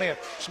out to Smith.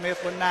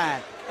 Smith with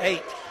 9,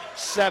 8,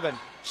 7,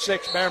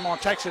 6. Barrymon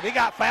takes it. He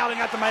got fouled and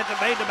got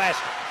made the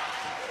basket.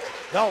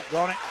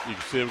 Doggone it. You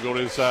can see him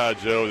going inside,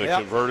 Joe. They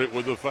convert it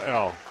with the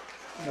foul.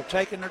 They're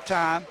taking their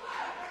time.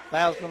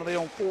 Foul's going to be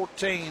on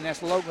 14.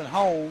 That's Logan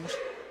Holmes.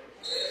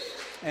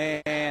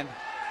 And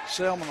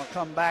Selman will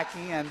come back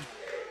in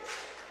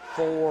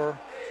for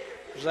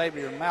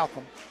Xavier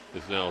Malcolm.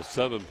 It's now a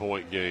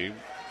 7-point game.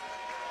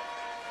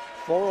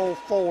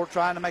 4:04,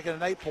 trying to make it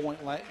an 8-point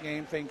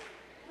game.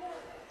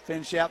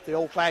 Finish out the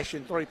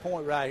old-fashioned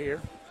 3-point right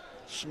here.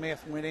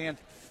 Smith went in,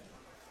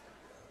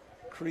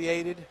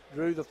 created,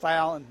 drew the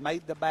foul, and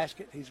made the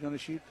basket. He's going to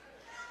shoot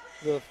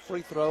the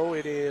free throw.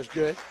 It is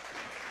good.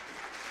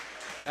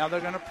 Now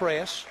they're going to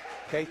press.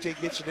 KT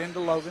gets it into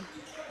Logan.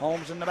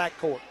 Holmes in the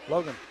backcourt.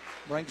 Logan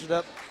brings it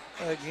up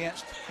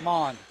against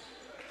Mon.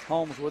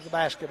 Holmes with the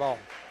basketball.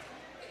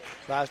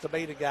 Tries to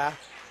beat a guy.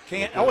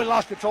 Can't. Oh, he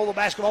lost control of the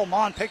basketball.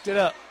 Mon picked it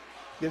up.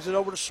 Gives it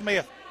over to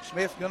Smith.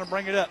 Smith going to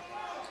bring it up.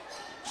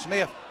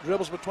 Smith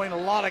dribbles between a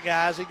lot of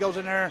guys. He goes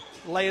in there,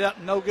 laid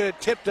up, no good.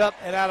 Tipped up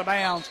and out of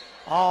bounds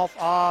off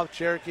of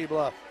Cherokee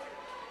Bluff.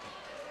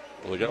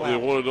 Well, they got what they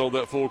wanted on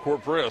that full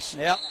court press.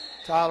 Yep.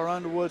 Tyler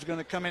Underwood's going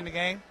to come in the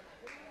game.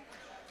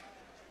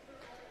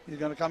 He's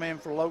going to come in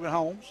for Logan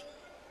Holmes.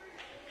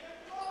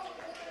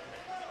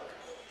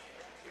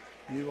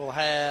 You will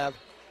have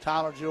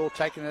Tyler Jewell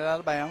taking it out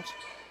of bounds.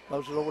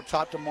 Throws it over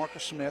top to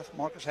Marcus Smith.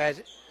 Marcus has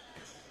it.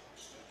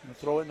 Going to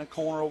throw it in the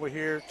corner over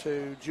here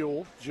to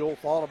Jewell. Jewell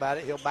thought about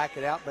it. He'll back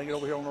it out, bring it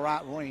over here on the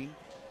right wing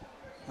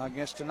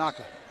against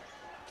Tanaka.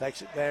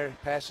 Takes it there,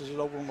 passes it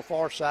over on the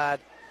far side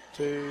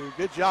to,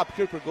 good job,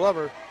 Cooper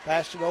Glover.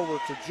 Passed it over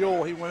to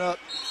Jewell. He went up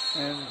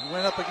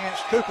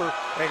against Cooper,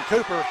 and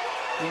Cooper,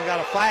 when we got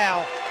a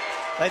foul,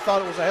 they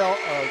thought it was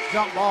a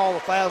jump ball. The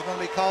foul's going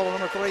to be called on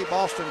number 3,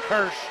 Boston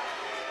Kirsch.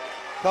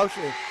 Coach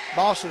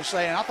Boston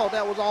saying, I thought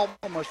that was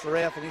almost the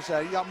ref, and he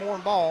said, you got more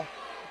than ball.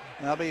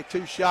 And that'll be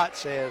 2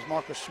 shots as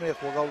Marcus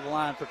Smith will go to the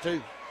line for 2.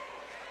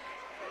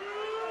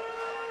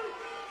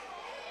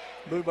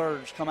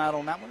 Bluebirds come out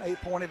on that one.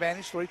 8-point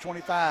advantage,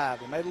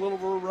 3:25. They made a little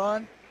bit of a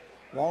run.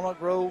 Walnut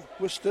Grove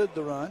withstood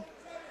the run.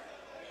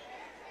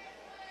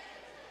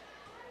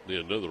 Need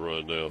another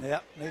run now.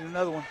 Yep, need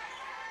another one.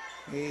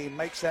 He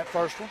makes that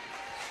first one.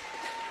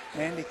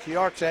 Andy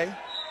Chiarte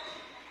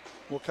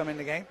will come in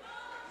the game.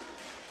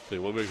 See,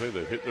 one big thing,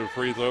 they've hit their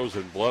free throws,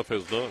 and Bluff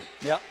has not.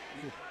 Yep.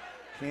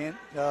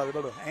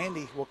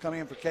 Andy will come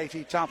in for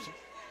KT Thompson.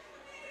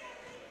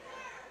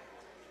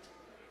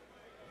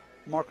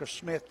 Marcus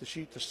Smith to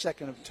shoot the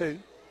second of 2.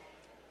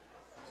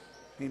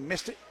 He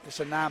missed it. It's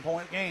a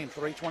 9-point game,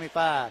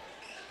 3:25.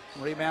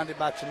 Rebounded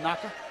by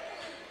Tanaka.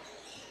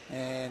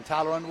 And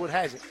Tyler Underwood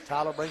has it.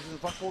 Tyler brings it in the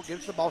front court,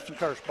 gives it to Boston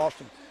Kirsch.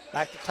 Boston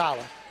back to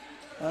Tyler.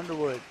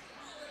 Underwood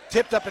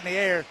tipped up in the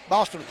air.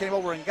 Boston came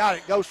over and got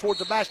it. Goes towards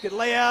the basket.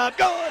 Layup.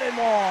 Good and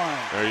one.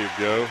 There you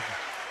go.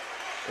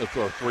 That's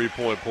our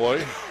 3-point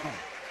play.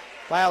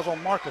 Fouls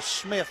on Marcus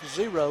Smith,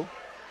 0.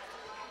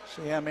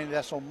 See how many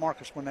that's on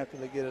Marcus when after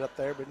they get it up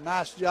there. But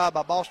nice job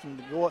by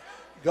Boston to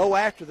go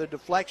after the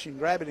deflection,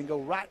 grab it, and go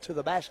right to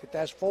the basket.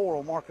 That's 4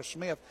 on Marcus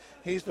Smith.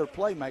 He's their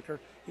playmaker.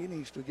 He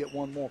needs to get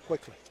one more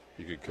quickly.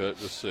 You can cut it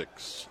to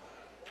 6.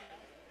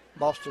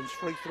 Boston's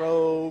free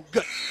throw,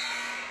 good.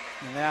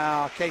 And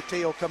now KT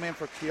will come in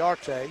for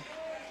Chiarte.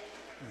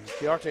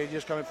 Chiarte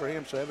just coming for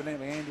him, so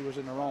evidently Andy was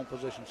in the wrong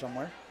position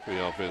somewhere.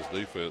 The offense,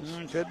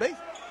 defense. Could be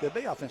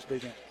offense,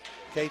 defense.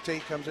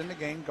 KT comes in the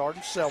game,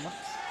 guarding Selman.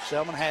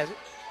 Selman has it.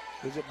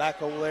 Gives it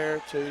back over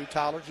there to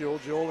Tyler Jewell.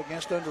 Jewell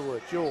against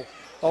Underwood. Jewell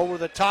over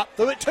the top,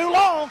 threw it too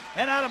long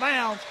and out of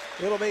bounds.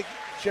 It'll be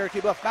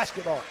Cherokee Bluff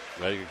basketball.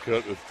 They can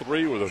cut the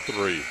 3 with a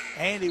 3.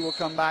 Andy will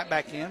come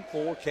back in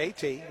for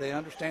KT. They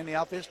understand the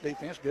offense,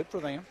 defense. Good for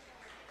them.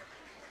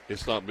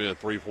 It's not been a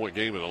 3-point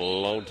game in a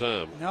long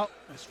time. Nope.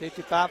 It's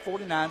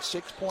 55-49,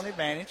 6-point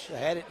advantage. They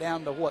had it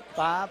down to,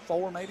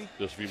 5-4 maybe?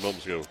 Just a few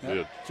moments ago.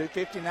 Yep.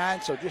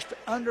 2:59, so just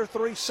under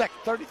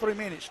 33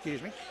 minutes,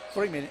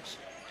 3 minutes.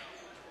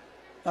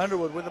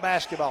 Underwood with the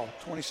basketball.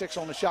 26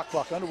 on the shot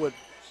clock. Underwood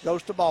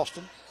goes to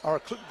Boston. or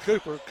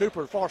Cooper.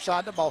 Cooper far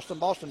side to Boston.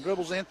 Boston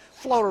dribbles in.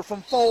 Floater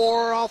from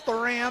 4 off the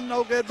rim.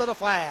 No good but a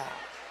foul.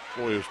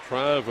 Boy, he's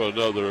trying for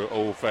another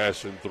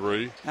old-fashioned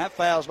 3. That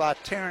foul's by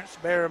Terrence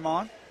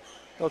Barrymont.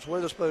 Coach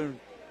Witherspoon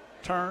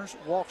turns,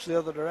 walks the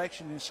other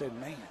direction, and said,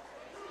 man,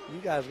 you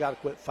guys got to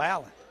quit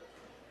fouling.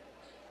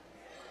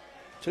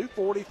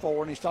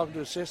 2:44, and he's talking to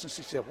assistants.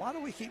 He said, why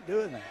do we keep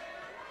doing that?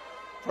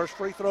 First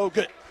free throw,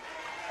 good.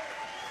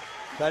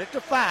 Cut it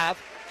to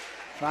 5,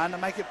 trying to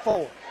make it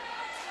 4.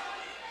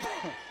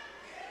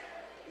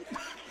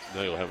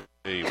 They'll have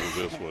a game with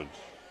this one.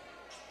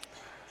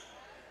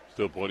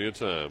 Still plenty of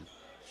time.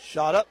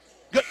 Shot up,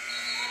 good.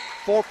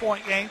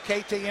 4-point game,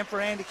 KT in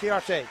for Andy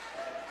Chiarte.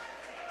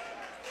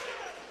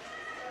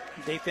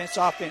 Defense,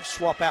 offense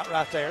swap out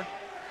right there.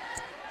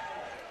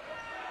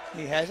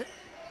 He has it.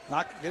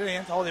 Get it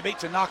in. Oh, they beat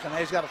Tanaka. Now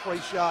he's got a free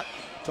shot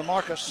to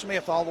Marcus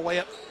Smith all the way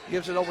up.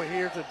 Gives it over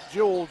here to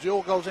Jewell.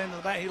 Jewell goes into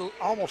the back. He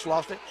almost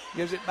lost it.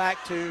 Gives it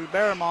back to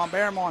Barrymont.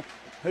 Barrymont,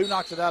 who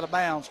knocks it out of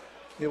bounds.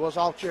 It was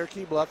off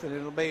Cherokee Bluff, and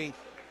it'll be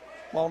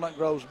Walnut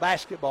Grove's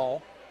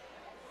basketball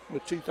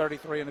with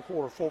 2:33 in the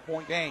quarter.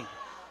 4-point game.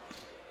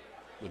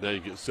 But now you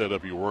get set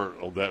up. You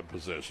weren't on that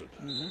possession.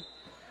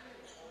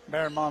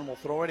 Barrymont will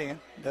throw it in.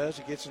 Does.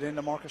 He gets it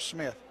into Marcus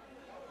Smith.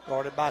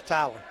 Guarded by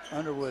Tyler.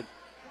 Underwood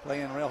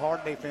playing real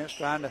hard defense,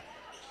 trying to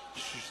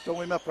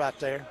throw him up right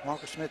there.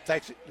 Marcus Smith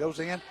takes it, goes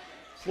in.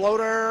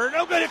 Floater,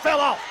 no good, it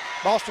fell off.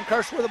 Boston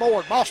cursed with the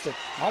board. Boston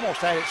almost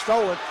had it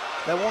stolen.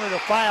 They wanted a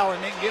foul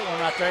and didn't get one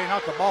right there. He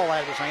knocked the ball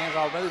out of his hands.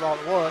 I really thought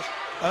it was.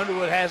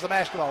 Underwood has the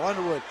basketball.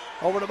 Underwood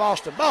over to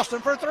Boston. Boston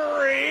for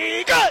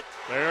 3. Good!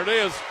 There it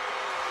is.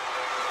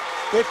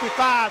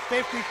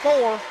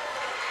 55-54.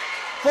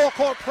 Full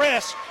court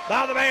press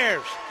by the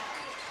Bears.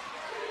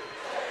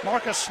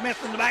 Marcus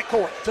Smith in the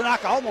backcourt.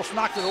 Tanaka almost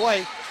knocked it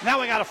away.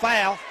 Now we got a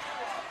foul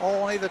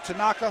on either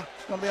Tanaka.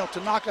 It's going to be on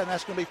Tanaka, and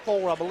that's going to be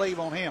 4, I believe,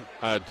 on him.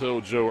 I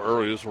told Joe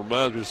earlier, this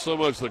reminds me so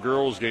much of the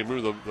girls' game.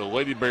 Remember, the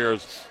Lady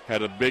Bears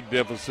had a big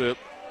deficit.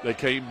 They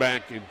came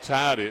back and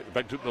tied it. In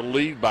fact, took the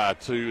lead by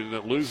 2 and ended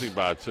up losing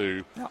by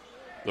 2. Yep.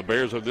 The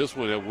Bears on this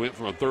one have went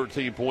from a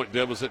 13-point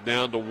deficit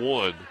down to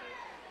 1.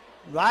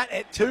 Right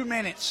at 2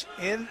 minutes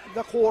in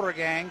the quarter,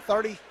 gang.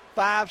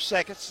 35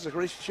 seconds as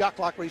the shot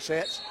clock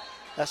resets.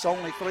 That's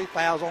only 3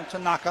 fouls on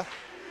Tanaka.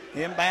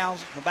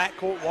 Inbounds the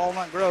backcourt,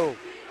 Walnut Grove.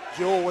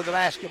 Jewell with the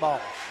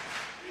basketball.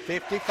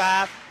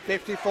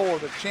 55-54.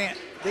 The Chant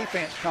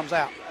defense comes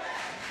out.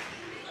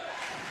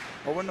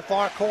 Over in the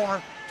far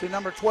corner to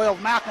number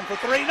 12, Malcolm for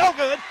 3. No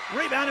good.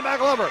 Rebounded by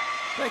Glover.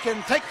 They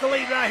can take the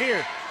lead right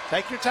here.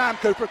 Take your time,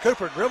 Cooper.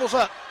 Cooper dribbles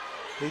up.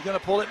 He's going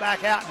to pull it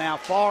back out now.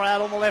 Far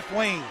out on the left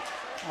wing.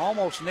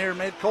 Almost near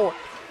midcourt.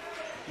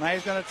 Now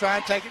he's going to try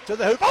and take it to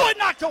the hoop. Oh, it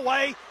knocked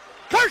away.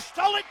 Kirsch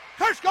stole it.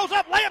 Kirsch goes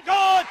up. Layup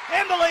good.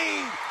 And the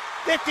lead.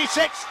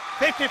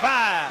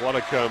 56-55. What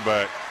a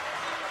comeback.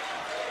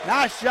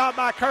 Nice job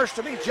by Kirsch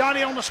to beat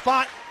Johnny on the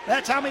spot.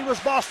 That time he was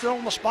Boston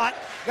on the spot.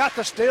 Got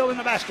the steal in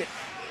the basket.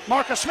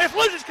 Marcus Smith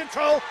loses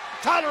control.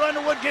 Tyler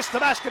Underwood gets the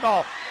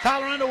basketball.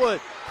 Tyler Underwood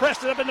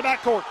pressed it up in the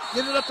backcourt.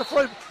 Get it up the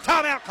floor.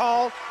 Timeout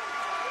called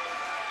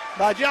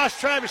by Josh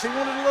Travis. He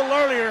wanted it a little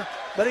earlier,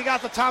 but he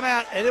got the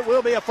timeout, and it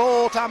will be a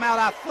full timeout,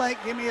 I think.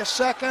 Give me a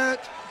second.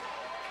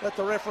 Let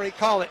the referee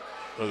call it.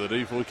 So the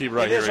defense, we'll keep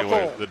right here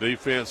anyway. The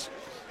defense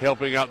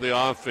helping out the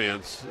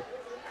offense.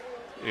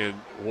 And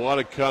what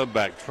a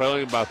comeback.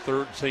 Trailing by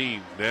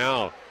 13.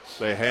 Now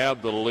they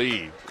have the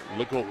lead.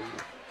 Look what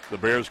the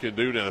Bears can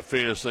do now to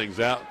finish things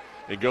out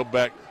and go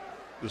back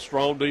to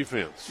strong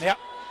defense. Yep.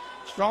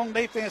 Strong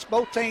defense.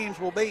 Both teams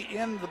will be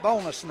in the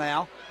bonus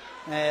now,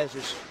 as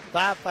it's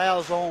 5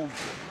 fouls on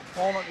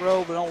Walnut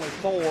Grove and only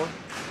 4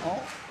 on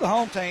the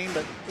home team.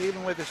 But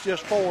even with it's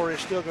just 4,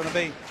 it's still going to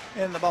be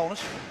in the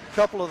bonus. A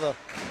couple of the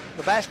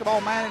basketball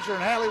manager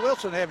and Hallie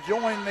Wilson have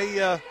joined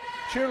the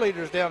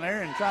cheerleaders down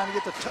there and trying to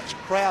get the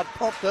crowd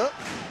pumped up.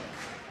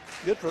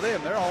 Good for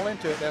them. They're all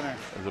into it down there.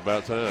 It's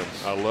about time.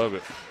 I love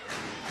it.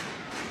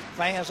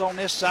 Fans on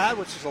this side,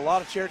 which is a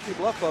lot of Cherokee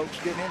Bluff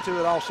folks getting into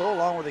it also,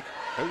 along with the...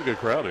 There's a good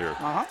crowd here.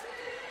 Uh-huh.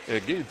 And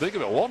again, think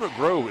of it. Walnut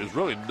Grove is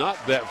really not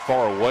that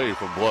far away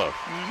from Bluff.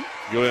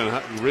 Mm-hmm. You go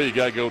down, you really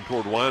got to go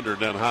toward Winder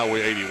down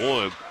Highway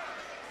 81.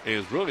 And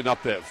it's really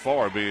not that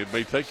far. I mean, it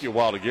may take you a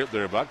while to get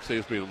there, but I can see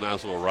it's being a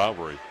nice little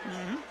rivalry.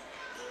 Mm-hmm.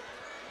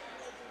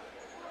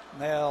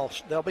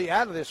 They'll be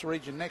out of this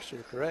region next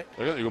year, correct? I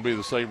think they're going to be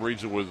the same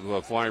region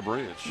with Flyer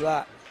Branch.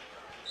 Right.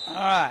 All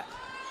right.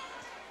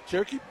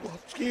 Cherokee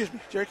Bluff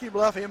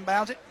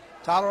inbounds it.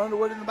 Tyler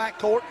Underwood in the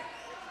backcourt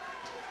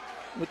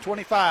with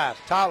 25.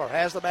 Tyler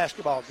has the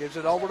basketball. Gives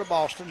it over to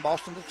Boston.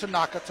 Boston to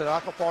Tanaka.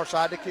 Tanaka far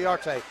side to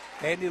Chiarte.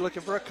 Andy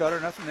looking for a cutter.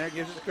 Nothing there.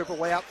 Gives it to Cooper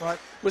way out front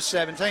with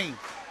 17.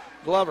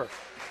 Glover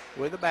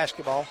with the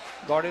basketball.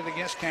 Guarded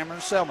against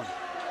Cameron Selman.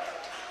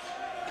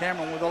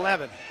 Cameron with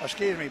 11.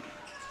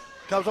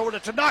 Comes over to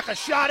Tanaka.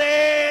 Shot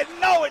it.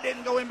 No, it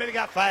didn't go in, but he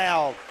got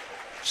fouled.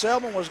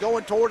 Selman was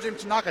going towards him.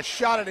 Tanaka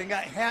shot it and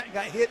got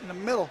hit in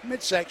the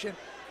midsection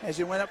as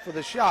he went up for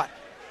the shot.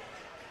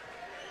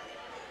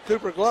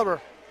 Cooper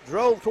Glover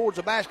drove towards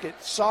the basket,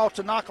 saw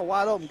Tanaka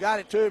wide open, got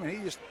it to him, and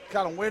he just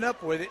kind of went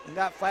up with it and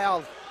got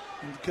fouled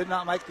and could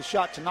not make the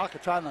shot. Tanaka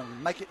trying to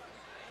make it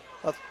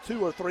a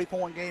 2 or 3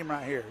 point game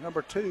right here.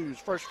 Number 2's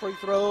first free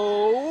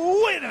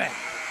throw. Wait a minute.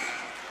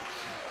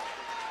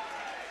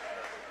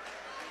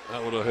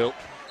 That would have helped.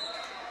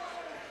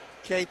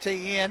 KT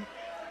in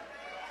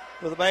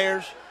for the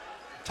Bears.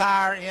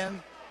 Tire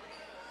in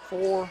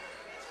for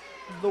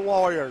the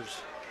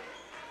Warriors.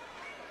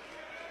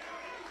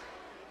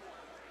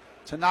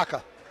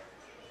 Tanaka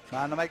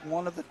trying to make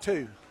one of the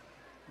two.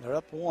 They're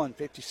up 1,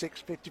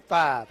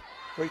 56-55.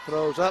 Free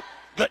throws up.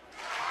 Good.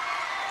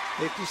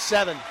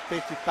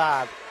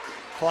 57-55.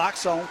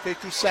 Clock's on,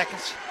 50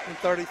 seconds and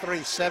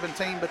 33.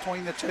 17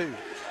 between the two.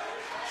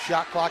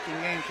 Shot clock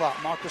and game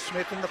clock. Marcus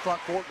Smith in the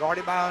front court,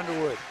 guarded by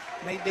Underwood.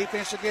 Need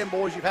defense again,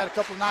 boys. You've had a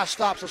couple of nice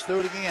stops. Let's do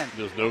it again.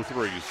 There's no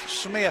threes.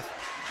 Smith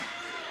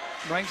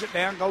brings it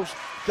down,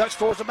 cuts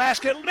towards the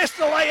basket, missed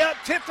the layup,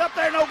 tipped up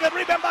there, no good.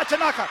 Rebound by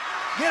Tanaka.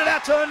 Get it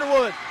out to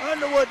Underwood.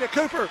 Underwood to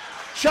Cooper.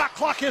 Shot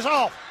clock is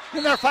off,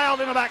 and they're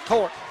fouled in the back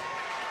court.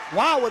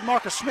 Why would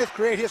Marcus Smith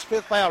create his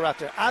 5th foul right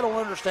there? I don't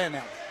understand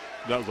that.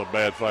 That was a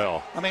bad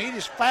foul. I mean, he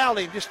just fouled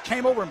him, just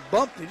came over and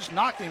bumped him, just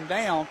knocked him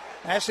down.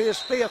 That's his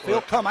 5th.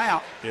 He'll come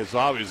out. It's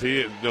obvious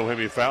he didn't know how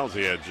many fouls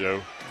he had,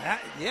 Joe.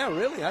 Yeah,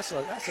 really. That's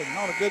not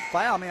a good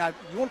foul. I mean,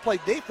 you want to play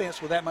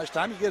defense with that much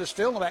time. You get a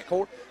steal in the back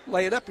court,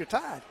 lay it up, you're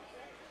tied.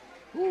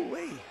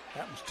 Ooh-wee.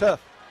 That was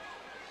tough.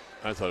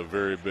 That's a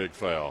very big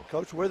foul.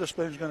 Coach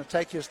Witherspoon's going to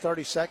take his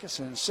 30 seconds,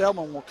 and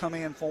Selman will come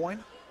in for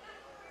him.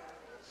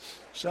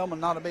 Selman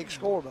not a big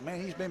scorer, but,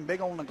 man, he's been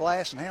big on the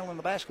glass and handling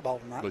the basketball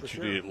tonight. But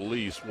you need at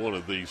least one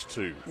of these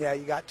two. Yeah,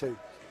 you got to. You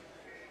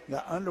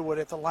got Underwood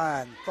at the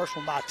line. First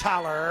one by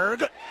Tyler.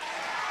 Good.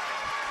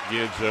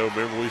 Again, Joe,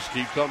 remember we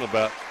keep talking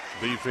about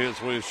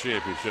defense wins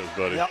championships,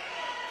 buddy. Yep.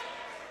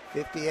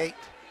 58,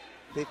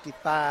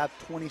 55,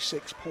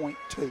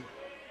 26.2.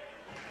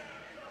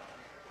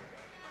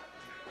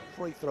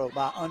 Free throw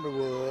by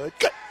Underwood.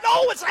 Good.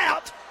 No, it's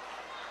out.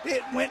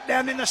 It went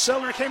down in the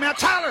cylinder, came out.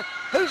 Tyler,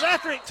 who's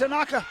after it?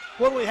 Tanaka.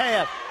 What do we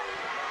have?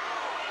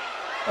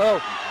 Oh,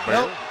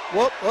 no.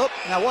 Whoop.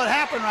 Now what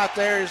happened right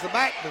there is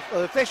the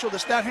official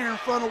that's down here in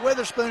front of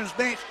Witherspoon's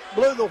bench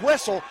blew the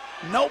whistle.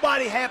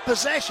 Nobody had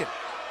possession,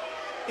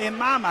 in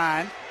my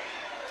mind.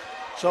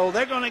 So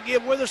they're going to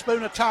give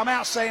Witherspoon a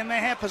timeout, saying they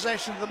have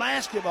possession of the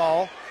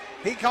basketball.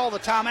 He called the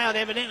timeout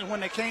evidently when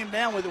they came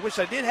down with it, which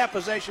they did have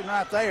possession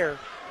right there.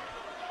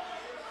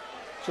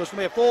 So it's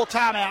going to be a full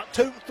timeout,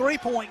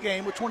 3-point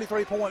game with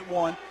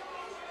 23.1.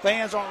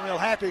 Fans aren't real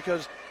happy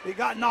because it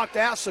got knocked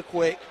out so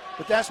quick.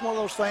 But that's one of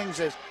those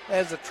things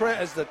as the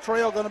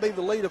trail going to be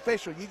the lead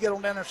official, you get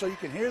on down there so you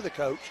can hear the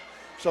coach.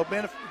 So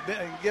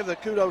give the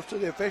kudos to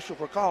the official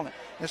for calling it.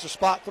 It's a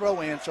spot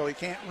throw in, so he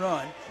can't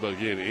run. But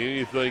again,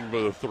 anything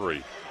but a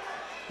 3.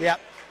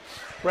 Yep.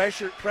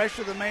 Pressure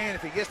the man.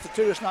 If he gets the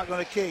 2, it's not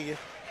going to kill you.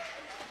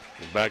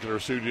 And back in our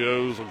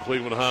studios on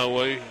Cleveland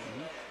Highway,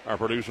 our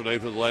producer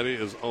Nathan Laddie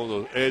is on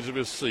the edge of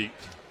his seat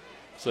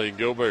saying,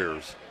 "Go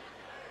Bears."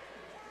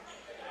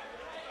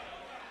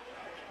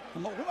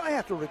 We might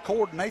have to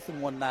record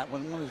Nathan one night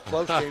when one of his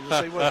close games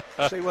and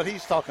see what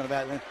he's talking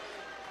about then.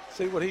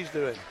 See what he's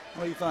doing.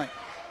 What do you think?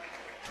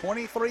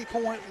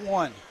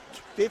 23.1,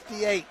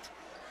 58,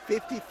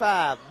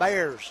 55.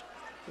 Bears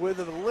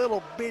with a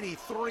little bitty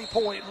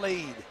 3-point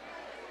lead.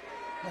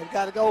 They've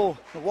got to go.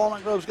 The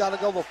Walnut Grove's got to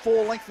go the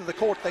full length of the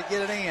court. They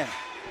get it in.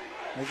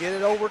 They get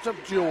it over to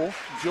Jewell.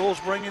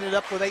 Jewell's bringing it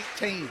up with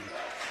 18.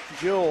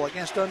 Jewell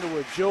against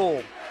Underwood.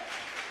 Jewell,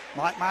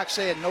 like Mike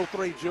said, no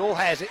 3. Jewell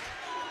has it.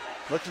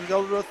 Looking to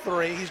go to a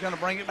 3. He's going to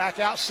bring it back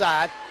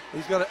outside.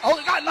 He's going to. Oh,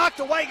 it got knocked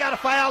away. Got a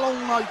foul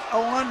on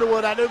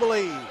Underwood, I do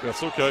believe.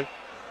 That's okay.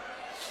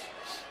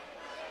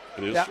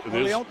 It is. Yeah, it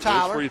is on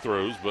Tyler. Free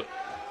throws, but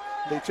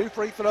the 2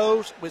 free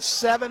throws with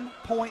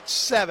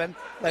 7.7.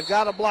 They've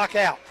got to block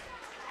out.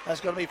 That's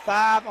going to be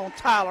 5 on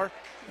Tyler,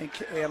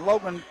 and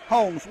Logan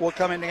Holmes will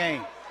come in the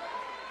game.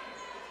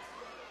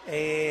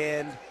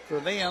 And for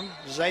them,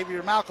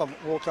 Xavier Malcolm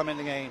will come in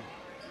the game.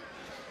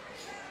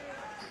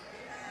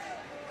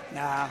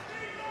 Now,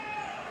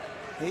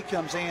 he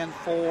comes in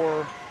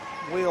for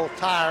Will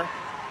Tyre.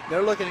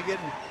 They're looking at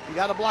getting, you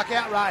got to block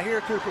out right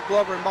here, Cooper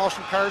Glover and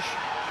Boston Kirsch.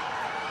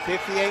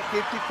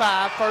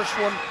 58-55. First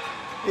one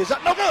is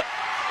up. No good.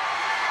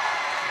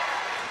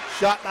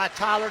 Shot by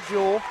Tyler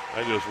Jewell.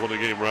 I just won the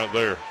game right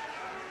there.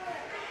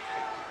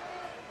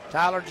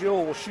 Tyler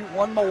Jewell will shoot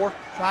one more,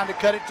 trying to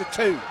cut it to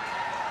 2.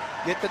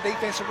 Get the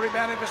defensive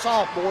rebound if it's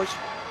off, boys.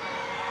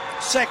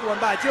 Second one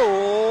by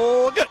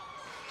Jewell. Good.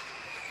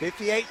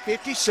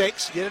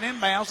 58-56. Get it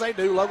inbounds. They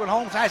do. Logan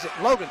Holmes has it.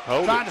 Logan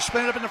trying to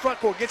spin it up in the front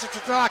court. Gets it to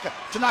Tanaka.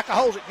 Tanaka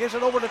holds it. Gives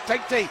it over to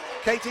KT.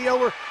 KT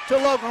over to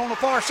Logan on the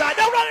far side.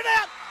 Don't run it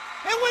out.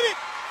 And win it.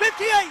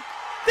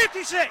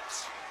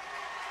 58-56.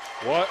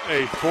 What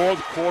a fourth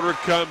quarter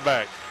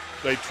comeback.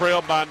 They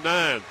trailed by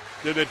 9.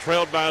 Then they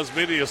trailed by as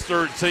many as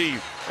 13.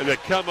 And they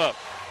come up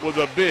with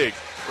a big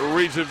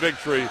region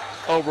victory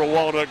over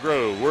Walnut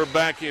Grove. We're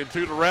back in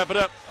 2 to wrap it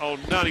up on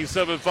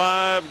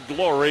 97.5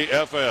 Glory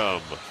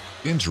FM.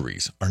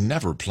 Injuries are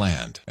never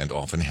planned and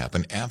often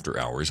happen after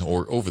hours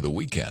or over the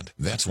weekend.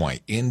 That's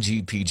why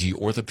NGPG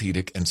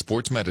Orthopedic and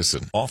Sports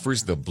Medicine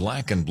offers the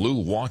Black and Blue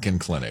Walk-In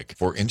Clinic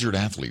for injured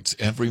athletes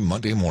every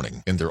Monday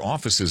morning in their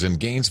offices in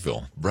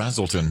Gainesville,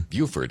 Brazelton,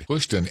 Beaufort,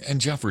 Houston,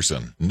 and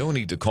Jefferson. No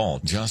need to call.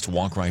 Just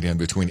walk right in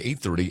between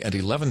 8:30 and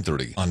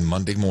 11:30 on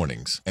Monday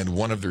mornings. And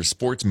one of their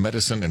sports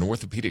medicine and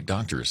orthopedic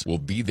doctors will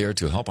be there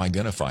to help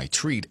identify,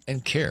 treat,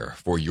 and care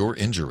for your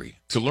injury.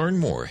 To learn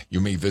more, you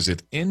may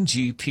visit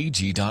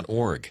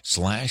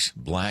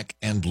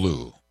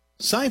ngpg.org/blackandblue.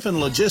 Siphon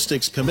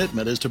Logistics'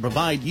 commitment is to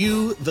provide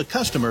you, the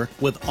customer,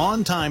 with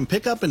on-time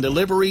pickup and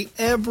delivery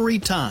every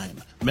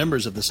time.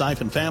 Members of the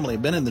Siphon family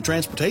have been in the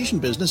transportation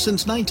business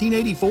since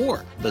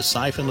 1984. The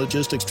Siphon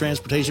Logistics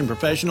transportation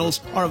professionals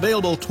are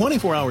available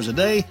 24 hours a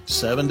day,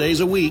 7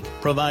 days a week,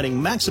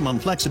 providing maximum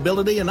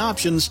flexibility and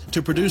options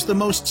to produce the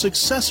most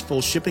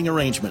successful shipping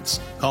arrangements.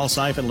 Call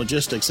Siphon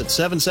Logistics at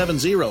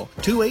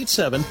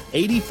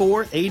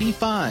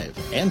 770-287-8485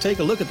 and take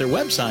a look at their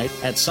website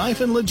at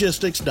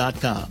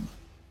siphonlogistics.com.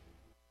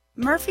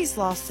 Murphy's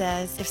Law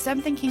says if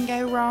something can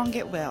go wrong,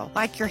 it will.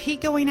 Like your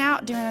heat going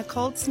out during a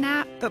cold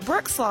snap. But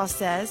Brooks Law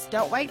says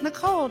don't wait in the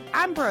cold.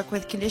 I'm Brooke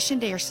with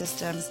Conditioned Air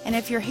Systems. And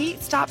if your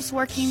heat stops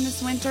working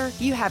this winter,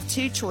 you have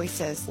two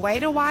choices.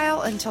 Wait a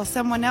while until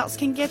someone else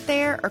can get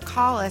there or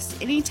call us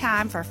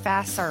anytime for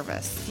fast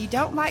service. If you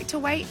don't like to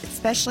wait,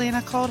 especially in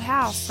a cold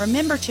house,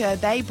 remember to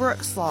obey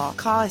Brooks Law.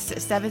 Call us at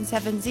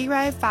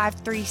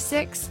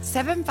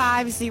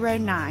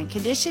 770-536-7509.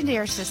 Conditioned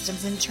Air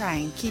Systems and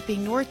Train,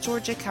 keeping North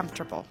Georgia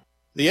comfortable.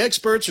 The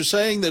experts are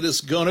saying that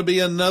it's going to be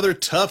another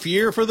tough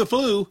year for the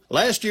flu.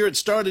 Last year it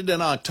started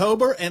in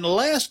October and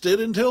lasted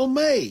until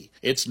May.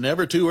 It's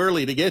never too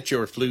early to get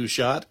your flu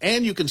shot,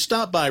 and you can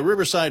stop by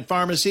Riverside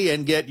Pharmacy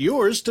and get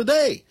yours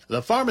today.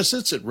 The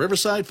pharmacists at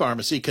Riverside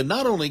Pharmacy can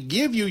not only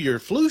give you your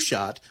flu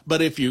shot,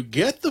 but if you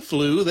get the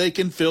flu, they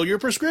can fill your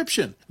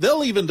prescription.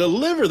 They'll even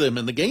deliver them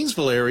in the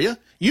Gainesville area.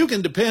 You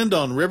can depend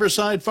on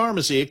Riverside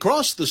Pharmacy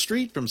across the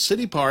street from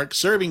City Park,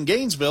 serving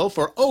Gainesville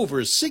for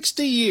over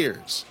 60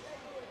 years.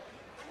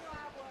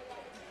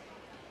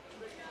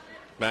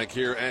 Back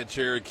here at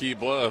Cherokee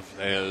Bluff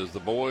as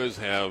the boys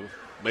have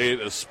made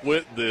a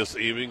split this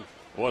evening.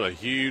 What a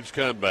huge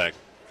comeback.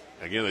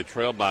 Again, they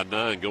trailed by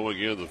 9 going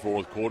into the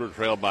fourth quarter,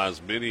 trailed by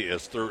as many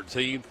as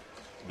 13.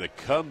 The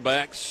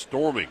comeback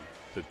storming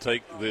to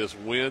take this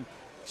win,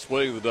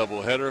 splitting the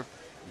doubleheader.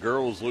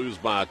 Girls lose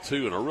by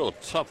 2 in a real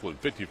tough one,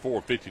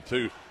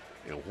 54-52.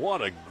 And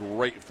what a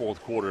great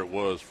fourth quarter it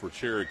was for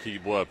Cherokee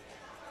Bluff.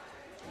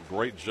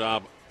 Great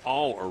job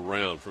all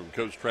around from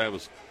Coach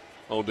Travis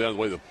on down the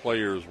way the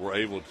players were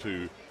able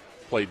to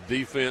play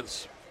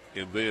defense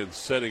and then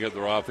setting up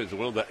their offense. And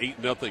went on the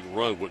 8-0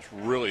 run, which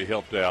really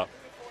helped out.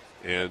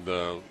 And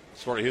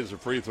started hitting some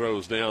free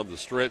throws down the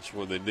stretch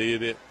when they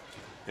needed it.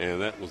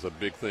 And that was a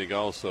big thing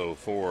also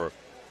for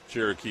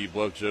Cherokee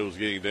Bluff. Joe's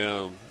getting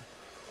down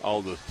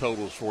all the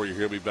totals for you.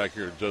 He'll be back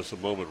here in just a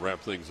moment, wrap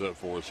things up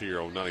for us here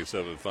on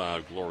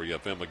 97.5 Glory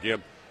FM.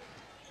 Again,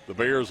 the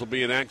Bears will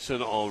be in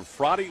action on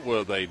Friday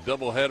with a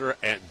doubleheader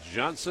at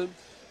Johnson.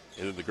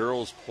 And then the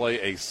girls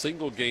play a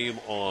single game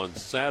on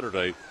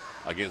Saturday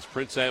against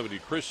Prince Avenue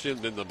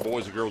Christian. Then the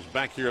boys and girls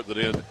back here at the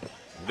Den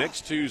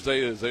next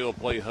Tuesday as they will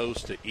play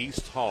host to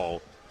East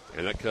Hall.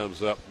 And that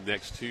comes up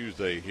next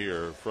Tuesday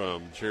here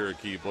from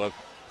Cherokee Bluff.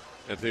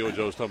 And tell you what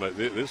Joe's talking about.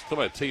 This is talking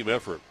about team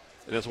effort.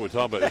 And that's what we're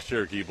talking about, this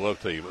Cherokee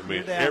Bluff team. I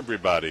mean,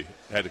 everybody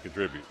had to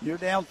contribute. You're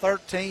down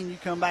 13. You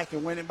come back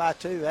and win it by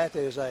 2. That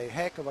is a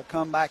heck of a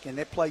comeback. And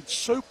they played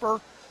super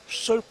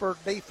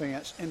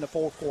defense in the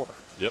fourth quarter.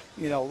 Yep.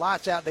 You know,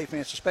 lights out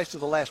defense, especially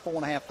the last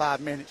 4.5,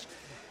 5 minutes.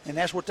 And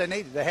that's what they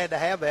needed. They had to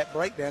have that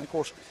breakdown, of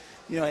course,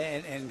 you know,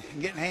 and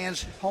getting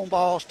hands, home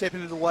balls,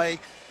 stepping it away,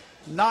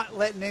 not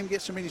letting them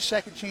get so many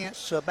second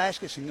chance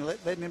baskets and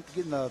letting them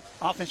get in the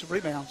offensive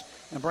rebounds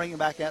and bring them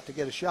back out to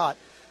get a shot.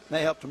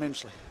 They helped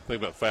tremendously.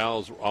 Think about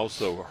fouls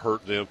also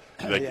hurt them.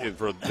 And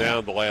for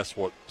down the last,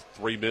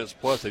 3 minutes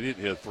plus, they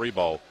didn't hit a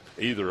 3-ball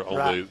either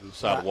on the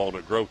side of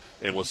Walnut Grove.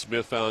 And with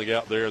Smith fouling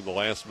out there in the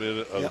last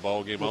minute of the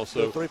ball game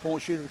also. The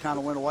three-point shooter kind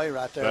of went away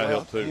right there. That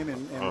helped too. Him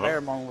and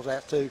Barrymore was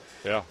out too.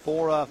 Yeah.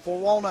 For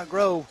Walnut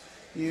Grove,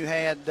 you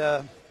had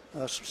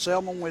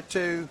Selman with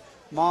 2,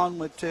 Mon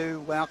with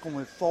 2, Malcolm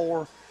with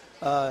 4.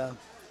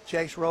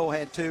 Chase Rowe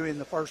had 2 in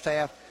the first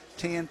half,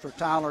 10 for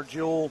Tyler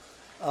Jewell,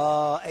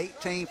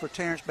 18 for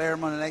Terrence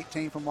Behrman, and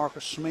 18 for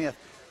Marcus Smith.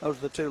 Those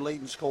are the 2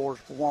 leading scorers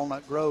for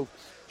Walnut Grove.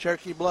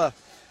 Cherokee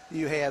Bluff,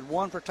 you had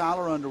 1 for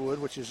Tyler Underwood,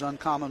 which is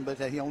uncommon, but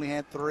he only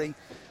had 3.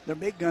 Their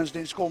big guns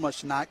didn't score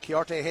much tonight.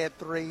 Chiarte had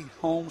 3.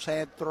 Holmes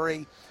had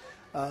 3.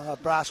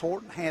 Bryce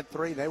Horton had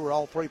 3. They were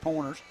all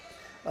 3-pointers.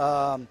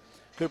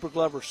 Cooper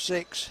Glover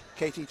 6.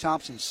 KT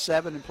Thompson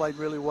 7 and played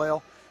really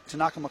well.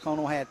 Tanaka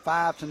McConnell had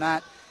 5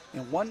 tonight.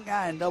 And one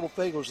guy in double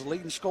figures, the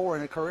leading scorer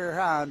in a career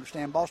high, I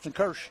understand, Boston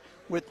Kirsch,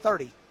 with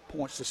 30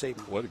 points this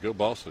evening. Way to go,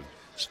 Boston.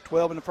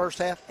 12 in the first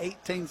half,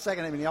 18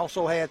 second half. And he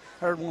also had,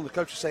 heard one of the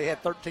coaches say he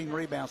had 13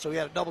 rebounds. So he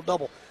had a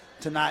double-double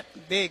tonight.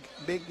 Big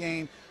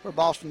game for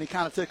Boston. He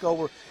kind of took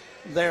over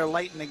there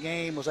late in the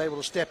game, was able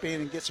to step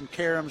in and get some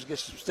caroms, get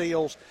some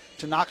steals.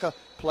 Tanaka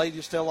played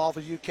his tail off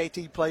as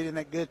UKT played in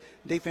that good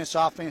defense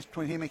offense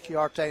between him and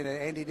Chiarte, and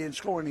Andy didn't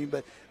score any,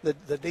 but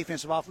the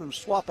defensive offensive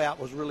swap out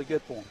was really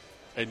good for him.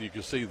 And you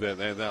can see that,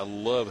 and I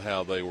love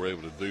how they were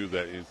able to do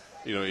that. And,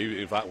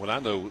 when I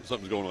know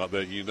something's going on like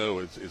that,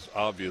 it's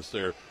obvious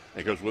there.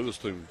 And Coach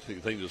Witherspoon,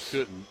 things just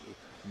couldn't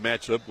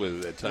match up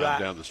with it at times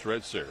down the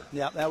stretch there.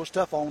 Yeah, that was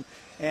tough on.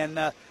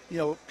 And,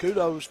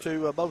 kudos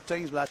to both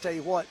teams. But I tell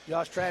you what,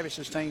 Josh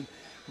Travis's team,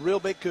 real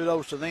big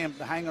kudos to them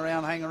to hang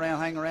around,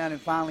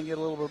 and finally get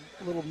a little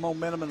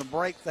momentum and a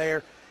break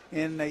there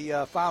in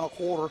the final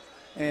quarter.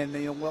 And,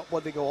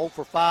 what they go 0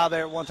 for 5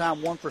 there at one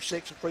time, 1 for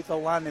 6 at free throw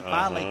line. And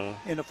finally,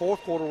 in the fourth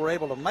quarter, were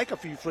able to make a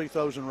few free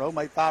throws in a row,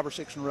 made 5 or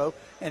 6 in a row.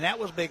 And that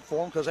was big for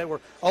them because they were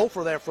 0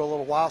 for there for a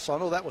little while. So I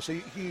know that was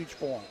huge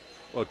for them.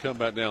 Well, come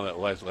back down that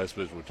last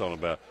position we're talking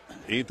about.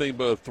 Anything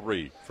but a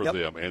 3 for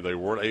them, and they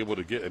weren't able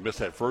to get. They missed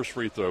that first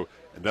free throw,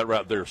 and that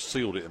right there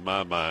sealed it in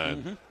my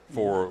mind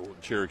for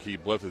Cherokee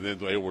Bluff, and then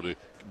they were able to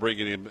bring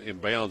it in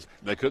bounds,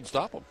 and they couldn't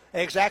stop them.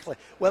 Exactly.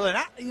 Well, and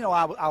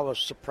I was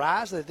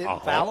surprised that they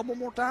didn't foul them one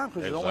more time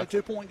because it was only a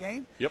 2-point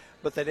game. Yep.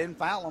 But they didn't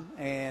foul them,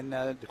 and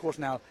of course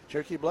now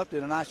Cherokee Bluff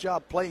did a nice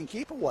job playing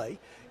keep away.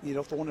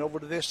 Throwing it over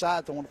to this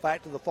side, throwing it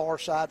back to the far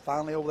side,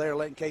 finally over there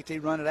letting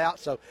KT run it out.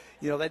 So,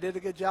 they did a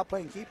good job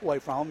playing keep away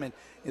from them. And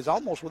it's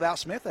almost without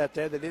Smith out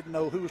there, they didn't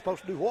know who was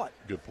supposed to do what.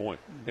 Good point.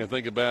 And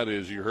think about it,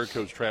 as you heard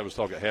Coach Travis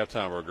talk at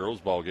halftime of our girls'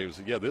 ball game, he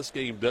said, this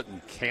game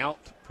doesn't count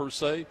per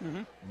se,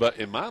 but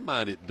in my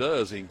mind it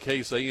does in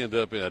case they end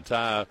up in a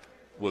tie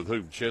with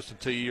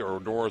Chestatee or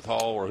North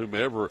Hall or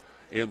whomever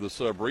in the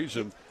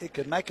sub-region. It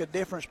could make a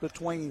difference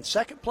between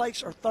second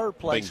place or third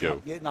place.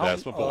 Bingo. Getting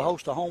That's my point.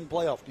 Host a home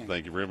playoff game.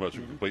 Thank you very much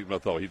for completing my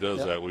thought. He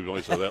does that. We've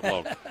only said that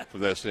long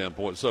from that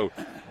standpoint. So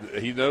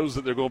he knows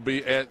that they're going to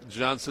be at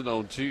Johnson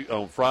on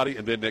Friday,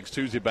 and then next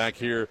Tuesday back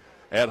here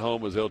at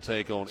home as they'll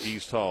take on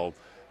East Hall.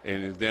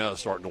 And now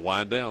it's starting to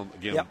wind down.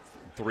 Again,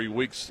 3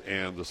 weeks,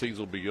 and the season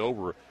will be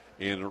over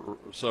in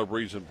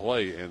sub-region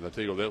play. And I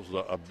tell you, that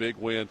was a big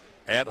win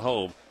at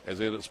home as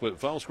they ended up split.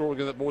 Final score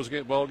again, that boys'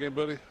 ball game,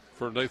 buddy,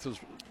 for Nathan's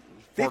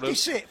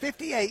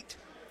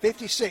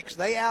 58-56.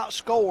 They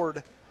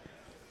outscored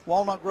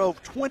Walnut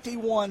Grove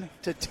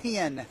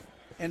 21-10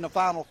 in the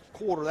final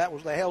quarter.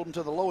 They held them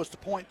to the lowest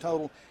point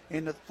total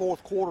in the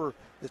fourth quarter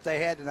that they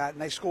had tonight,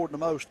 and they scored the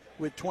most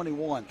with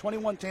 21.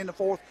 21-10 the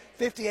fourth,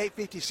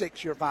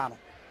 58-56 your final.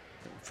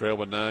 Trail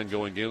by 9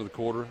 going into the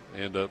quarter,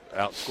 end up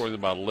outscoring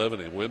them by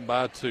 11 and win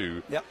by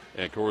 2. Yep.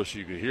 And, of course,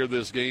 you can hear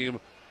this game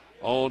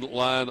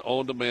online,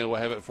 on demand. We'll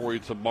have it for you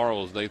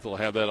tomorrow, as Nathan will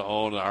have that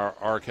on our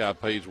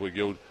archive page. We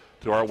go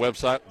to our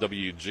website,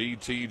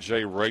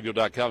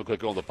 WGTJradio.com.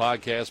 Click on the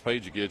podcast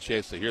page. You get a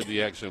chance to hear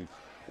the action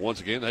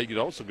once again. Hey, you can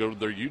also go to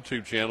their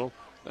YouTube channel.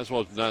 That's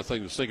one nice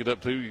thing to sync it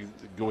up to. You can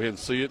go ahead and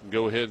see it and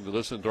go ahead and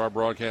listen to our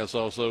broadcast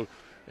also.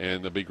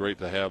 And it'd be great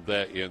to have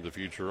that in the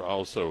future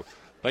also.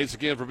 Thanks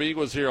again for being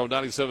with us here on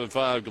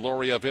 97.5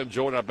 Glory FM.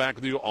 Join our back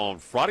with you on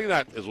Friday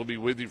night as we'll be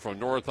with you from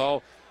North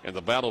Hall and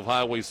the Battle of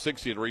Highway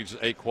 60 in Region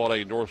 8 Quad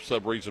A North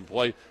Sub-Region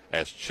play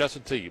as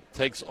Chestatee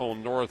takes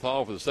on North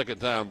Hall for the second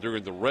time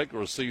during the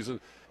regular season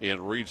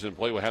in Region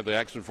play. We'll have the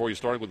action for you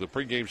starting with the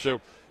pregame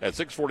show at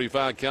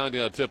 6:45, counting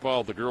down a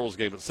tip-off, the girls'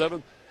 game at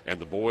 7, and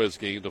the boys'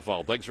 game to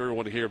follow. Thanks for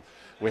everyone here.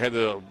 We had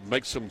to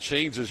make some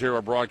changes here on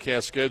our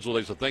broadcast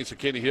schedule. So thanks to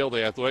Kenny Hill,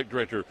 the athletic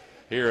director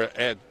here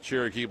at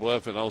Cherokee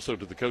Bluff, and also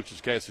to the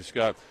coaches, Cassie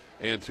Scott,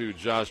 and to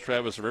Josh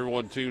Travis, and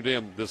everyone tuned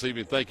in this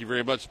evening. Thank you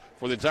very much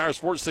for the entire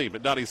sports team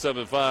at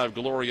 97.5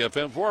 Glory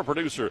FM. For our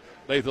producer,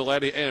 Nathan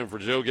Laddie, and for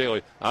Joe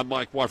Gailey, I'm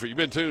Mike Wyford. You've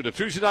been tuned to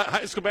Tuesday Night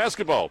High School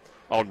Basketball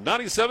on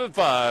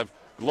 97.5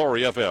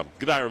 Glory FM.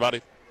 Good night,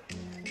 everybody.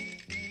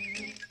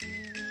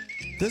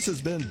 This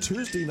has been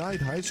Tuesday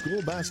Night High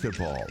School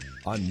Basketball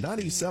on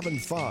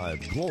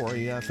 97.5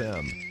 Glory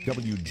FM,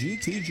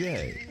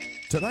 WGTJ.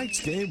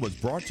 Tonight's game was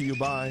brought to you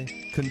by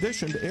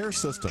Conditioned Air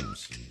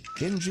Systems,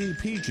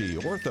 NGPG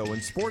Ortho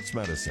and Sports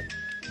Medicine,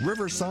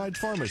 Riverside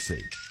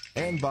Pharmacy,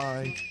 and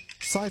by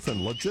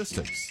Siphon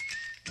Logistics.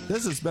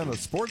 This has been a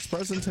sports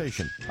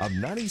presentation of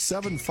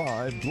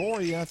 97.5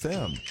 Glory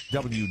FM,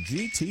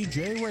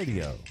 WGTJ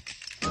Radio.